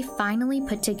city finally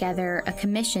put together a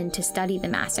commission to study the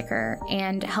massacre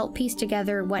and help piece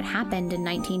together what happened in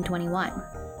 1921.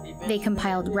 They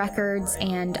compiled records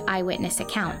and eyewitness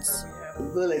accounts. The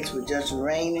bullets were just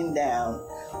raining down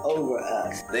over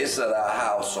us. They set our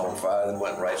house on fire. They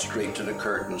went right straight to the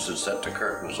curtains and set the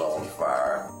curtains on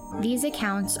fire. These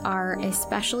accounts are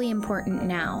especially important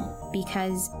now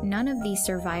because none of these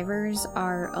survivors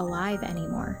are alive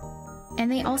anymore. And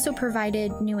they also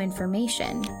provided new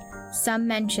information. Some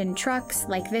mentioned trucks,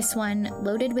 like this one,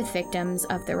 loaded with victims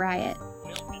of the riot.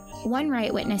 One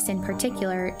riot witness in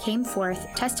particular came forth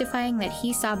testifying that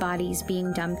he saw bodies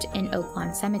being dumped in Oak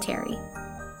Lawn Cemetery.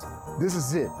 This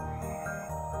is it.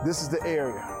 This is the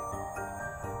area.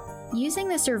 Using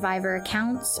the survivor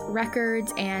accounts,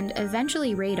 records, and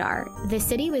eventually radar, the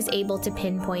city was able to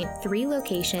pinpoint 3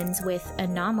 locations with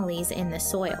anomalies in the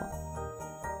soil.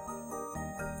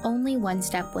 Only one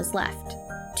step was left: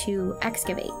 to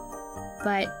excavate.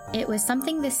 But it was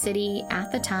something the city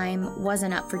at the time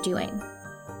wasn't up for doing.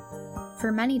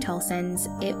 For many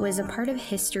Tulsans, it was a part of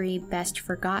history best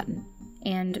forgotten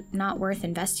and not worth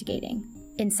investigating.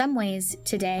 In some ways,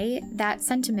 today, that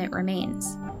sentiment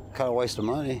remains. Kind of waste of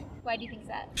money. Why do you think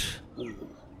that?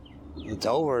 It's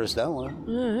over, it's done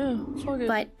with.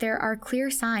 But there are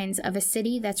clear signs of a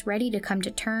city that's ready to come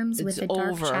to terms with the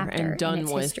dark chapter in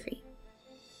its history.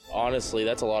 Honestly,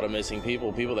 that's a lot of missing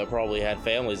people that probably had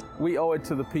families. We owe it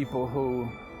to the people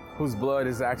whose blood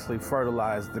has actually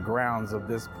fertilized the grounds of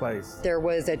this place. There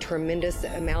was a tremendous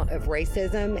amount of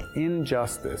racism.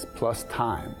 Injustice plus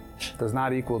time does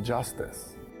not equal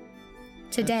justice.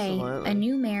 Today, Absolutely. a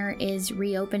new mayor is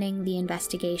reopening the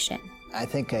investigation. I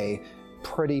think a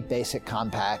pretty basic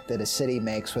compact that a city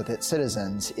makes with its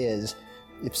citizens is,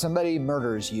 if somebody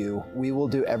murders you, we will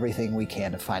do everything we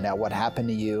can to find out what happened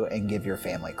to you and give your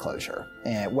family closure.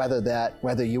 And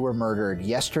whether you were murdered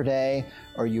yesterday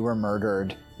or you were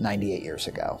murdered 98 years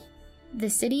ago. The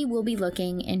city will be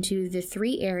looking into the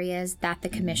 3 areas that the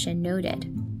commission noted.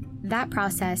 That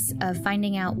process of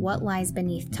finding out what lies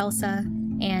beneath Tulsa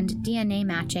and DNA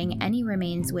matching any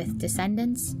remains with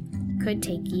descendants could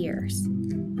take years.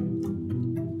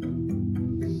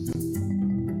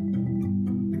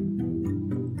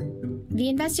 The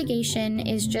investigation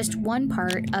is just one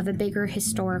part of a bigger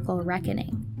historical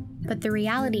reckoning, but the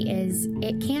reality is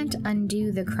it can't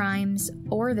undo the crimes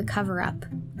or the cover-up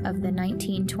of the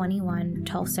 1921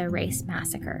 Tulsa Race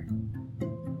Massacre.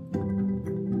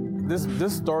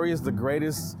 This story is the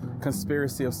greatest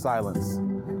conspiracy of silence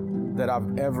that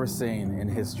I've ever seen in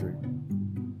history.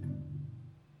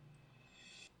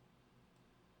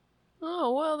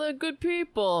 Oh, well, they're good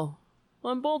people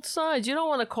on both sides. You don't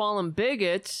want to call them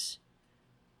bigots.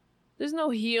 There's no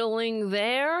healing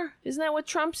there. Isn't that what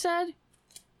Trump said?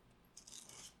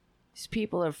 These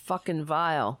people are fucking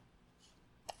vile.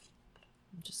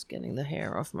 I'm just getting the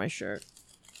hair off my shirt.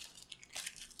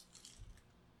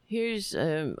 Here's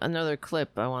another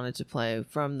clip I wanted to play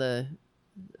from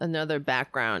another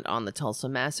background on the Tulsa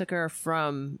Massacre.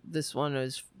 From this one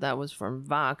was from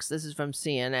Vox. This is from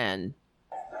CNN.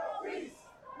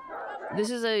 This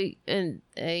is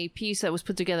a piece that was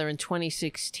put together in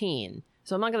 2016.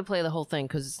 So I'm not going to play the whole thing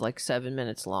because it's like 7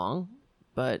 minutes long,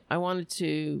 but I wanted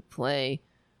to play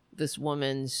this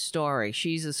woman's story.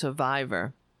 She's a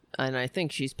survivor, and I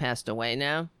think she's passed away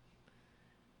now.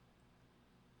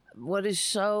 What is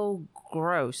so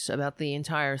gross about the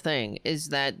entire thing is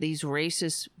that these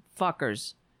racist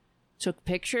fuckers took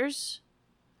pictures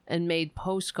and made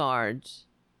postcards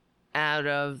out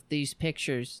of these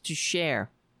pictures to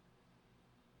share.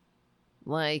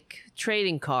 Like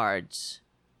trading cards.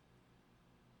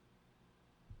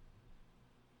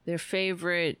 Their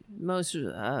favorite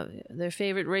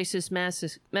racist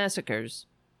massacres.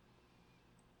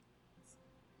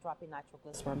 Dropping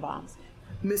nitroglycerin bombs.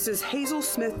 Mrs. Hazel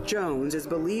Smith Jones is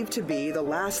believed to be the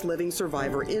last living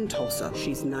survivor in Tulsa.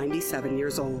 She's 97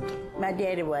 years old. My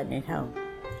daddy wasn't at home.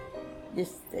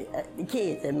 Just the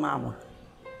kids and mama.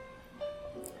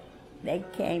 They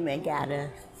came and got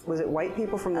us. Was it white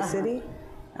people from the city?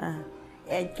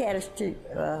 At Cattle Street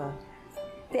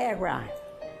Fairground.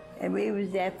 And we was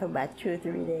there for about 2 or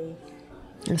 3 days.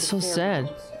 It's so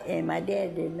sad. And my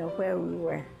dad didn't know where we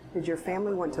were. Did your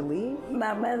family want to leave?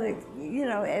 My mother,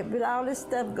 with all this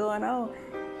stuff going on,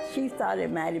 she thought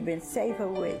it might have been safer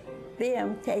with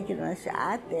them taking us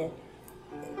out there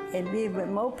and being with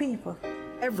more people.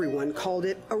 Everyone called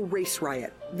it a race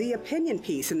riot. The opinion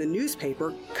piece in the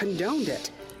newspaper condoned it,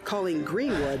 calling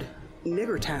Greenwood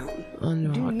Niggertown.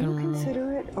 Do you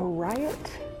consider it a riot?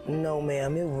 No,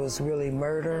 ma'am. It was really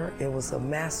murder. It was a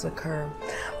massacre.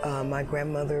 My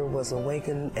grandmother was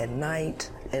awakened at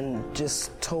night and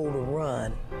just told to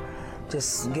run.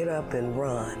 Just get up and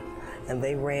run. And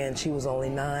they ran. She was only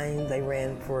 9. They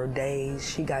ran for days.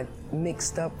 She got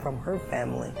mixed up from her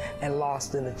family and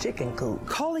lost in a chicken coop.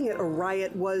 Calling it a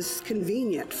riot was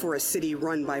convenient for a city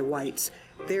run by whites.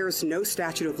 There's no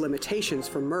statute of limitations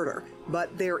for murder,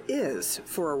 but there is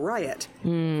for a riot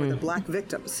for the black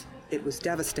victims. It was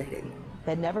devastating.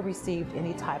 They never received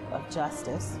any type of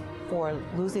justice for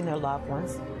losing their loved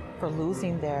ones, for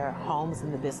losing their homes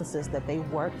and the businesses that they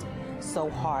worked so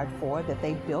hard for, that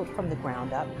they built from the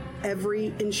ground up. Every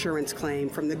insurance claim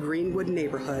from the Greenwood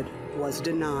neighborhood was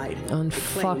denied.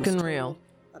 Unfucking real.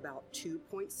 About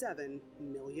 $2.7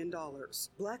 million.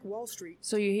 Black Wall Street.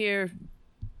 So you hear...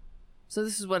 So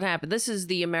this is what happened. This is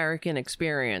the American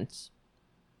experience.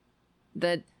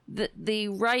 That the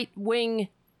right wing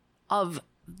of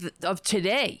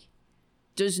today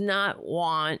does not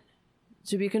want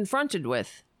to be confronted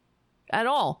with at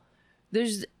all.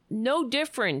 There's no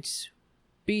difference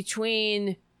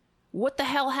between what the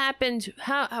hell happened.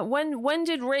 When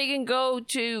did Reagan go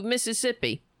to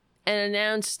Mississippi and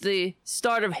announce the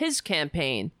start of his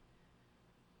campaign?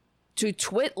 To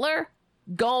Twitler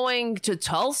going to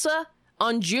Tulsa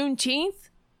on Juneteenth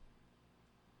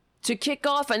to kick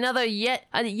off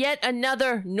yet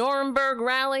another Nuremberg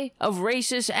rally of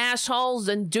racist assholes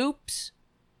and dupes?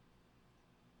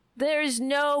 There is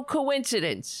no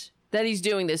coincidence that he's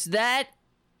doing this. That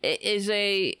is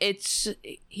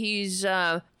he's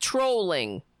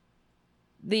trolling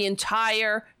the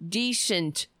entire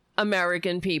decent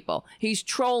American people. He's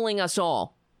trolling us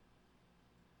all.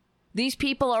 These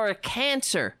people are a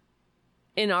cancer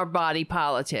in our body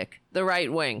politic, the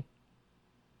right wing.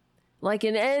 Like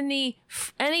in any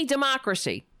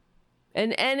democracy,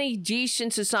 in any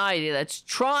decent society that's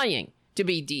trying to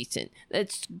be decent,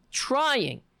 that's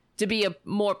trying to be a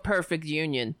more perfect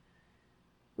union,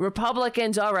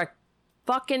 Republicans are a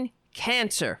fucking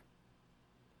cancer.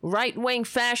 Right-wing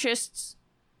fascists,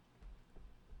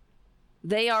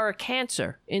 they are a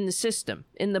cancer in the system,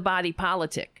 in the body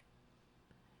politic.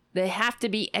 They have to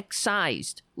be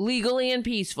excised legally and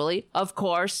peacefully, of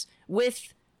course,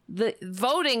 with the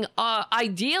voting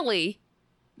ideally,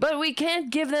 but we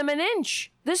can't give them an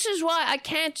inch. This is why I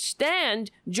can't stand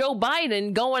Joe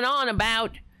Biden going on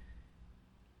about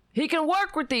he can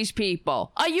work with these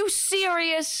people. Are you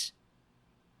serious?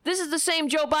 This is the same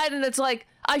Joe Biden that's like,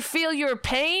 I feel your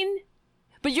pain,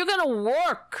 but you're going to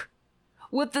work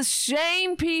with the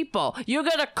same people. You're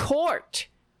going to court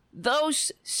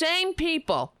those same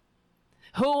people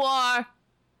who are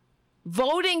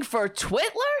voting for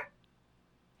Twitler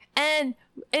and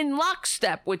in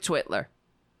lockstep with Twitler.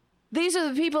 These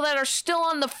are the people that are still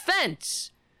on the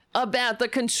fence about the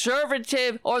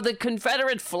conservative or the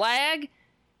Confederate flag.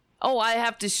 Oh, I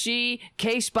have to see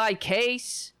case by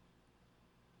case.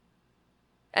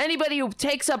 Anybody who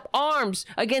takes up arms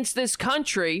against this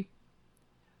country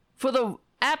for the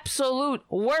absolute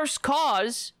worst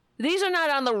cause, these are not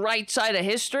on the right side of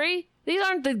history. These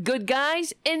aren't the good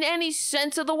guys in any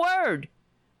sense of the word.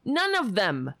 None of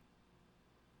them.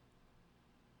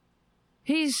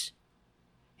 He's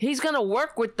going to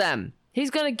work with them.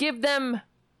 He's going to give them...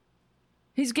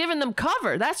 He's giving them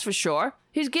cover, that's for sure.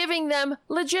 He's giving them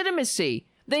legitimacy.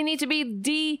 They need to be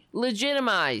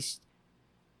delegitimized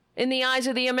in the eyes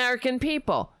of the American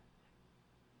people.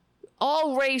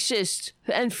 All racists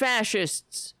and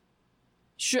fascists,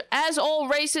 as all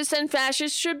racists and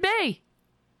fascists should be.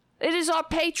 It is our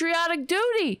patriotic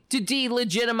duty to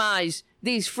delegitimize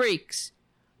these freaks,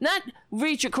 not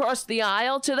reach across the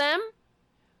aisle to them.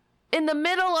 In the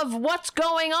middle of what's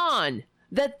going on,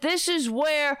 that this is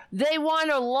where they want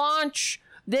to launch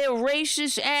their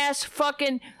racist ass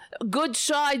fucking good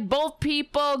side, both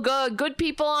people, good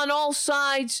people on all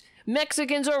sides.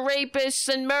 Mexicans are rapists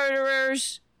and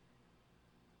murderers.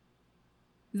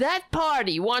 That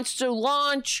party wants to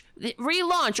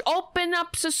relaunch, open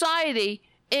up society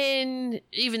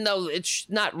even though it's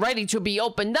not ready to be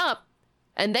opened up.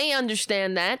 And they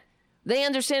understand that. They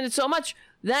understand it so much.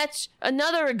 That's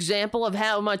another example of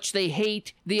how much they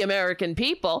hate the American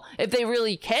people. If they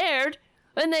really cared,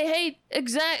 and they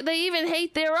even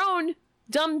hate their own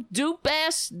dumb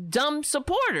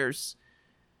supporters.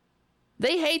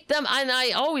 They hate them, and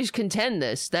I always contend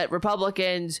this, that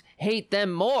Republicans hate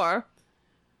them more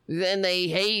than they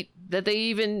hate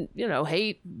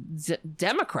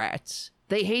Democrats.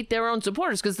 They hate their own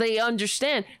supporters because they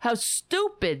understand how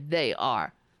stupid they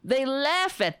are. They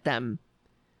laugh at them.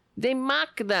 They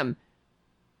mock them.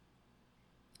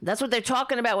 That's what they're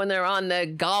talking about when they're on the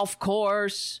golf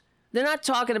course. They're not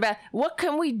talking about what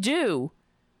can we do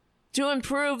to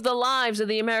improve the lives of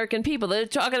the American people. They're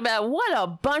talking about what a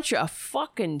bunch of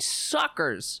fucking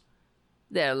suckers.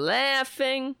 They're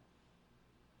laughing.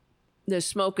 They're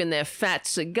smoking their fat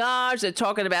cigars. They're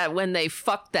talking about when they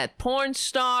fucked that porn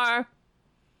star.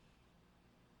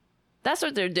 That's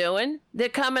what they're doing. They're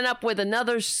coming up with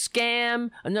another scam,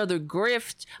 another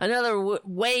grift, another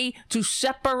way to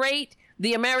separate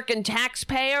the American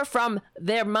taxpayer from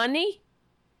their money.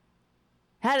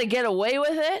 How to get away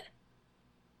with it.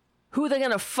 Who they're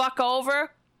going to fuck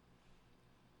over.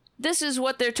 This is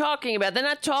what they're talking about. They're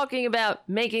not talking about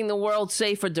making the world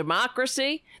safe for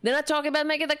democracy. They're not talking about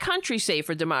making the country safe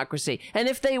for democracy. And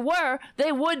if they were,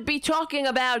 they would be talking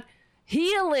about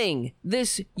healing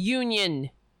this union.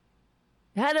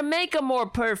 How to make a more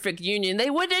perfect union. They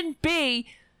wouldn't be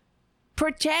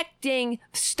protecting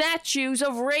statues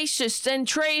of racists and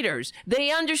traitors.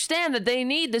 They understand that they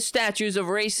need the statues of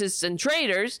racists and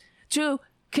traitors to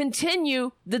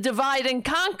continue the divide and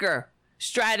conquer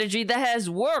strategy that has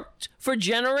worked for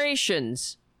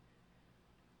generations.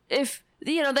 If,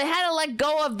 they had to let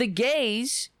go of the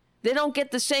gays, they don't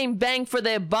get the same bang for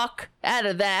their buck out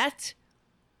of that.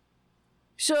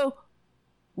 So,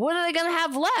 what are they going to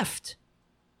have left?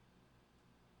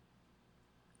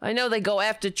 I know they go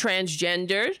after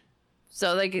transgender,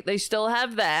 so they still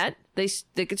have that. They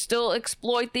could still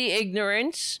exploit the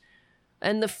ignorance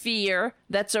and the fear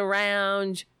that's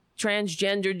around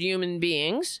transgendered human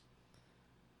beings.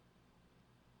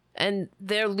 And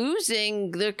they're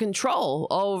losing their control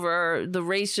over the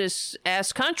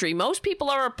racist-ass country. Most people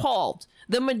are appalled.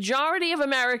 The majority of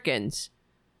Americans,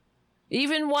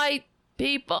 even white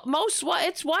People,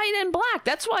 it's white and black.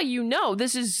 That's why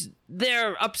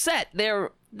they're upset.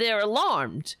 They're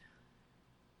alarmed.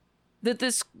 That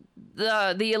the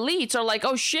elites are like,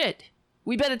 oh shit,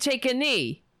 we better take a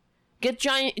knee. Get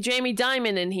Jamie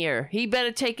Dimon in here. He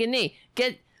better take a knee.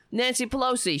 Get Nancy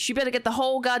Pelosi. She better get the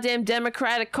whole goddamn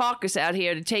Democratic caucus out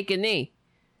here to take a knee.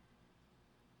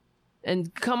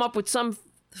 And come up with some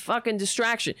fucking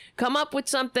distraction. Come up with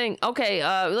something. Okay,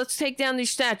 let's take down these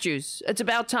statues. It's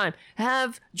about time.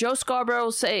 Have Joe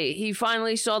Scarborough say he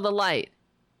finally saw the light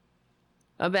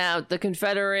about the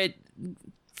Confederate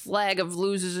flag of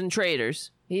losers and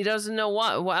traitors. He doesn't know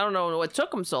what. I don't know what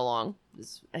took him so long.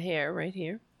 There's a hair right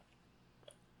here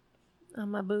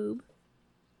on my boob.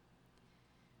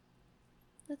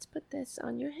 Let's put this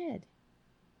on your head.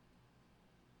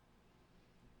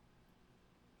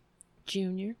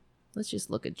 Junior. Let's just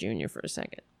look at Junior for a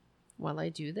second while I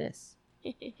do this.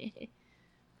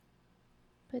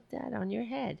 Put that on your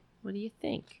head. What do you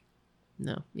think?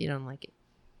 No, you don't like it.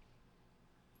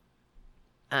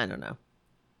 I don't know.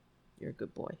 You're a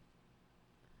good boy.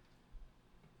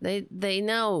 They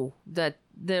know that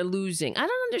they're losing. I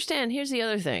don't understand. Here's the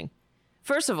other thing.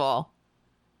 First of all,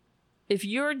 if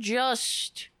you're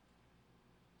just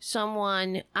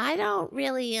someone, I don't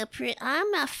really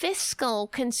I'm a fiscal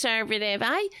conservative.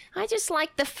 I just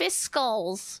like the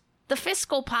fiscals. The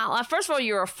fiscal policy. First of all,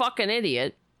 you're a fucking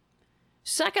idiot.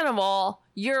 Second of all,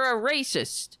 you're a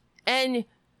racist. And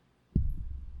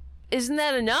isn't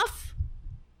that enough?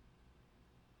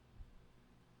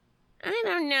 I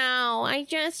don't know.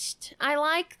 I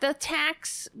like the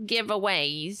tax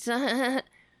giveaways.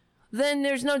 Then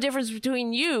there's no difference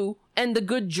between you and the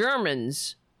good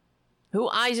Germans who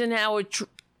Eisenhower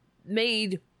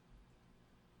made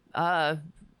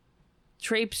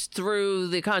traipse through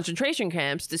the concentration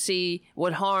camps to see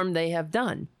what harm they have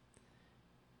done.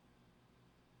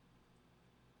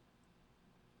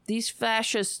 These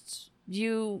fascists,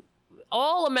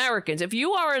 all Americans, if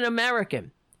you are an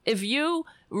American, if you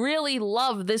really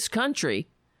love this country,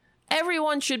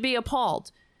 everyone should be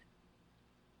appalled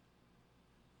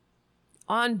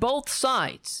on both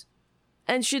sides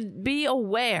and should be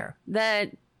aware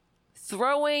that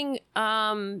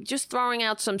just throwing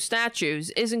out some statues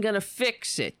isn't going to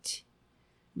fix it.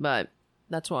 But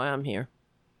that's why I'm here,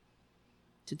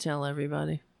 to tell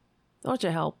everybody, or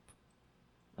to help.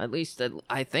 At least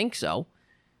I think so.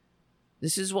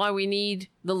 This is why we need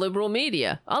the liberal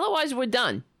media. Otherwise, we're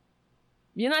done.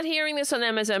 You're not hearing this on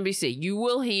MSNBC. You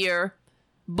will hear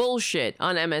bullshit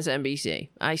on MSNBC.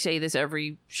 I say this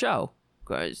every show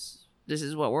because this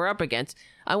is what we're up against.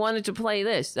 I wanted to play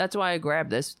this. That's why I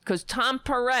grabbed this, because Tom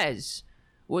Perez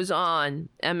was on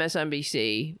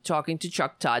MSNBC talking to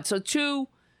Chuck Todd. So two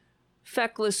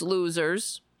feckless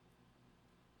losers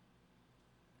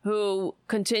who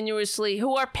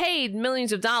are paid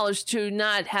millions of dollars to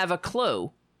not have a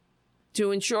clue,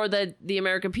 to ensure that the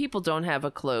American people don't have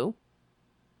a clue.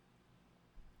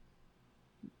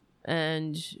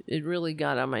 And it really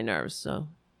got on my nerves, so.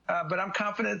 But I'm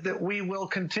confident that we will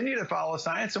continue to follow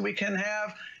science and we can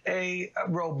have a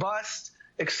robust,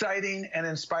 exciting, and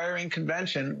inspiring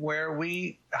convention where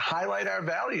we highlight our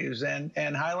values and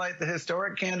highlight the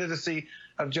historic candidacy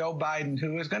of Joe Biden,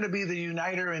 who is going to be the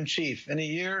uniter-in-chief in a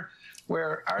year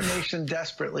where our nation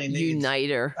desperately needs a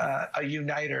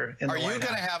uniter in the White House. Are you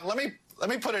going to have, let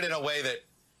me put it in a way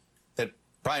that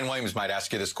Brian Williams might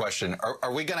ask you this question.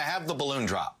 Are we going to have the balloon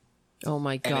drop? Oh,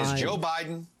 my God. And is Joe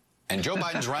Biden and Joe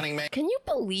Biden's running mate? Can you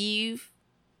believe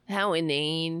how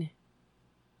inane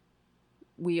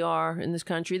we are in this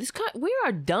country? We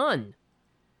are done.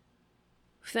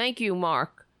 Thank you,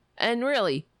 Mark. And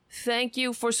really, thank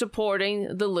you for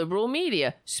supporting the liberal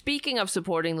media. Speaking of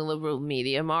supporting the liberal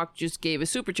media, Mark just gave a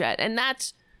super chat. And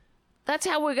that's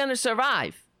how we're going to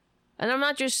survive. And I'm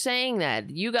not just saying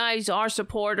that. You guys are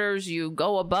supporters. You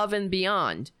go above and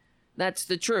beyond. That's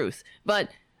the truth. But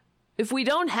if we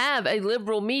don't have a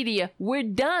liberal media, we're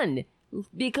done.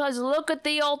 Because look at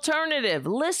the alternative.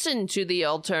 Listen to the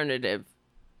alternative.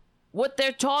 What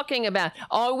they're talking about.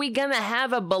 Are we going to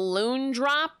have a balloon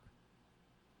drop?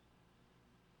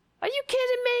 Are you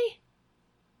kidding me?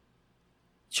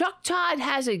 Chuck Todd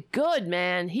has it good,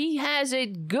 man. He has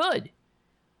it good.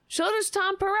 So does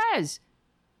Tom Perez.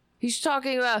 He's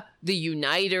talking about the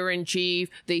uniter-in-chief.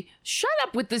 Shut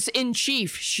up with this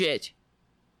in-chief shit.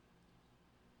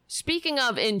 Speaking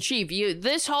of in-chief,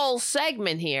 this whole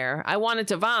segment here, I wanted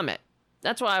to vomit.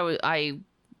 That's why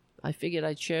I figured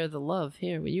I'd share the love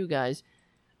here with you guys.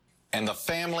 And the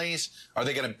families, are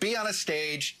they going to be on a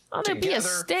stage together be a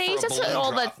stage? For a That's not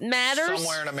all that matters.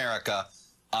 Somewhere in America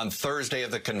on Thursday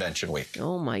of the convention week.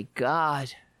 Oh, my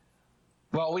God.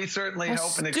 Well, we certainly How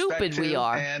hope and stupid expect to. we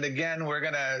are. And again, we're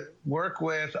going to work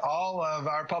with all of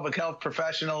our public health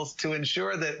professionals to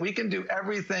ensure that we can do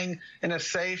everything in a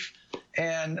safe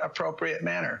and appropriate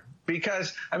manner.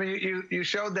 Because, I mean, you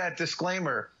showed that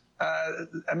disclaimer.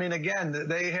 I mean, again,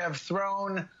 they have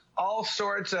thrown all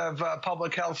sorts of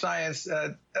public health science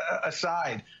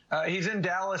aside. He's in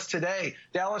Dallas today.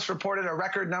 Dallas reported a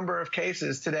record number of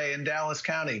cases today in Dallas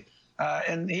County.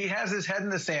 And he has his head in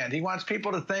the sand. He wants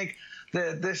people to think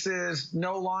that this is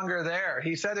no longer there.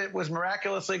 He said it was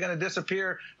miraculously going to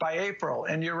disappear by April.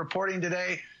 And your reporting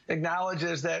today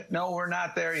acknowledges that, no, we're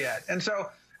not there yet. And so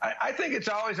I think it's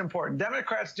always important.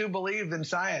 Democrats do believe in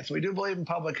science. We do believe in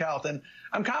public health. And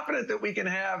I'm confident that we can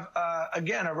have,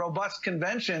 again, a robust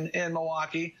convention in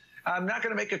Milwaukee. I'm not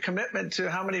going to make a commitment to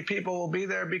how many people will be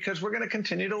there because we're going to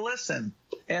continue to listen.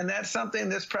 And that's something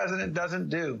this president doesn't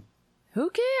do. Who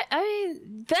cares? I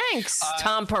mean, thanks,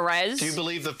 Tom Perez. Do you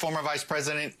believe the former vice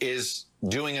president is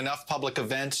doing enough public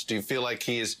events? Do you feel like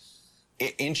he is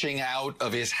inching out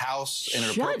of his house in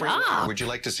an appropriate way? Or would you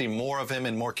like to see more of him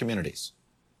in more communities?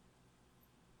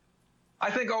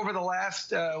 I think over the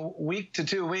last week to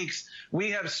 2 weeks,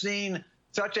 we have seen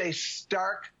such a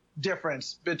stark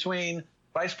difference between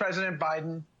Vice President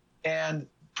Biden and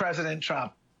President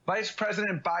Trump. Vice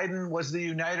President Biden was the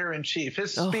uniter in chief.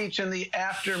 His speech in the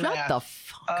aftermath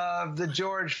of the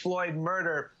George Floyd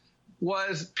murder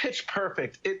was pitch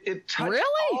perfect. It touched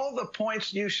all the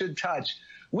points you should touch.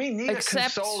 We need a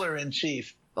consoler in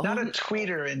chief, not a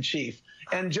tweeter in chief.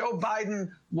 And Joe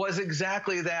Biden was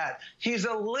exactly that. He's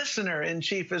a listener in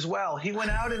chief as well. He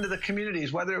went out into the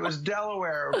communities, whether it was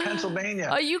Delaware or Pennsylvania.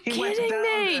 Are you kidding me? He went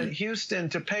down to Houston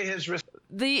to pay his respects.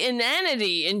 The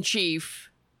inanity in chief.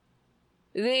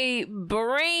 The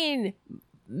brain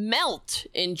melt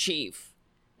in chief.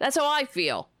 That's how I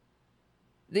feel.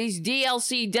 These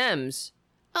DLC Dems.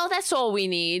 Oh, that's all we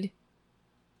need.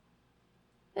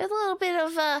 A little bit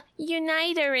of a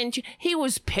uniter in chief. He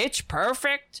was pitch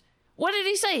perfect. What did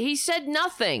he say? He said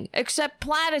nothing except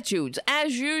platitudes,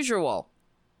 as usual.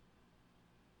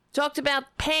 Talked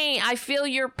about pain. I feel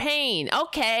your pain.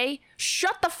 Okay,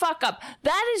 shut the fuck up.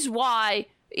 That is why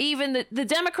even the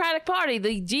Democratic Party,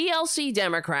 the DLC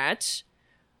Democrats,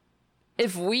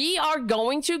 if we are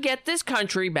going to get this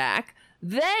country back,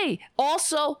 they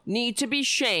also need to be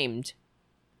shamed.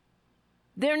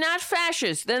 They're not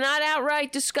fascists. They're not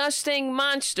outright disgusting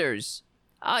monsters.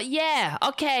 Yeah,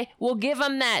 okay, we'll give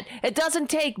them that. It doesn't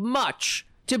take much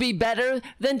to be better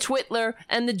than Twitler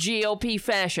and the GOP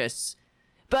fascists.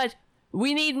 But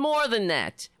we need more than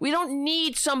that. We don't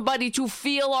need somebody to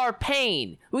feel our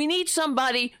pain. We need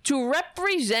somebody to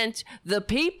represent the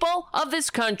people of this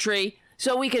country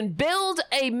so we can build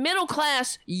a middle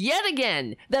class yet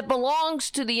again that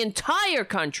belongs to the entire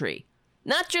country.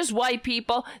 Not just white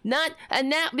people,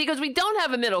 because we don't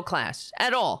have a middle class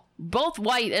at all. Both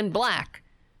white and black.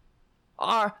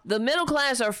 The middle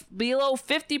class are below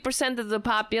 50% of the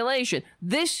population.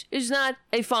 This is not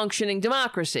a functioning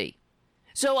democracy.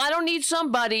 So I don't need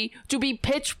somebody to be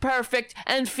pitch perfect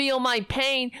and feel my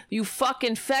pain, you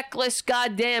fucking feckless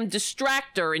goddamn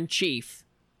distractor in chief.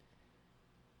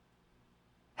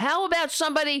 How about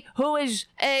somebody who is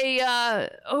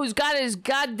who's got his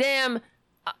goddamn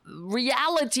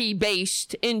reality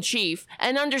based in chief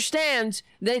and understands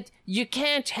that you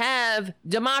can't have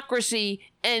democracy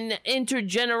and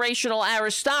intergenerational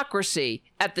aristocracy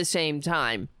at the same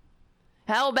time?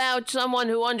 How about someone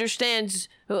who understands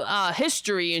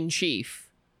history in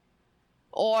chief,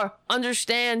 or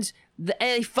understands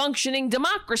a functioning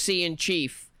democracy in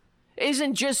chief?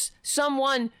 Isn't just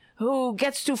someone who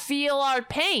gets to feel our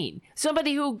pain,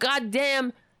 somebody who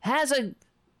goddamn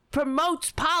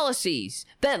promotes policies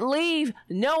that leave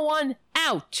no one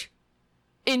out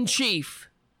in chief.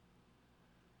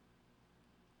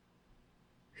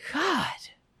 God.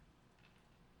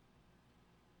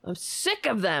 I'm sick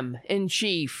of them in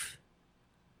chief.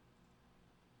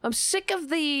 I'm sick of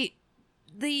the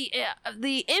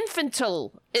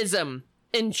infantilism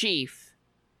in chief.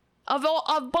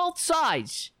 Of both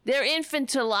sides. They're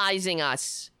infantilizing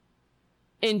us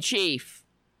in chief.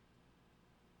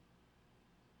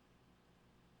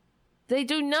 They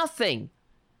do nothing.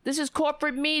 This is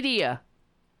corporate media.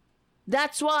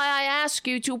 That's why I ask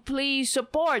you to please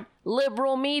support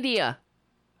liberal media.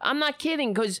 I'm not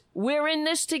kidding, because we're in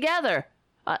this together.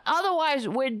 Otherwise,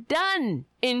 we're done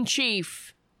in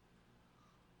chief.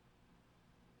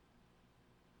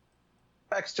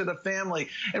 To the family.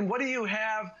 And what do you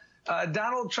have?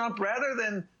 Donald Trump, rather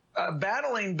than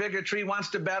battling bigotry, wants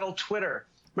to battle Twitter.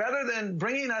 Rather than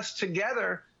bringing us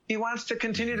together, He wants to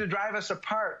continue to drive us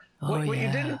apart. What you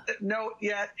didn't note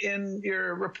yet in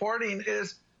your reporting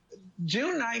is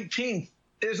June 19th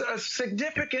is a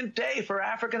significant day for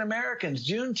African Americans.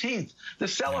 Juneteenth, the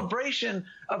celebration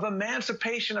of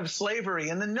emancipation of slavery,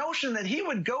 and the notion that he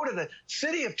would go to the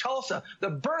city of Tulsa,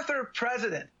 the birther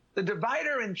president, the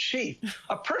divider in chief,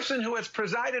 a person who has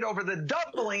presided over the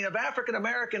doubling of African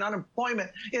American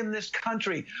unemployment in this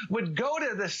country, would go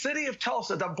to the city of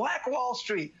Tulsa, the Black Wall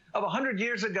Street of 100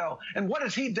 years ago. And what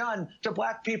has he done to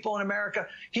black people in America?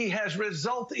 He has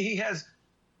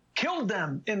killed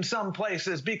them in some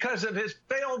places because of his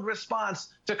failed response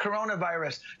to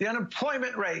coronavirus, the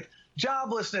unemployment rate,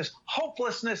 joblessness,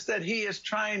 hopelessness that he is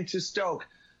trying to stoke.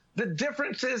 The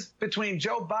differences between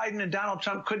Joe Biden and Donald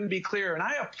Trump couldn't be clearer. And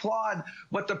I applaud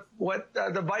what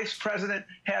the vice president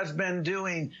has been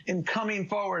doing in coming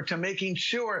forward to making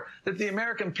sure that the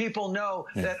American people know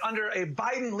that under a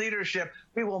Biden leadership,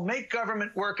 we will make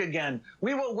government work again.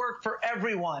 We will work for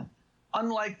everyone.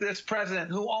 Unlike this president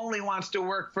who only wants to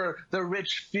work for the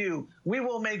rich few, we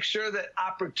will make sure that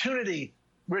opportunity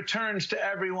returns to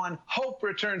everyone, hope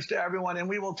returns to everyone, and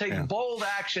we will take bold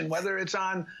action, whether it's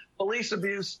on police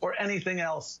abuse or anything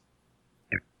else.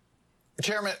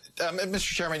 Chairman, Mr.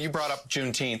 Chairman, you brought up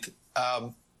Juneteenth.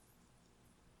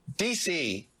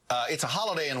 D.C., it's a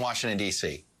holiday in Washington,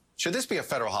 D.C. Should this be a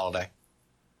federal holiday?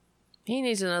 He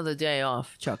needs another day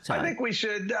off, Chuck Todd. I think we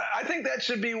should. I think that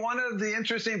should be one of the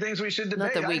interesting things we should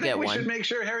debate. Not that we get one. We should make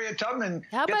sure Harriet Tubman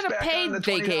How gets about a back paid on the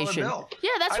vacation? $20 bill. Yeah,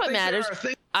 that's what I think there matters. are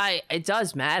things- It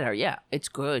does matter. Yeah, it's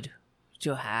good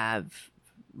to have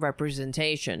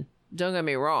representation. Don't get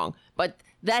me wrong, but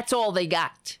that's all they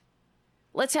got.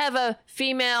 Let's have a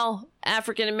female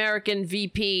African-American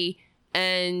VP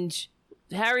and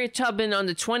Harriet Tubman on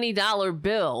the $20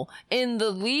 bill in the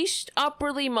least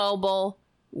upperly mobile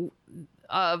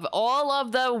of all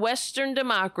of the Western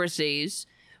democracies,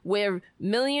 where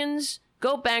millions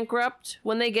go bankrupt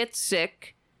when they get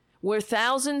sick, where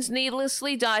thousands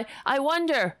needlessly die. I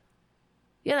wonder,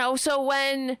 so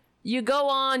when you go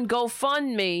on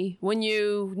GoFundMe, when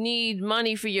you need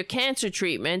money for your cancer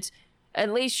treatment,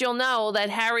 at least you'll know that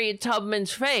Harriet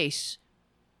Tubman's face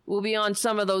will be on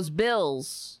some of those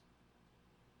bills.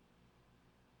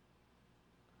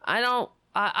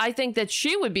 I think that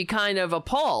she would be kind of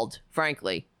appalled,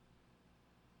 frankly.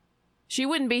 She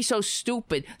wouldn't be so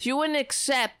stupid. She wouldn't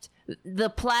accept the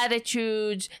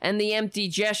platitudes and the empty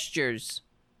gestures.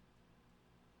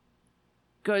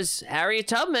 Because Harriet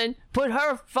Tubman put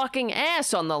her fucking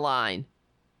ass on the line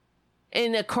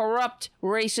in a corrupt,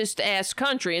 racist-ass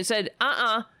country and said,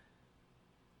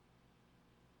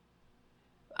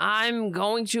 I'm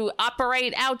going to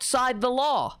operate outside the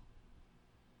law.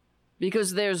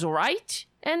 Because there's right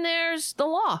and there's the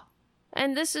law.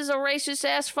 And this is a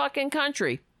racist-ass fucking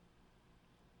country.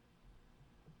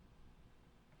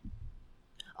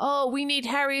 Oh, we need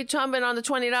Harriet Tubman on the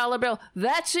 $20 bill.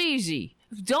 That's easy.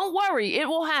 Don't worry, it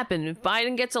will happen. If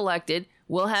Biden gets elected,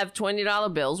 we'll have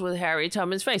 $20 bills with Harriet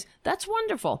Tubman's face. That's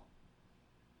wonderful.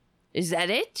 Is that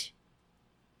it?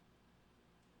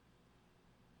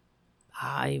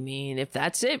 I mean, if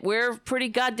that's it, we're pretty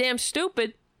goddamn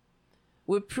stupid.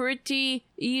 We're pretty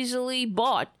easily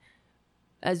bought.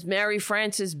 As Mary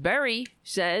Frances Berry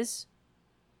says,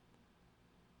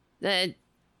 that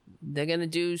they're going to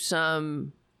do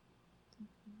some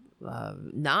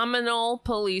nominal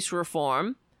police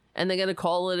reform, and they're going to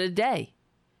call it a day.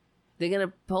 They're going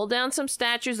to pull down some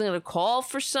statues. They're going to call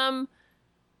for some,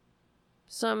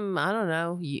 I don't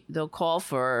know, they'll call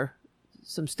for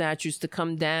some statues to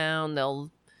come down.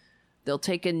 They'll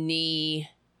take a knee.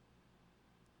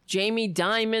 Jamie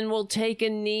Dimon will take a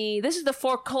knee. This is the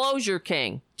foreclosure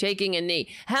king taking a knee.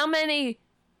 How many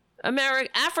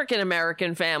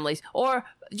African-American families, or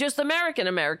just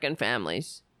American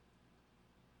families,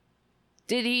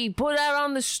 did he put out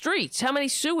on the streets? How many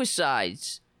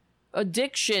suicides,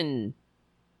 addiction,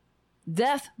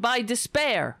 death by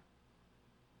despair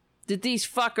did these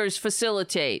fuckers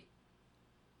facilitate?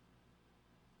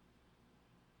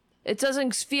 It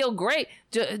doesn't feel great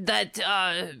that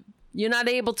you're not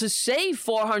able to save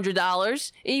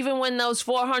 $400, even when those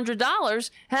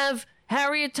 $400 have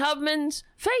Harriet Tubman's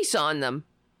face on them.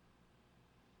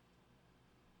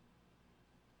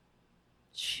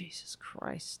 Jesus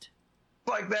Christ.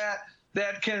 Like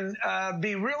that can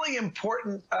be really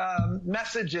important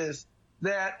messages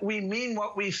that we mean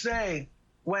what we say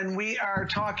when we are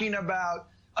talking about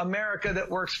America that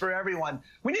works for everyone.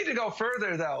 We need to go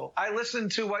further, though. I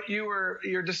listened to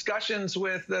your discussions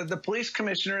with the police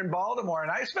commissioner in Baltimore,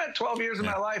 and I spent 12 years of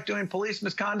my life doing police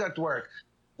misconduct work.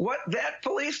 What that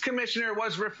police commissioner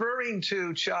was referring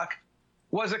to, Chuck,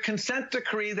 was a consent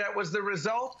decree that was the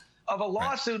result of a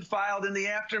lawsuit filed in the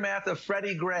aftermath of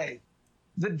Freddie Gray.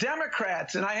 The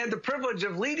Democrats, and I had the privilege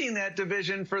of leading that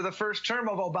division for the first term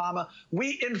of Obama,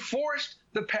 we enforced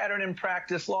the pattern and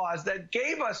practice laws that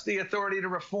gave us the authority to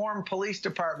reform police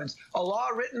departments, a law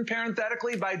written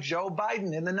parenthetically by Joe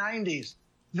Biden in the 90s.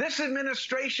 This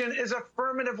administration is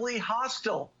affirmatively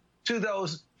hostile to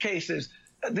those cases.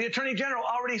 The Attorney General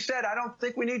already said, I don't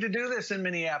think we need to do this in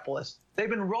Minneapolis. They've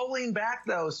been rolling back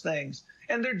those things.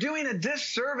 And they're doing a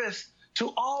disservice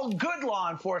to all good law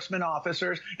enforcement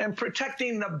officers and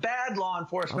protecting the bad law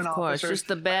enforcement officers. Just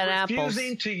the bad apples.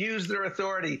 Refusing to use their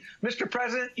authority. Mr.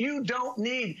 President, you don't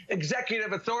need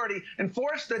executive authority.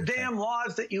 Enforce the damn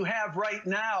laws that you have right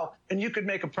now, and you could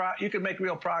make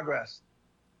real progress.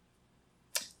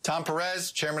 Tom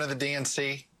Perez, chairman of the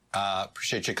DNC.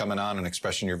 Appreciate you coming on and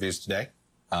expressing your views today.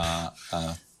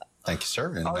 Thank you,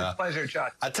 sir. And, always a pleasure,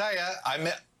 Chuck. I tell you,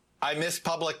 I miss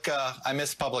public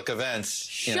events.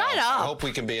 Shut up. I hope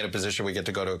we can be in a position we get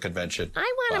to go to a convention.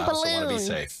 I want a balloon. So want to be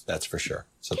safe. That's for sure.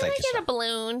 So Can thank I you, get sir. a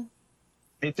balloon?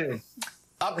 Me too.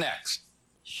 Up next.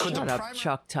 Shut up,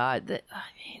 Chuck Todd.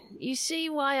 You see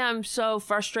why I'm so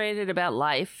frustrated about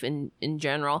life in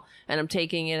general, and I'm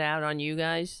taking it out on you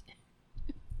guys?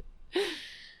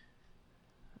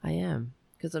 I am.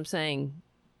 Because I'm saying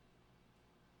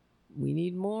we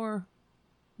need more.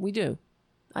 We do.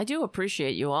 I do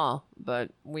appreciate you all,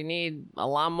 but we need a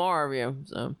lot more of you.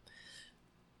 So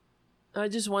I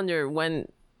just wonder,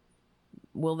 when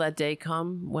will that day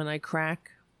come when I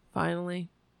crack finally?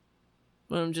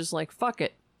 When I'm just like, fuck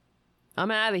it.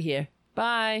 I'm out of here.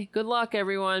 Bye. Good luck,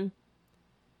 everyone.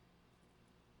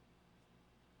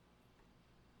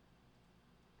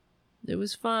 It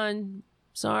was fun.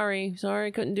 Sorry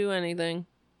I couldn't do anything.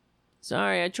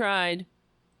 Sorry, I tried.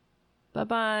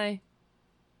 Bye-bye.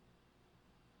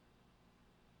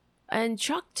 And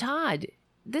Chuck Todd,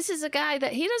 this is a guy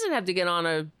that he doesn't have to get on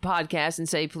a podcast and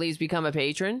say, please become a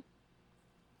patron.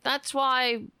 That's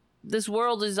why this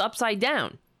world is upside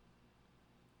down.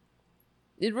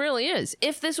 It really is.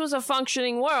 If this was a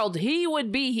functioning world, he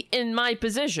would be in my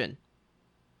position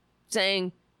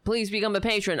saying, please become a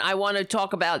patron. I want to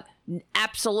talk about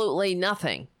absolutely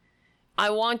nothing. I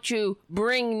want you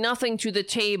bring nothing to the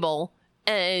table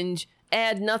and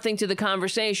add nothing to the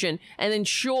conversation and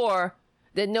ensure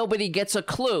that nobody gets a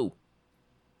clue.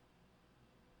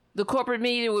 The corporate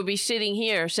media would be sitting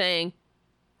here saying,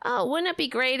 oh, wouldn't it be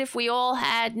great if we all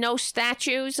had no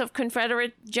statues of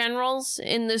Confederate generals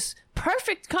in this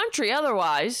perfect country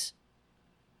otherwise?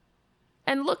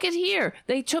 And look at here.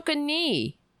 They took a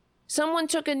knee. Someone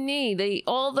took a knee.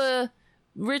 All the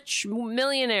rich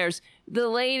millionaires, the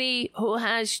lady who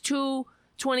has two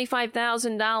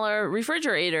 $25,000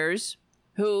 refrigerators,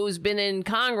 who's been in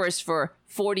Congress for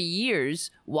 40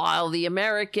 years, while the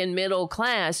American middle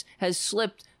class has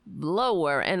slipped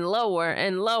lower and lower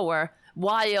and lower,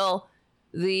 while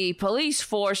the police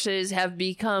forces have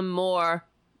become more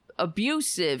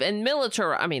abusive and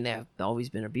military. I mean, they've always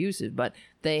been abusive, but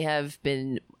they have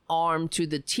been armed to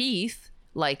the teeth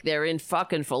like they're in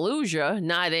fucking Fallujah,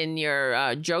 not in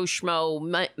your Joe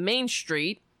Schmo Main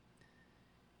Street.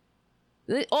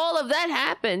 All of that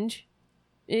happened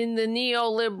in the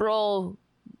neoliberal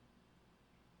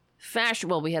fascist.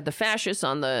 Well, we had the fascists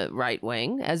on the right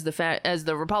wing as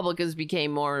the Republicans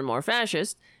became more and more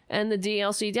fascist, and the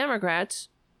DLC Democrats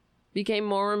became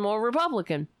more and more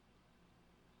Republican.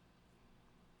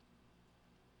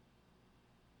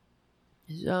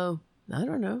 So, I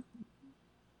don't know.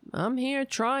 I'm here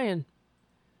trying.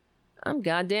 I'm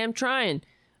goddamn trying.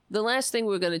 The last thing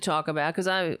we're going to talk about, because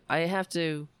I have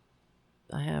to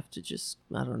just,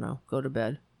 I don't know, go to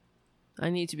bed. I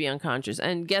need to be unconscious.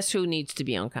 And guess who needs to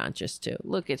be unconscious too?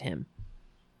 Look at him.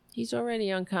 He's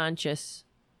already unconscious.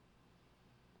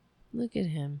 Look at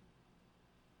him.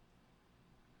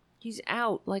 He's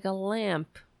out like a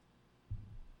lamp.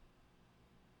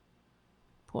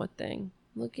 Poor thing.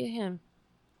 Look at him.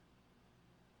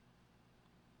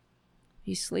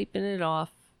 He's sleeping it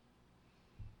off.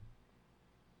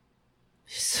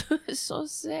 So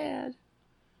sad.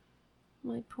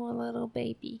 My poor little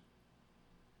baby.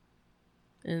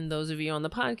 And those of you on the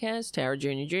podcast, Tara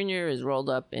Jr. Jr. is rolled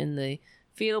up in the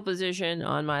fetal position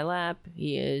on my lap.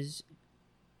 He's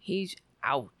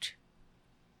out.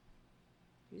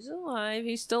 He's alive.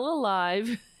 He's still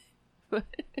alive. But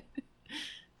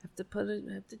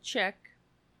have to check.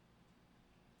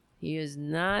 He is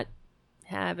not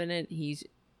having it. He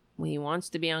wants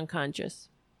to be unconscious.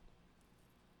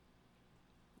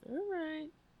 All right.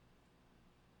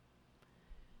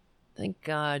 Thank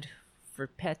God for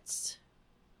pets.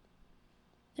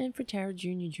 And for Tara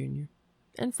Jr. Jr.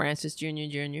 and Francis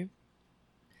Jr.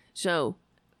 So,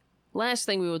 last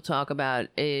thing we will talk about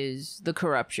is the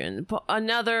corruption.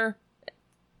 Another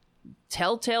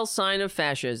telltale sign of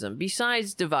fascism.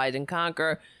 Besides divide and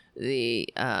conquer, the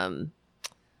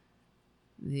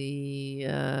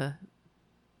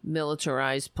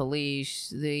militarized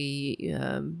police, the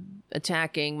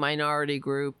attacking minority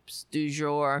groups du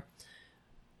jour.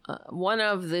 One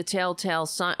of the telltale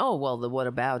signs. Oh well, the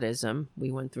whataboutism.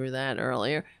 We went through that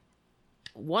earlier.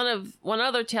 One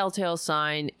other telltale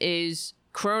sign is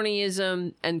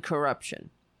cronyism and corruption.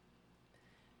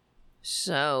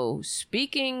 So,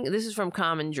 this is from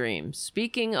Common Dreams.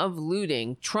 Speaking of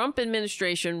looting, Trump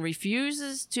administration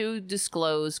refuses to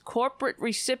disclose corporate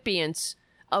recipients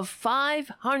of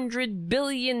 $500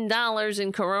 billion in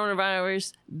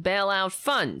coronavirus bailout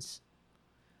funds.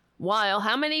 While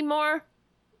how many more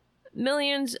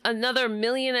millions? Another 1.5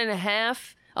 million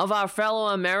of our fellow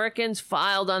Americans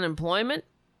filed unemployment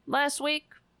last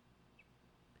week.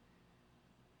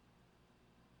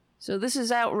 So this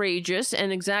is outrageous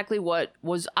and exactly what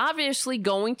was obviously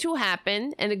going to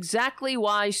happen and exactly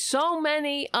why so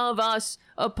many of us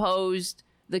opposed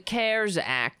the CARES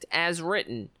Act as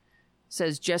written,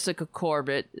 says Jessica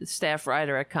Corbett, staff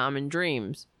writer at Common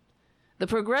Dreams. The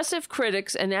progressive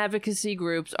critics and advocacy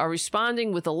groups are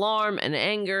responding with alarm and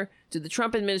anger to the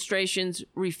Trump administration's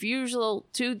refusal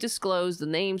to disclose the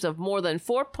names of more than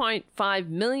 4.5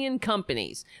 million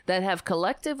companies that have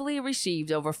collectively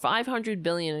received over $500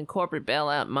 billion in corporate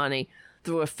bailout money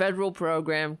through a federal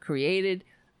program created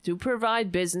to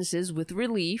provide businesses with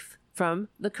relief from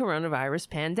the coronavirus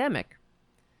pandemic.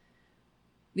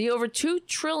 The over $2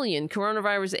 trillion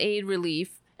Coronavirus Aid,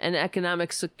 Relief, and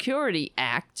Economic Security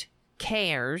Act,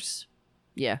 CARES,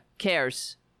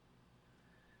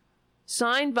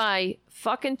 signed by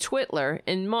fucking Twitler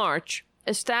in March,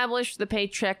 established the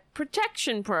Paycheck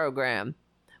Protection Program.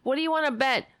 What do you want to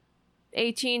bet?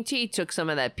 AT&T took some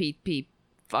of that P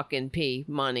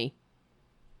money.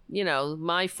 You know,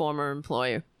 my former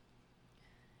employer.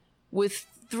 With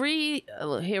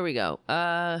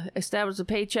established a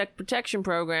Paycheck Protection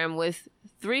Program with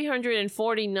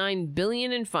 $349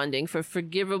 billion in funding for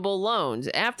forgivable loans.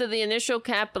 After the initial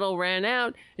capital ran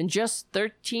out in just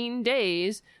 13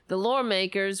 days, the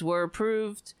lawmakers were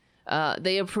approved.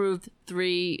 They approved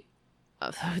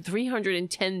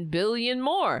 $310 billion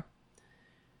more.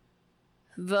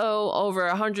 Though over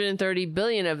 $130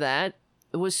 billion of that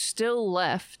was still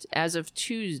left as of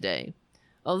Tuesday.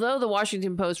 Although the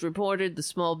Washington Post reported the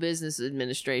Small Business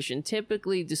Administration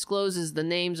typically discloses the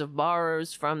names of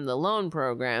borrowers from the loan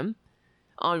program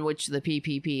on which the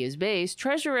PPP is based,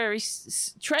 Treasury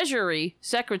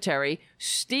Secretary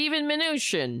Steven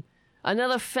Mnuchin,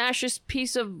 another fascist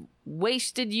piece of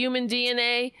wasted human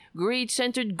DNA,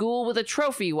 greed-centered ghoul with a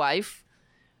trophy wife,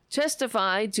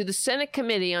 testified to the Senate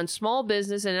Committee on Small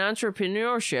Business and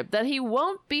Entrepreneurship that he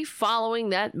won't be following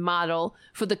that model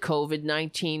for the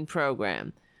COVID-19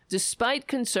 program, despite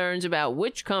concerns about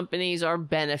which companies are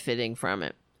benefiting from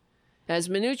it. As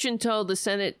Mnuchin told the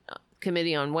Senate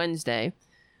Committee on Wednesday,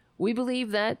 we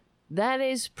believe that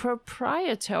is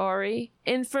proprietary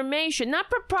information,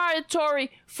 not proprietary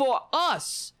for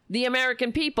us, the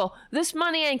American people. This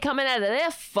money ain't coming out of their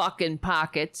fucking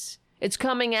pockets. It's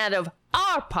coming out of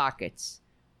our pockets,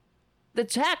 the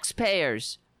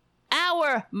taxpayers,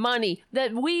 our money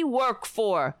that we work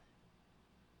for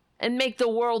and make the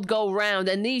world go round.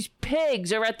 And these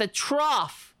pigs are at the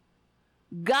trough,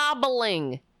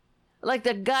 gobbling like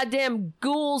the goddamn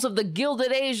ghouls of the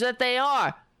Gilded Age that they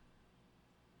are.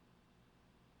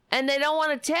 And they don't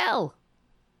want to tell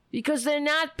because they're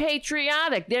not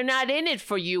patriotic. They're not in it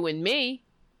for you and me.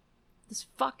 This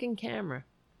fucking camera.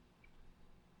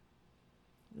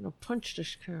 I'm gonna punch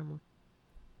this camera.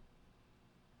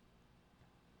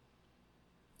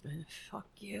 And fuck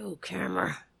you,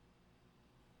 camera.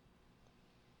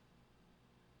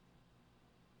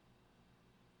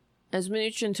 As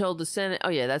Mnuchin told the Senate,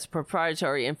 that's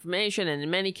proprietary information, and in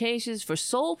many cases for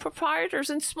sole proprietors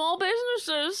and small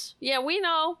businesses. Yeah, we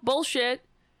know. Bullshit.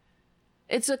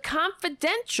 It's a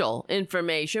confidential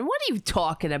information. What are you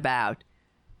talking about?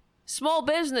 Small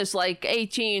business like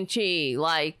AT&T,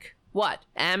 like... what?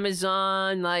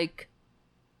 Amazon, like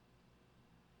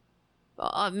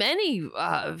many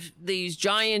of these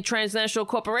giant transnational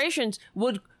corporations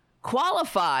would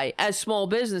qualify as small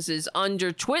businesses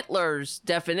under Twitler's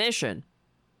definition,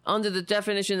 under the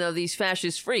definition of these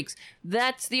fascist freaks.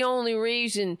 That's the only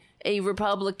reason a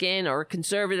Republican or a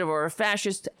conservative or a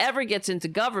fascist ever gets into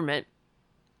government.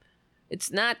 It's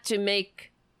not to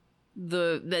make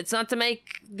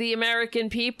the American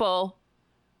people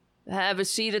have a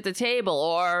seat at the table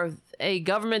or a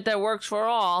government that works for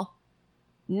all.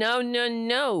 No, no,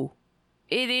 no.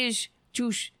 It is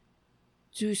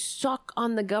to suck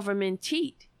on the government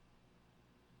teat.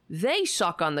 They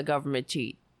suck on the government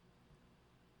teat.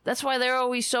 That's why they're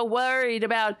always so worried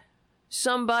about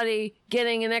somebody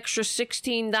getting an extra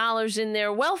 $16 in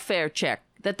their welfare check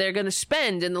that they're going to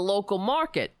spend in the local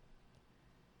market.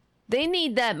 They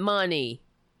need that money.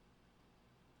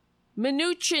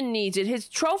 Mnuchin needs it. His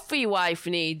trophy wife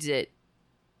needs it.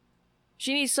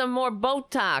 She needs some more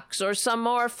Botox or some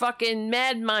more fucking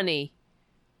mad money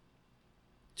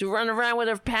to run around with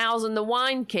her pals in the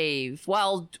wine cave.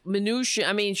 While Mnuchin,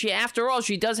 I mean, after all,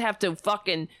 she does have to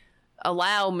fucking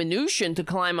allow Mnuchin to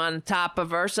climb on top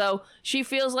of her, so she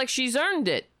feels like she's earned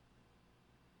it.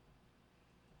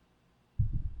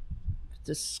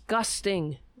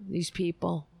 Disgusting, these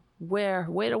people. Where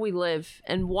do we live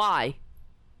and why?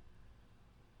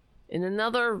 In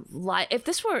another life,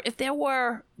 if there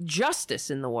were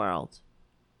justice in the world,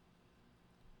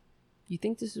 you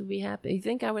think this would be happening? You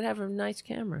think I would have a nice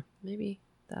camera? Maybe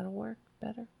that'll work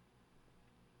better.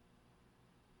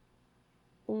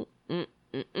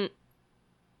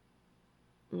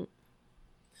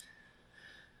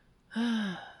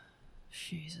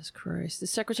 Jesus Christ. The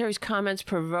secretary's comments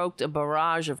provoked a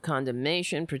barrage of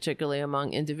condemnation, particularly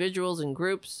among individuals and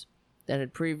groups that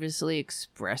had previously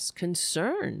expressed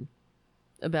concern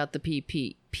about the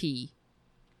PPP.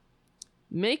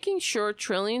 Making sure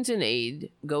trillions in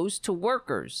aid goes to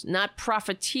workers, not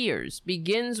profiteers,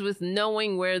 begins with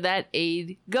knowing where that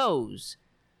aid goes.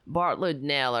 Bartlett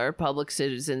Naylor, Public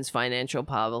Citizens financial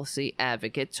policy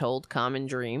advocate, told Common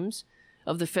Dreams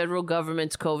of the federal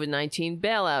government's COVID-19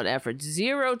 bailout efforts.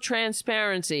 Zero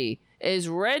transparency is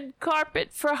red carpet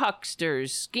for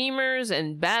hucksters, schemers,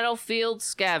 and battlefield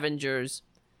scavengers.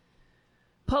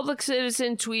 Public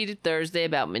Citizen tweeted Thursday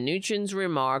about Mnuchin's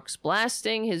remarks,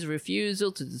 blasting his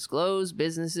refusal to disclose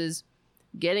businesses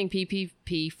getting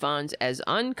PPP funds as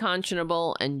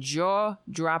unconscionable and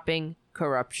jaw-dropping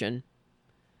corruption.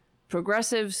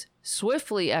 Progressives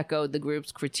swiftly echoed the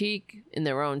group's critique in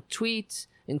their own tweets,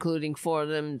 including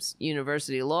Fordham's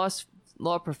University law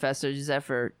professor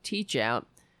Zephyr Teachout,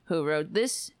 who wrote,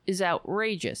 "This is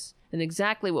outrageous and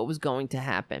exactly what was going to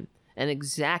happen, and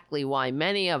exactly why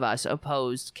many of us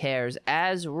opposed CARES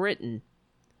as written."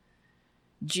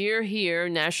 Jeer Heer,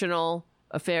 national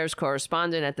affairs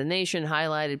correspondent at The Nation,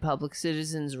 highlighted Public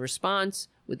Citizen's response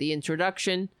with the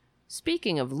introduction,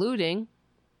 "Speaking of looting."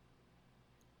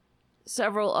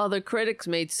 Several other critics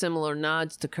made similar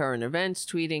nods to current events,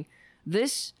 tweeting,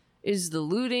 "This is the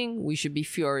looting we should be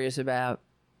furious about."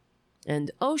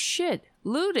 And, "Oh shit,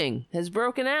 looting has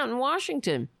broken out in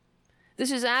Washington.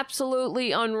 This is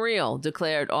absolutely unreal,"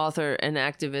 declared author and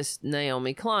activist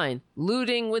Naomi Klein.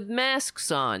 "Looting with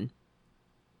masks on."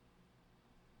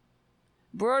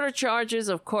 Broader charges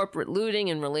of corporate looting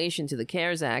in relation to the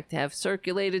CARES Act have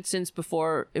circulated since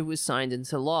before it was signed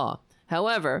into law.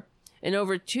 However, in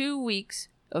over 2 weeks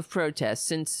of protests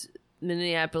since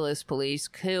Minneapolis police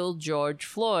killed George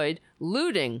Floyd,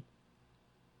 looting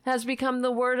has become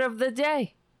the word of the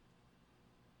day.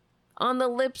 On the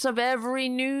lips of every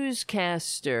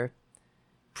newscaster,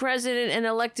 president, and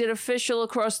elected official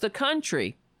across the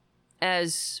country,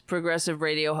 as progressive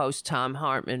radio host Thom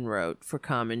Hartmann wrote for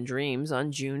Common Dreams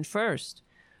on June 1st.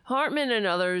 Hartman and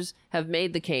others have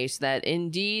made the case that,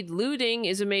 indeed, looting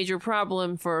is a major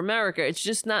problem for America. It's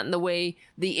just not in the way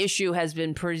the issue has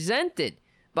been presented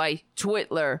by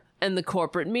Twitler and the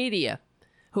corporate media,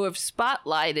 who have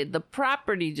spotlighted the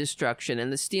property destruction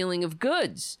and the stealing of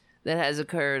goods that has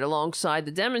occurred alongside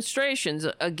the demonstrations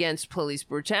against police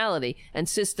brutality and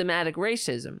systematic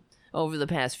racism over the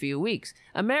past few weeks.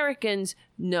 Americans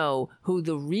know who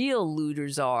the real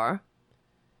looters are.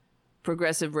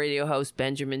 Progressive radio host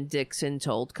Benjamin Dixon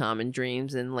told Common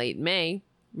Dreams in late May,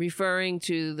 referring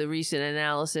to the recent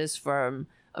analysis from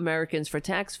Americans for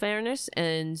Tax Fairness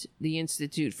and the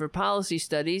Institute for Policy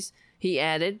Studies. He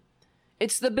added,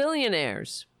 "It's the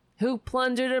billionaires who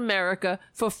plundered America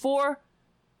for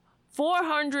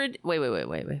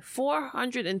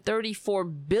 $434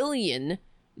 billion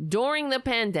during the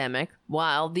pandemic,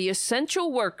 while the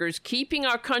essential workers keeping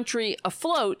our country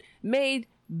afloat made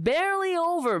barely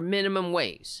over minimum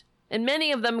wage, and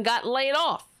many of them got laid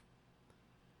off."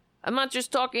 I'm not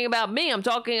just talking about me, I'm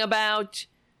talking about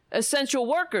essential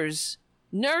workers,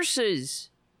 nurses.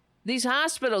 These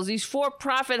hospitals, these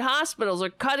for-profit hospitals, are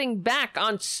cutting back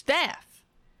on staff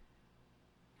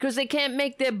because they can't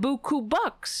make their buku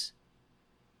bucks.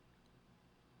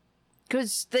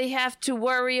 Because they have to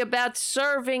worry about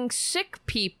serving sick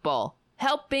people,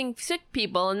 helping sick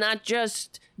people, and not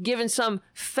just giving some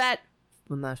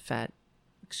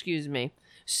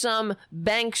some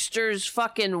bankster's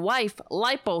fucking wife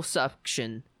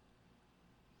liposuction.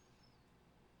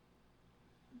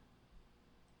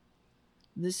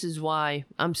 This is why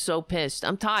I'm so pissed.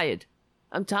 I'm tired.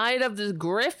 I'm tired of the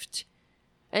grift,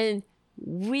 and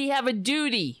we have a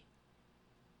duty.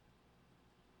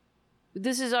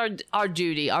 This is our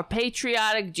duty, our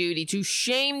patriotic duty, to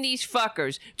shame these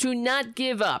fuckers, to not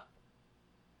give up,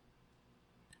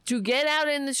 to get out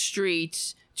in the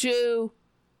streets, to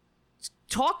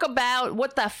talk about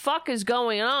what the fuck is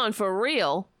going on for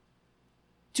real,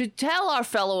 to tell our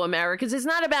fellow Americans it's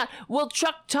not about, will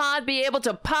Chuck Todd be able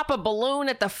to pop a balloon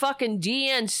at the fucking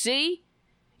DNC?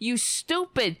 You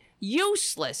stupid,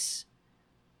 useless,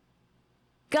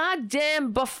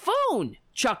 goddamn buffoon,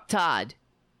 Chuck Todd.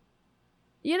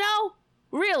 You know,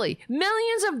 really,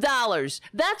 millions of dollars.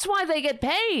 That's why they get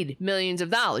paid millions of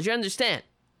dollars. You understand?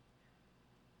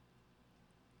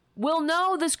 We'll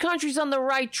know this country's on the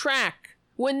right track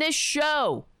when this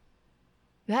show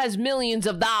has millions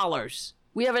of dollars.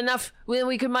 We have enough, when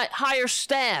we can hire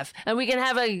staff, and we can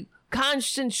have a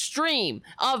constant stream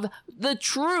of the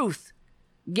truth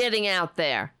getting out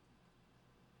there.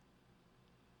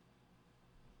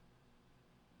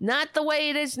 Not the way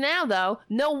it is now, though.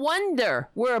 No wonder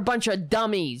we're a bunch of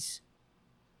dummies.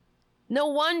 No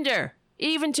wonder.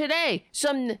 Even today,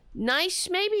 some nice,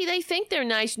 maybe they think they're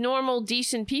nice, normal,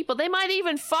 decent people. They might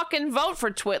even fucking vote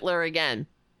for Twitler again.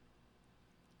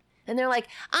 And they're like,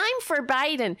 I'm for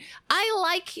Biden. I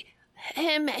like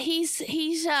him. He's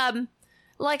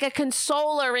like a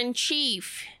consoler in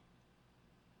chief.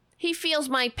 He feels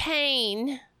my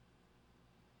pain.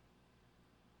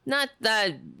 Not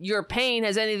that your pain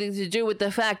has anything to do with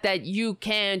the fact that you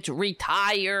can't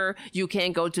retire, you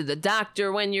can't go to the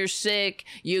doctor when you're sick,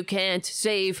 you can't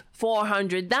save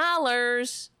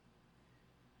 $400.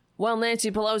 Well,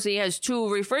 Nancy Pelosi has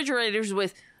 2 refrigerators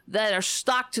that are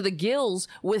stocked to the gills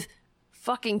with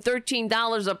fucking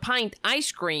 $13 a pint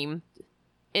ice cream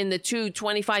in the 2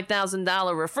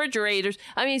 $25,000 refrigerators.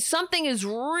 I mean, something is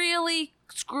really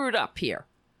screwed up here.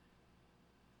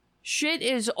 Shit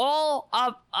is all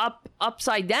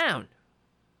upside down.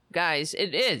 Guys,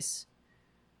 it is.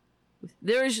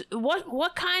 There's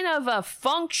what kind of a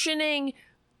functioning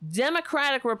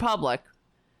democratic republic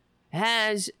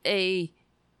has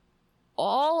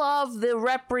all of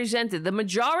the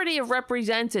majority of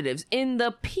representatives in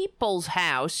the people's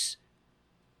house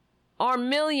are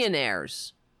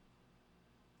millionaires?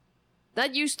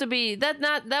 That used to be,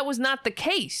 that was not the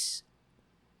case.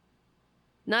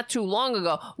 Not too long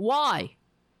ago. Why?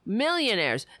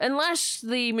 Millionaires. Unless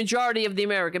the majority of the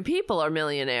American people are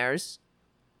millionaires.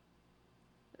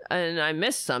 And I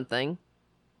missed something.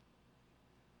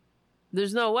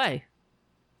 There's no way.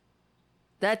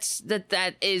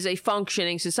 That is a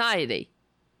functioning society.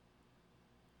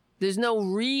 There's no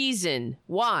reason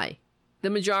why the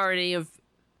majority of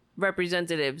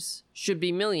representatives should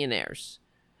be millionaires.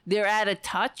 They're out of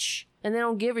touch and they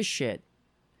don't give a shit.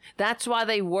 That's why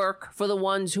they work for the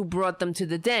ones who brought them to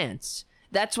the dance.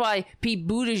 That's why Pete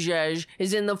Buttigieg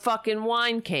is in the fucking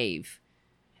wine cave.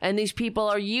 And these people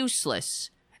are useless.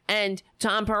 And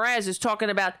Tom Perez is talking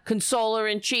about consoler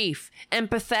in chief,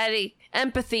 empathy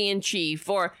in chief,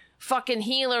 or fucking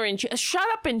healer in chief. Shut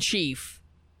up, in chief.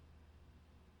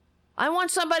 I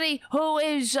want somebody who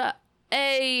is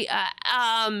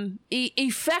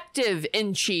effective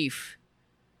in chief.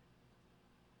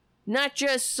 Not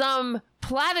just some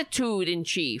platitude in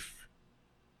chief.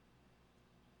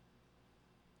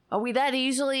 Are we that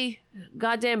easily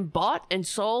goddamn bought and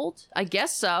sold? I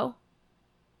guess so.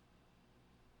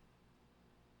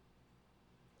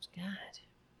 God.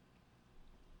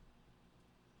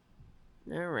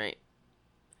 All right.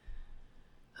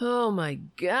 Oh my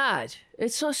God.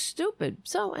 It's so stupid.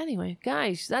 So anyway,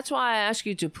 guys, that's why I ask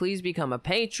you to please become a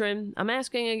patron. I'm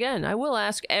asking again. I will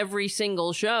ask every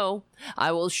single show.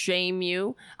 I will shame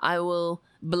you. I will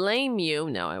blame you.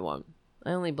 No, I won't.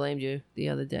 I only blamed you the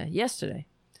other day. Yesterday.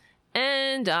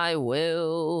 And I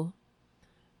will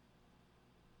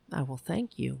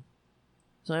thank you.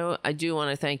 So I do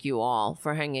want to thank you all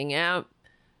for hanging out.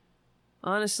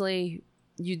 Honestly,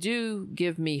 you do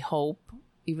give me hope,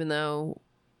 even though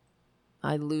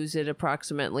I lose it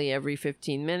approximately every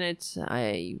 15 minutes.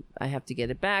 I have to get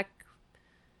it back.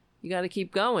 You got to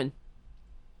keep going.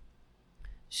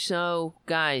 So,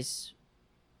 guys,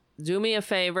 do me a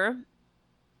favor.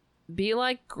 Be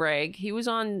like Greg. He was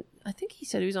on, I think he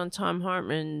said he was on Tom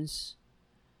Hartman's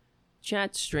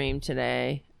chat stream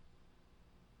today,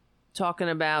 talking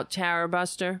about Tara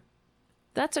Buster.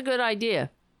 That's a good idea.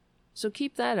 So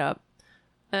keep that up.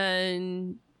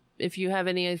 And if you have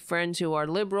any friends who are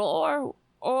liberal or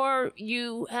Or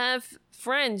you have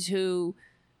friends who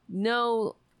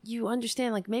know, you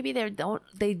understand, like maybe they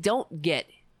don't get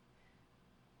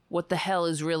what the hell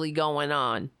is really going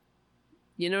on.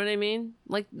 You know what I mean?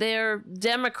 Like they're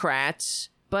Democrats,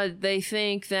 but they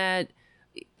think that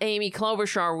Amy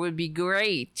Klobuchar would be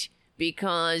great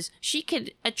because she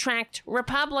could attract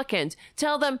Republicans.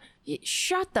 Tell them,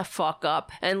 shut the fuck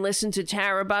up and listen to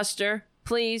Tara Buster,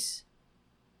 please.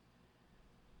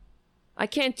 I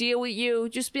can't deal with you.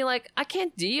 Just be like, I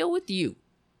can't deal with you.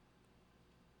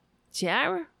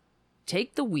 Tara,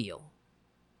 take the wheel.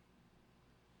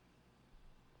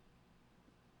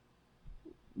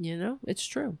 You know, it's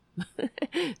true.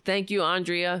 Thank you,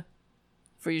 Andrea,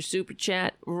 for your super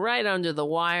chat right under the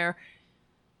wire.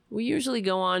 We usually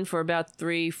go on for about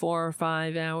 3, 4, or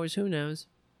 5 hours. Who knows?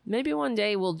 Maybe one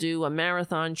day we'll do a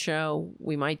marathon show.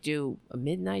 We might do a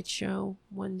midnight show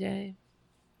one day.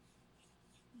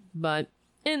 But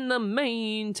in the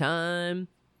meantime,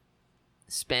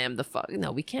 spam the fuck.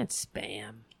 No, we can't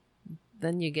spam.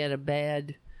 Then you get a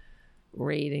bad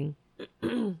rating.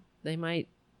 They might,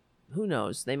 who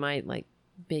knows? They might like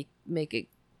make it.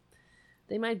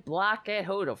 They might block it.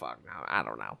 Who the fuck? No, I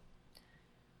don't know.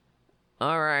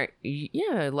 All right.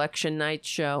 Yeah, election night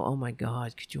show. Oh my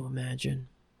God, could you imagine?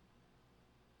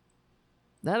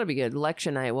 That'll be good.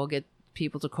 Election night. We'll get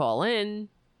people to call in.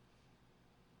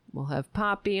 We'll have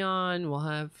Poppy on. We'll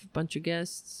have a bunch of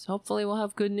guests. Hopefully we'll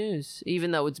have good news,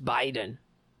 even though it's Biden.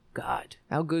 God,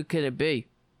 how good could it be?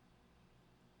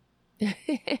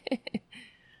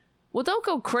 Well, don't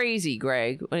go crazy,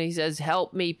 Greg, when he says,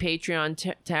 help me,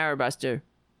 Patreon Tara Buster.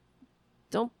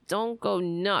 Don't go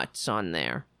nuts on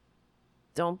there.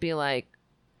 Don't be like,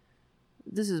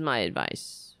 this is my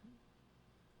advice.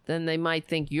 Then they might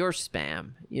think you're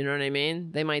spam. You know what I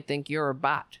mean? They might think you're a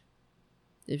bot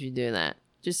if you do that.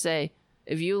 Just say,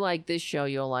 if you like this show,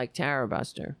 you'll like Tara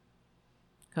Buster.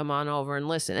 Come on over and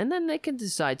listen. And then they can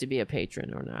decide to be a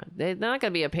patron or not. They're not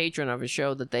going to be a patron of a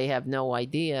show that they have no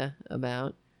idea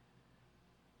about.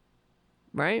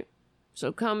 Right?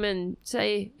 So come and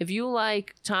say, if you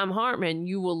like Tom Hartman,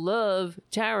 you will love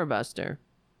Tara Buster.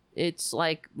 It's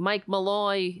like Mike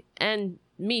Malloy and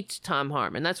meets Tom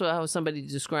Hartman. That's how somebody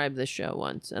described this show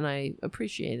once, and I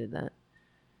appreciated that.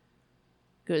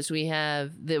 Because we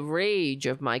have the rage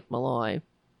of Mike Malloy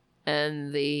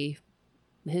and the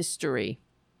history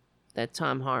that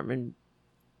Tom Hartman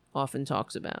often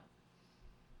talks about.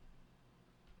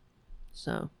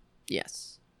 So,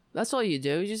 yes. That's all you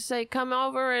do. You just say, come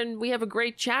over, and we have a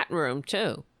great chat room,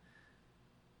 too.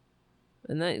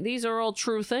 And these are all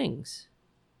true things.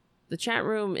 The chat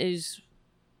room is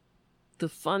the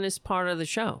funnest part of the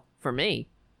show, for me.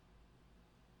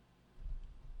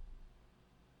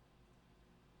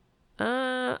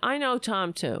 I know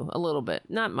Tom, too, a little bit.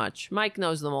 Not much. Mike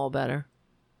knows them all better.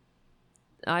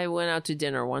 I went out to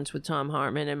dinner once with Tom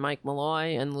Hartman and Mike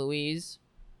Malloy and Louise.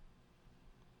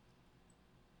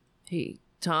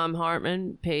 Tom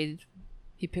Hartman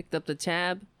he picked up the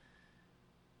tab.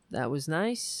 That was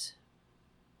nice.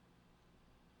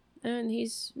 And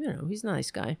he's a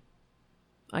nice guy.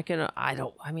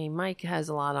 Mike has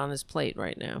a lot on his plate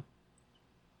right now.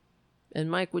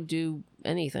 And Mike would do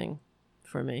anything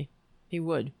for me. He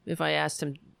would. If I asked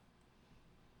him,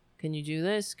 can you do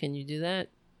this? Can you do that?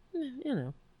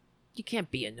 You can't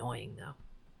be annoying, though.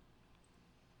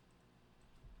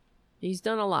 He's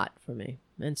done a lot for me,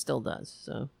 and still does,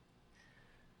 so.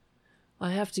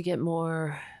 I have to get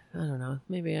more, I don't know,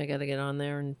 maybe I gotta get on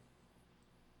there and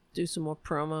do some more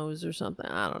promos or something.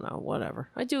 I don't know, whatever.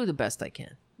 I do the best I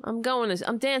can.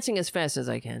 I'm dancing as fast as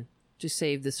I can to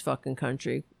save this fucking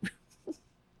country.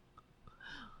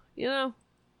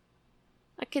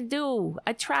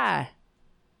 I try.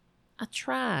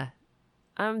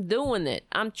 I'm doing it.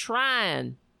 I'm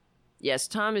trying. Yes,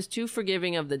 Tom is too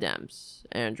forgiving of the Dems,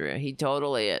 Andrea. He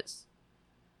totally is.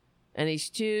 And he's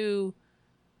too,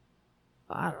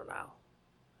 I don't know.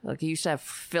 Like, he used to have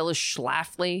Phyllis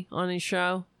Schlafly on his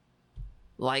show.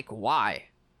 Like, why?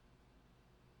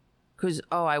 Because,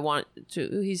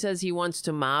 he says he wants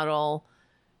to model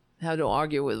how to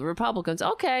argue with Republicans.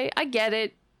 Okay, I get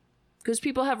it. Because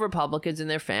people have Republicans in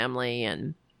their family,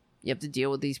 and you have to deal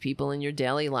with these people in your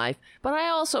daily life. But I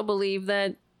also believe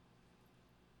that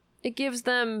it gives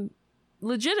them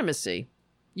legitimacy.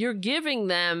 You're giving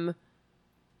them,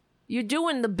 you're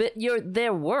doing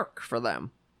their work for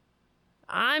them.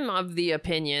 I'm of the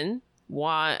opinion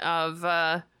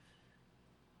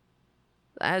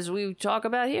as we talk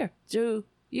about here,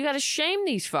 you got to shame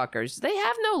these fuckers. They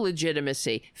have no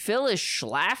legitimacy. Phyllis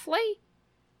Schlafly?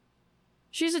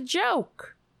 She's a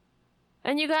joke.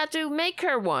 And you got to make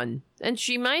her one. And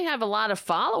she might have a lot of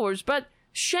followers, but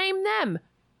Shame them.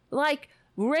 Like,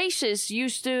 racists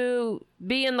used to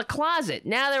be in the closet.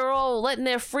 Now they're all letting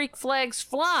their freak flags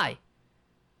fly.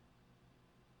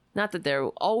 Not that they're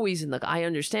always in the... I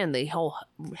understand the whole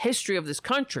history of this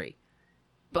country.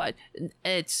 But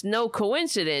it's no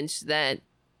coincidence that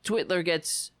Twitler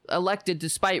gets elected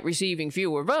despite receiving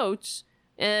fewer votes,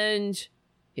 and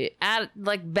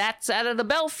like bats out of the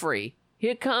belfry.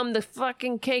 Here come the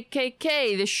fucking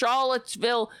KKK, the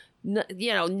Charlottesville,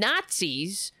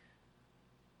 Nazis,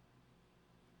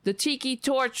 the tiki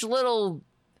torch little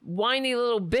whiny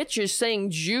little bitches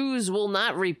saying Jews will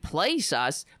not replace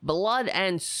us, blood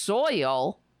and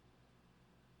soil.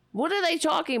 What are they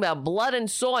talking about? Blood and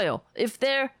soil. If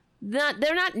they're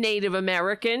not Native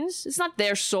Americans. It's not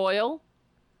their soil.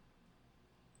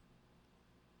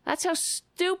 That's how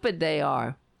stupid they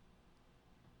are.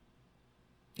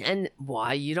 And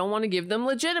why you don't want to give them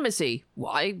legitimacy.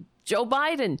 Why Joe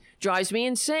Biden drives me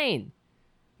insane.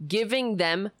 Giving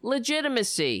them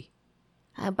legitimacy.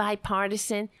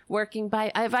 Bipartisan, working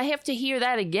by... If I have to hear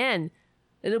that again,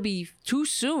 it'll be too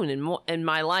soon in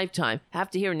my lifetime. I have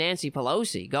to hear Nancy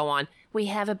Pelosi go on, we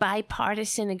have a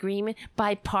bipartisan agreement.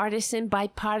 Bipartisan.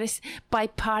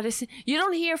 You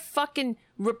don't hear fucking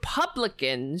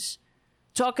Republicans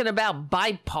talking about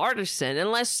bipartisan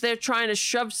unless they're trying to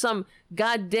shove some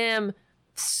goddamn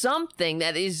something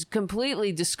that is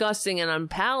completely disgusting and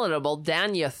unpalatable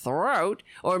down your throat,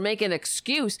 or make an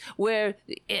excuse where,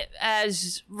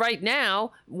 as right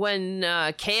now, when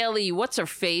Kaylee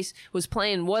what's-her-face was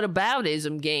playing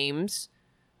whataboutism games,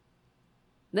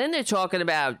 then they're talking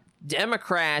about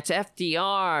Democrats,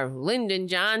 FDR, Lyndon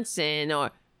Johnson,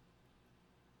 or...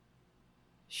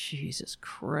 Jesus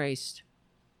Christ.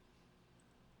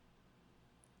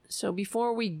 So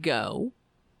before we go,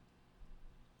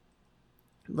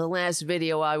 the last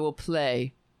video I will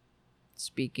play,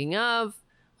 speaking of,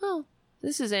 well,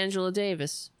 this is Angela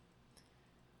Davis.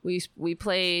 We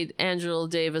played Angela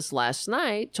Davis last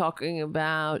night talking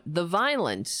about the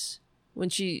violence,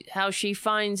 how she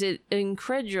finds it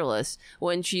incredulous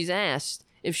when she's asked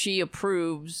if she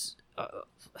approves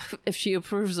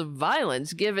of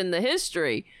violence given the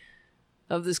history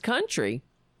of this country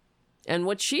and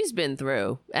what she's been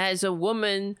through as a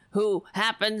woman who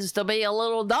happens to be a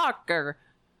little darker.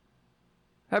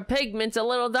 Her pigment's a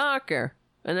little darker.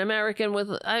 An American with...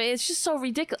 it's just so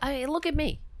ridiculous. Look at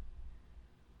me.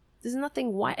 There's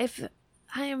nothing white. If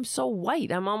I am so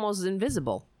white, I'm almost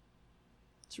invisible.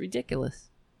 It's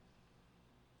ridiculous.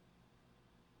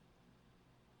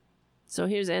 So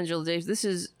here's Angela Davis. This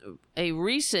is a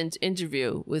recent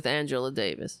interview with Angela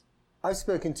Davis. I've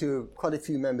spoken to quite a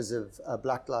few members of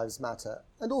Black Lives Matter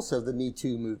and also the Me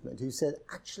Too movement who said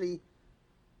actually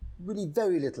really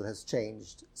very little has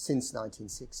changed since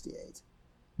 1968.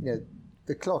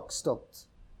 The clock stopped,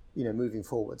 moving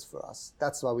forwards for us.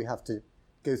 That's why we have to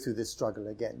go through this struggle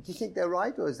again. Do you think they're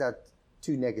right, or is that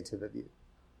too negative of you?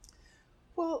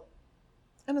 Well,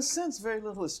 in a sense, very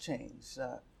little has changed.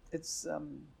 It's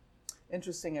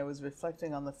interesting. I was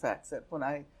reflecting on the fact that when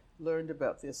I learned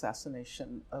about the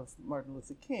assassination of Martin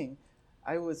Luther King,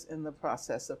 I was in the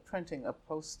process of printing a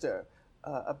poster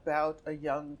about a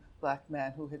young Black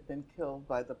man who had been killed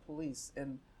by the police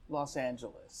in Los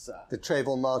Angeles. The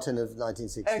Trayvon Martin of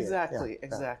 1968. Exactly, yeah,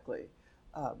 exactly.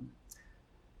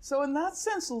 So in that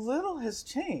sense, little has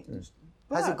changed.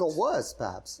 Has it got worse,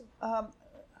 perhaps? I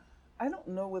don't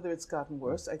know whether it's gotten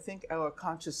worse. I think our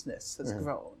consciousness has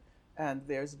grown, and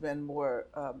there's been more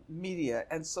media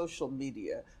and social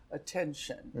media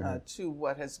attention to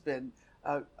what has been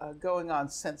going on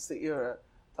since the era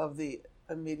of the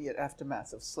immediate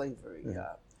aftermath of slavery.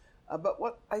 But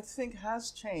what I think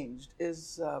has changed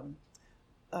is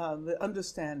the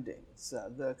understandings,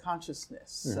 the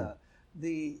consciousness,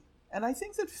 and I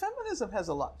think that feminism has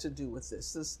a lot to do with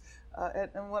this.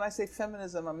 And when I say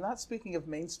feminism, I'm not speaking of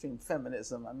mainstream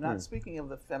feminism. I'm not speaking of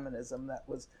the feminism that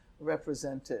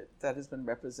has been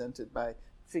represented by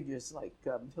figures like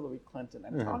Hillary Clinton.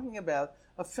 I'm talking about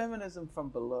a feminism from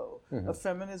below, a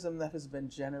feminism that has been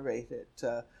generated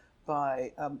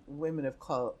by women of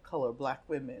color, Black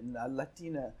women,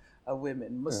 Latina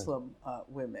women, Muslim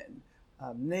women,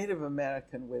 Native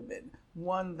American women,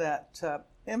 one that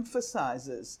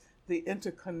emphasizes the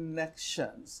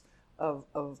interconnections of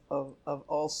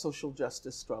all social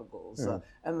justice struggles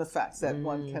and the fact that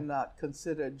one cannot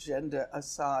consider gender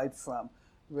aside from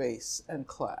race and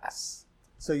class.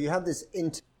 So you have this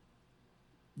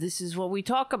This is what we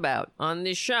talk about on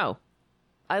this show.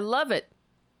 I love it.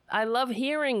 I love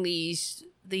hearing these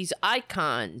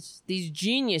icons, these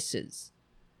geniuses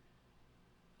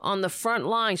on the front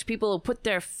lines, people who put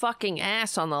their fucking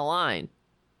ass on the line.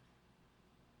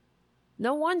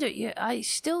 No wonder. I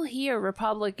still hear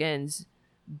Republicans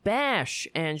bash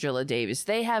Angela Davis.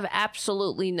 They have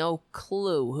absolutely no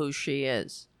clue who she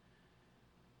is.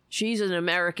 She's an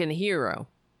American hero.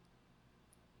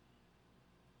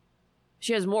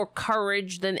 She has more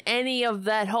courage than any of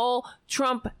that whole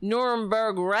Trump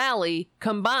Nuremberg rally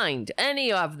combined.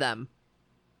 Any of them.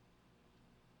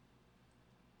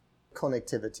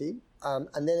 Connectivity.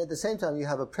 And then at the same time, you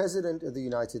have a president of the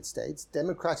United States,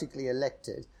 democratically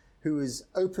elected, who is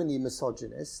openly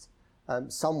misogynist.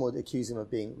 Some would accuse him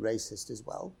of being racist as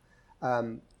well.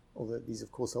 Although these,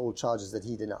 of course, are all charges that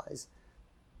he denies.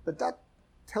 But that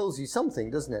tells you something,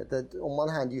 doesn't it? That on one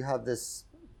hand, you have this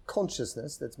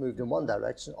consciousness that's moved in one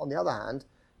direction. On the other hand,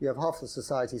 you have half the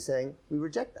society saying, we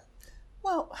reject that.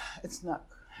 Well, it's not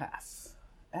half.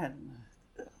 And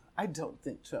I don't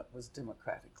think Trump was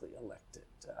democratically elected.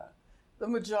 The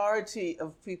majority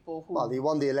of people who... Well, he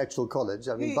won the Electoral College.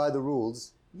 I mean, by the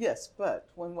rules. Yes, but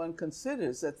when one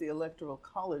considers that the Electoral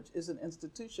College is an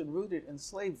institution rooted in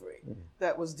slavery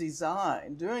that was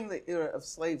designed during the era of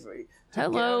slavery to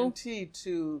guarantee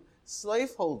to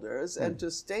slaveholders and to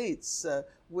states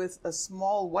with a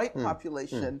small white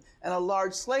population and a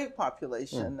large slave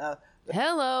population.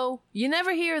 Hello. You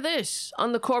never hear this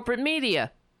on the corporate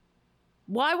media.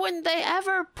 Why wouldn't they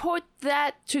ever put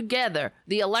that together?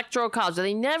 The Electoral College.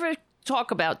 They never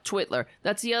talk about Twitler.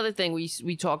 That's the other thing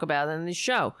we talk about in this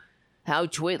show. How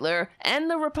Twitler and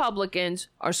the Republicans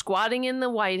are squatting in the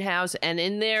White House and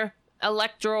in their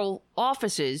electoral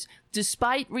offices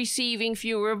despite receiving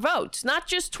fewer votes. Not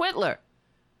just Twitler.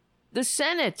 The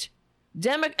Senate.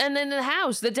 And then the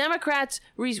House. The Democrats,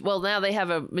 well, now they have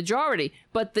a majority,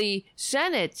 but the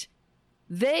Senate...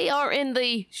 They are in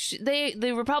the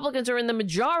Republicans are in the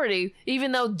majority,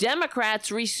 even though Democrats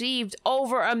received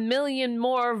over 1 million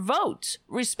more votes,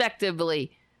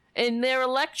 respectively, in their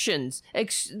elections.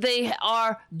 They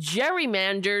are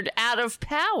gerrymandered out of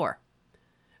power.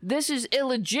 This is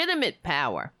illegitimate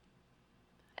power.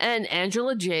 And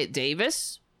Angela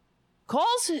Davis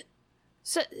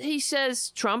he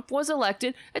says Trump was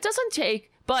elected. It doesn't take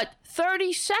but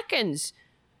 30 seconds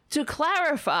to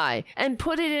clarify and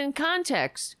put it in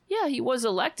context. Yeah, he was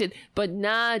elected, but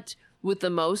not with the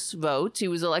most votes. He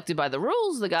was elected by the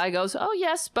rules. The guy goes, oh,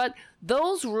 yes, but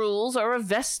those rules are a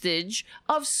vestige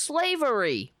of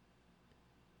slavery.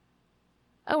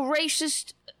 Our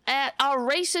racist-ass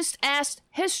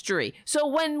history. So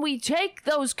when we take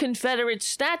those Confederate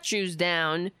statues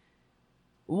down,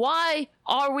 why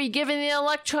are we giving the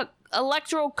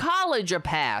Electoral College a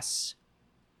pass?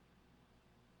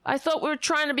 I thought we were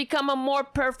trying to become a more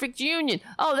perfect union.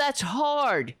 Oh, that's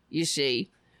hard, you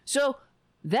see. So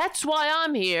that's why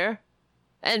I'm here.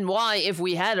 And why, if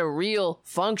we had a real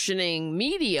functioning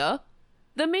media,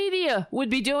 the media would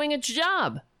be doing its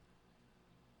job.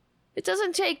 It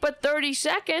doesn't take but 30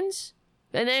 seconds.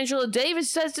 And Angela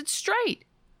Davis says it straight.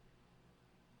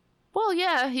 Well,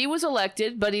 yeah, he was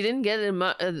elected, but he didn't get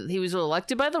he was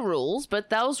elected by the rules, but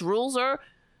those rules are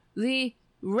the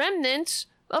remnants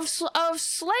of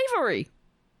slavery. It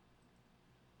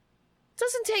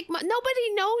doesn't take much.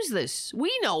 Nobody knows this.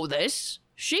 We know this.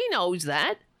 She knows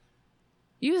that.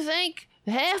 You think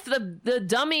half the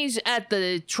dummies at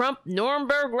the Trump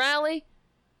Nuremberg rally,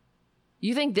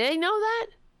 you think they know that?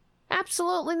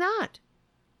 Absolutely not.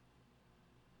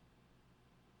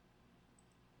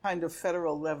 Kind of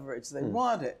federal leverage. They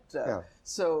want it.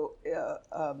 So...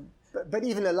 But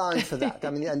even allowing for that, I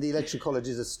mean, and the Electoral College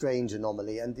is a strange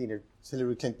anomaly, and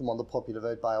Hillary Clinton won the popular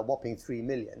vote by a whopping 3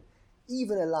 million.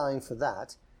 Even allowing for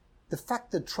that, the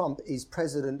fact that Trump is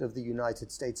president of the United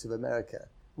States of America,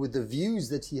 with the views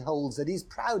that he holds, that he's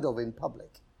proud of in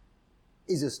public,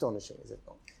 is astonishing, is it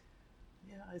not?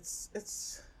 Yeah,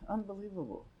 it's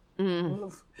unbelievable.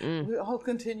 We all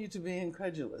continue to be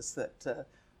incredulous that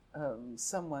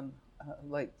someone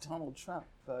like Donald Trump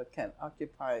can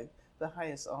occupy the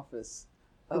highest office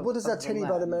of, but what does that tell you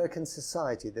about land. American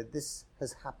society, that this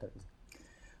has happened?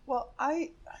 Well,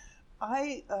 I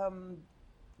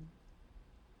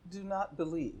do not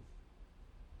believe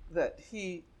that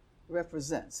he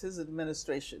represents, his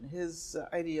administration, his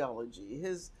ideology,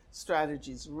 his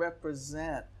strategies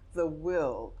represent the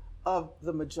will of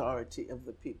the majority of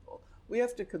the people. We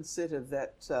have to consider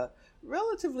that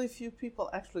relatively few people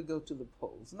actually go to the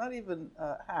polls, not even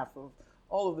half of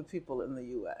all of the people in the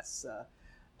U.S.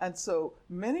 And so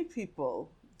many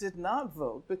people did not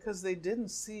vote because they didn't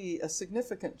see a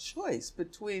significant choice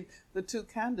between the two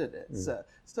candidates.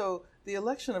 So the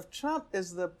election of Trump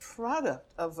is the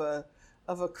product of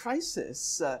a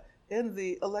crisis in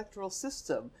the electoral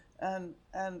system and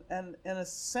in a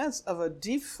sense of a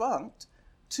defunct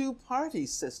two-party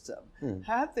system.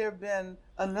 Had there been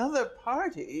another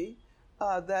party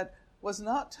that was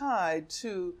not tied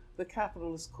to the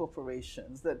capitalist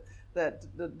corporations, that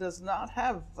does not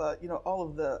have all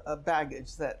of the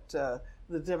baggage that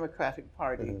the Democratic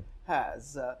Party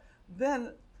has,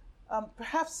 then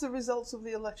perhaps the results of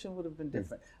the election would have been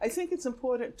different. I think it's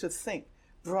important to think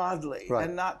broadly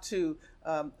and not to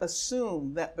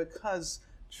assume that because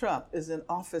Trump is in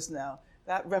office now,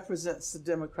 that represents the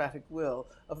democratic will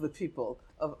of the people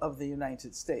of the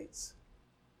United States.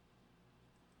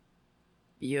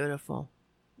 Beautiful.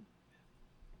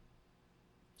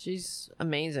 She's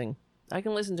amazing. I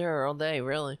can listen to her all day,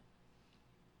 really.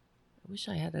 I wish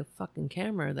I had a fucking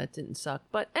camera that didn't suck.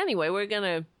 But anyway, we're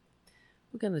gonna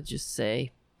just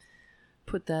say,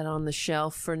 put that on the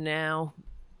shelf for now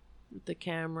with the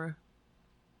camera.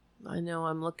 I know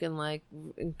I'm looking like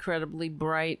incredibly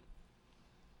bright.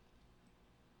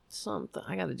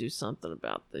 I gotta do something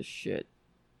about this shit.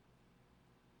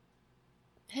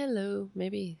 Hello,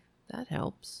 maybe that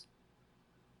helps.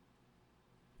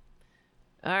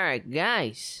 All right,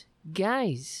 guys,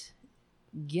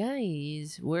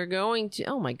 we're going to,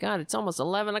 oh my God, it's almost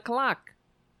 11 o'clock.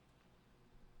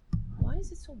 Why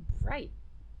is it so bright?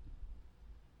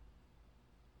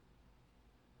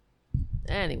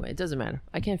 Anyway, it doesn't matter.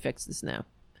 I can't fix this now.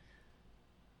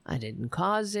 I didn't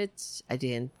cause it. I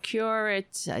didn't cure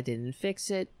it. I didn't fix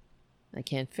it. I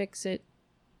can't fix it.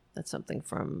 That's something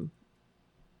from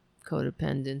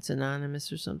Codependence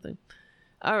Anonymous or something.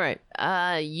 All right.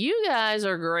 You guys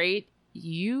are great.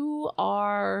 You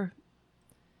are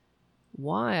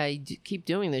why I keep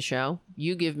doing the show.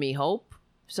 You give me hope.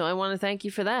 So I want to thank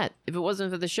you for that. If it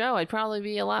wasn't for the show, I'd probably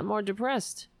be a lot more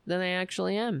depressed than I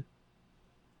actually am.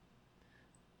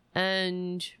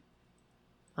 And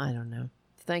I don't know.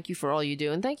 Thank you for all you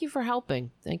do. And thank you for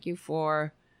helping. Thank you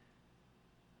for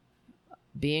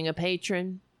being a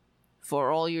patron,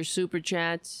 for all your super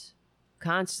chats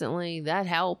constantly. That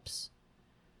helps.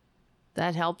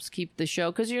 That helps keep the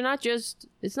show. Because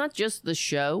it's not just the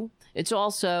show. It's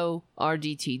also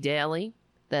RDT Daily.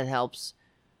 That helps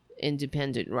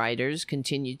independent writers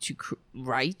continue to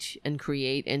write and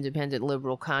create independent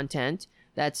liberal content.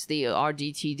 That's the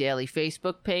RDT Daily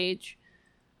Facebook page,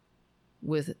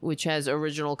 which has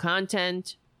original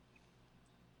content.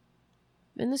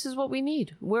 And this is what we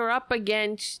need. We're up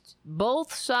against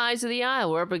both sides of the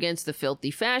aisle. We're up against the filthy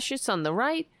fascists on the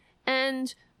right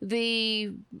and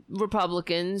the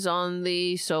Republicans on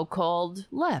the so-called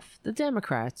left, the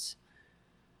Democrats.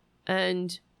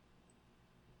 And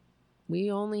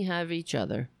we only have each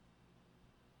other.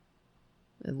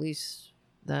 At least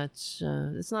that's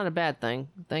it's not a bad thing.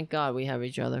 Thank God we have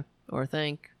each other. Or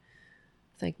thank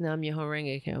Nam Myoho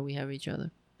Renge Kyo, we have each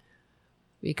other.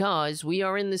 Because we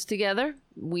are in this together.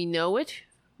 We know it.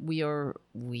 We are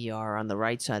on the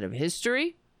right side of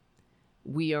history.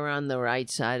 We are on the right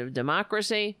side of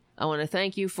democracy. I want to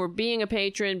thank you for being a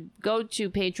patron. Go to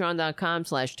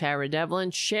patreon.com/Tara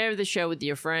Devlin. Share the show with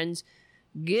your friends.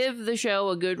 Give the show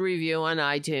a good review on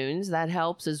iTunes. That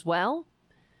helps as well.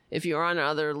 If you're on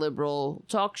other liberal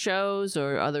talk shows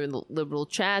or other liberal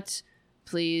chats,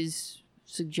 please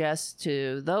suggest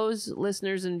to those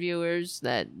listeners and viewers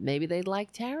that maybe they'd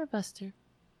like Tara Buster.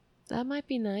 That might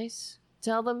be nice.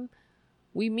 Tell them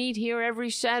we meet here every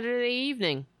Saturday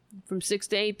evening from 6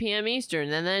 to 8 p.m.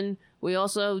 Eastern. And then we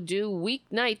also do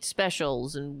weeknight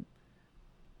specials. And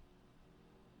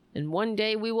one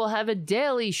day we will have a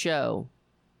daily show.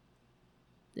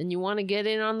 And you want to get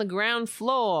in on the ground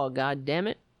floor, God damn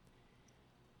it.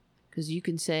 Because you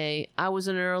can say, I was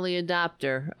an early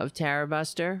adopter of Tara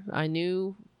Buster. I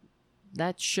knew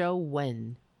that show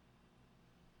when.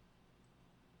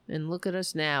 And look at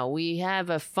us now. We have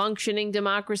a functioning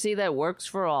democracy that works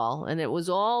for all. And it was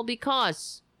all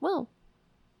because, well,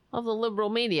 of the liberal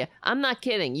media. I'm not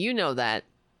kidding. You know that.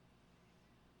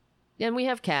 And we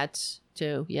have cats,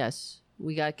 too. Yes,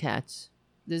 we got cats.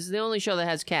 This is the only show that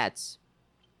has cats.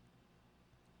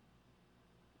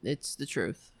 It's the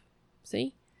truth.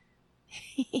 See?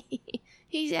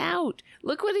 He's out.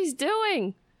 Look what he's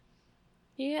doing.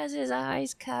 He has his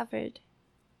eyes covered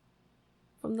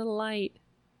from the light.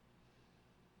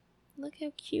 Look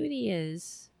how cute he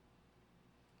is.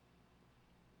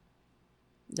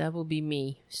 That will be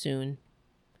me soon.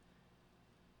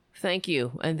 Thank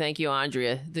you. And thank you,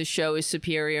 Andrea. The show is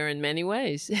superior in many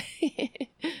ways.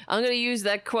 I'm going to use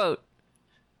that quote.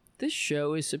 This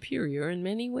show is superior in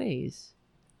many ways.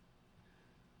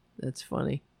 That's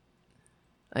funny.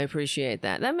 I appreciate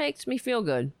that. That makes me feel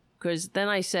good. Because then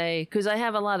I say, because I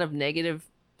have a lot of negative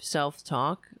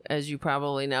self-talk, as you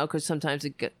probably know, because sometimes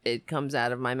it comes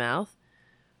out of my mouth.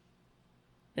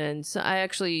 And so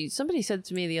somebody said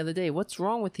to me the other day, "What's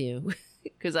wrong with you?"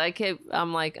 Because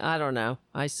I'm like, I don't know.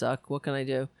 I suck. What can I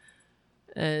do?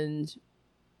 And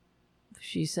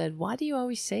she said, "Why do you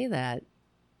always say that?"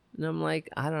 And I'm like,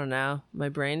 I don't know. My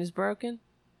brain is broken.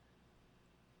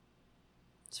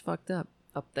 It's fucked up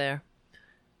there.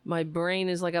 My brain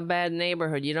is like a bad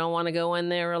neighborhood. You don't want to go in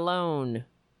there alone.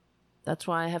 That's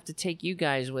why I have to take you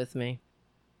guys with me.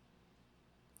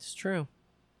 It's true.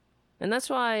 And that's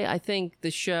why I think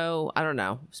the show, I don't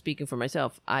know, speaking for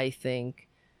myself, I think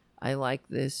I like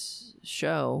this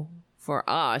show for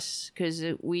us because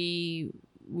we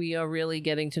are really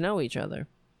getting to know each other.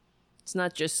 It's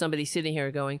not just somebody sitting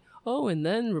here going, oh, and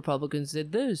then Republicans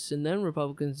did this, and then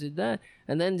Republicans did that,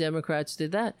 and then Democrats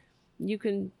did that. You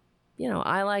can,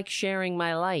 I like sharing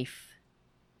my life,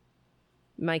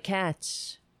 my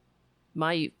cats,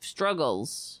 my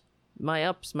struggles, my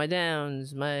ups, my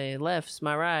downs, my lefts,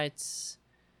 my rights,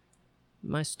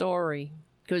 my story.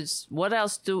 Because what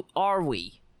else are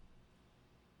we?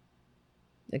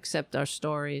 Except our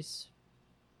stories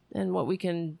and what we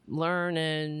can learn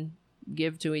and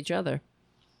give to each other.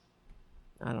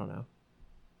 I don't know.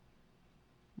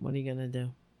 What are you going to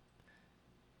do?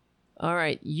 All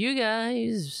right. You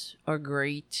guys are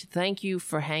great. Thank you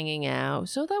for hanging out.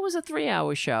 So that was a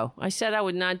 3-hour show. I said I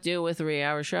would not do a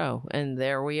 3-hour show. And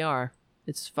there we are.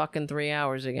 It's fucking 3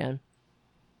 hours again.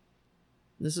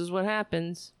 This is what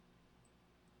happens.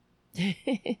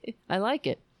 I like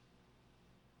it.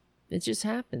 It just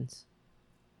happens.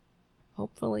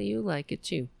 Hopefully you like it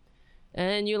too.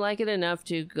 And you like it enough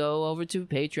to go over to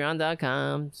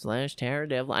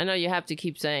patreon.com/TaraDevil. I know you have to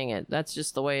keep saying it. That's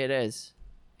just the way it is.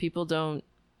 People don't,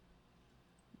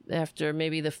 after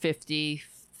maybe the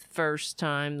 51st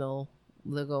time, they'll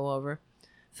go over.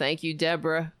 Thank you,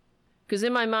 Deborah. Because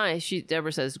in my mind,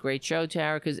 Deborah says, great show,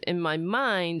 Tara. Because in my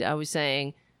mind, I was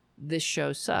saying, this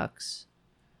show sucks.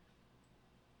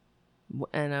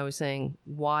 And I was saying,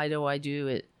 why do I do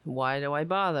it? Why do I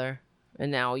bother? And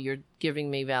now you're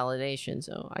giving me validation.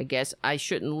 So I guess I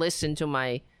shouldn't listen to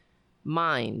my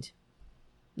mind.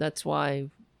 That's why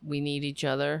we need each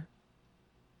other.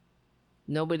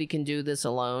 Nobody can do this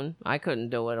alone. I couldn't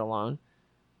do it alone.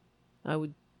 I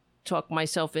would talk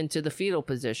myself into the fetal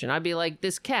position. I'd be like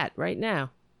this cat right now.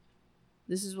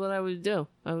 This is what I would do.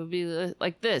 I would be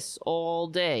like this all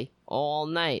day, all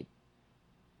night.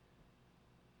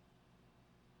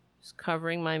 Just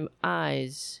covering my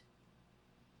eyes.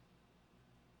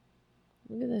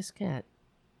 Look at this cat.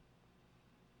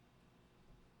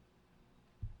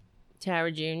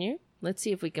 Tara Jr., let's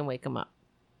see if we can wake him up.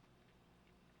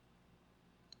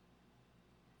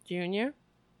 Junior?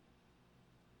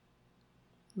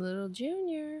 Little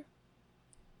Junior.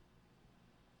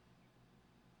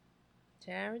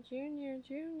 Tara Jr.,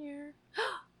 Junior.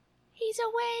 He's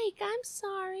awake. I'm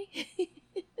sorry.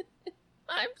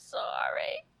 I'm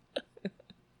sorry.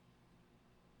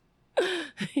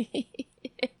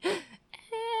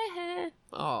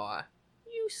 Oh,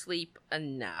 you sleep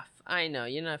enough. I know,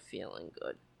 you're not feeling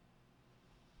good.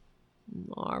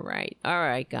 All right,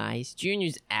 guys.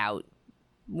 Junior's out.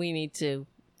 We need to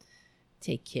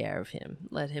take care of him.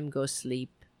 Let him go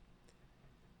sleep.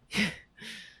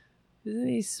 Isn't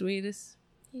he sweetest?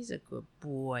 He's a good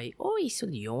boy. Oh, he's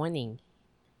still yawning.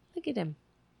 Look at him.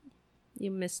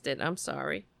 You missed it. I'm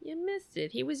sorry. You missed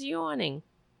it. He was yawning.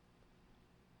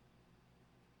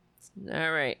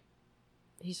 All right.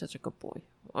 He's such a good boy.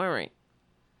 All right.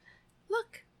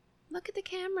 Look. Look at the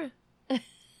camera.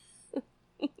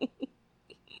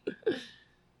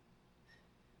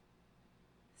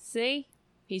 See?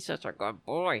 He's such a good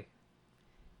boy.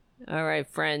 All right,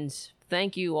 friends.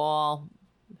 Thank you all.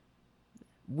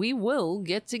 We will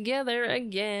get together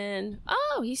again.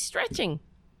 Oh, he's stretching.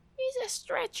 He's a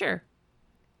stretcher.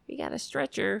 We got a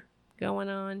stretcher going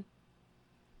on.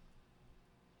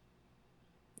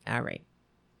 All right.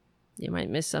 You might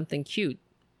miss something cute.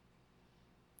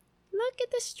 Look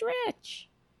at the stretch.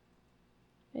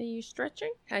 Are you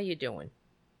stretching? How you doing?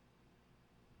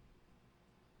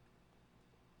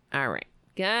 All right.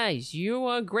 Guys, you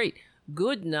are great.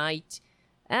 Good night.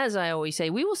 As I always say,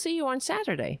 we will see you on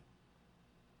Saturday.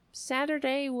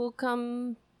 Saturday will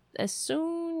come as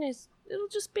soon as... It'll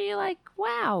just be like,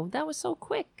 wow, that was so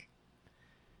quick.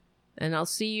 And I'll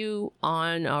see you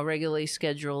on our regularly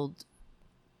scheduled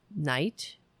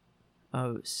night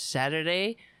of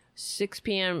Saturday, 6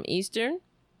 p.m. Eastern,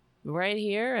 right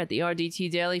here at the RDT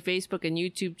Daily Facebook and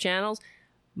YouTube channels.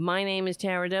 My name is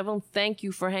Tara Devil. Thank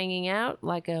you for hanging out.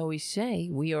 Like I always say,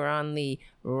 we are on the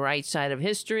right side of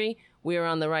history. We are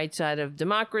on the right side of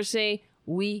democracy.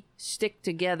 We stick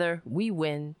together. We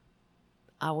win.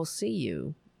 I will see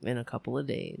you in a couple of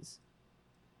days.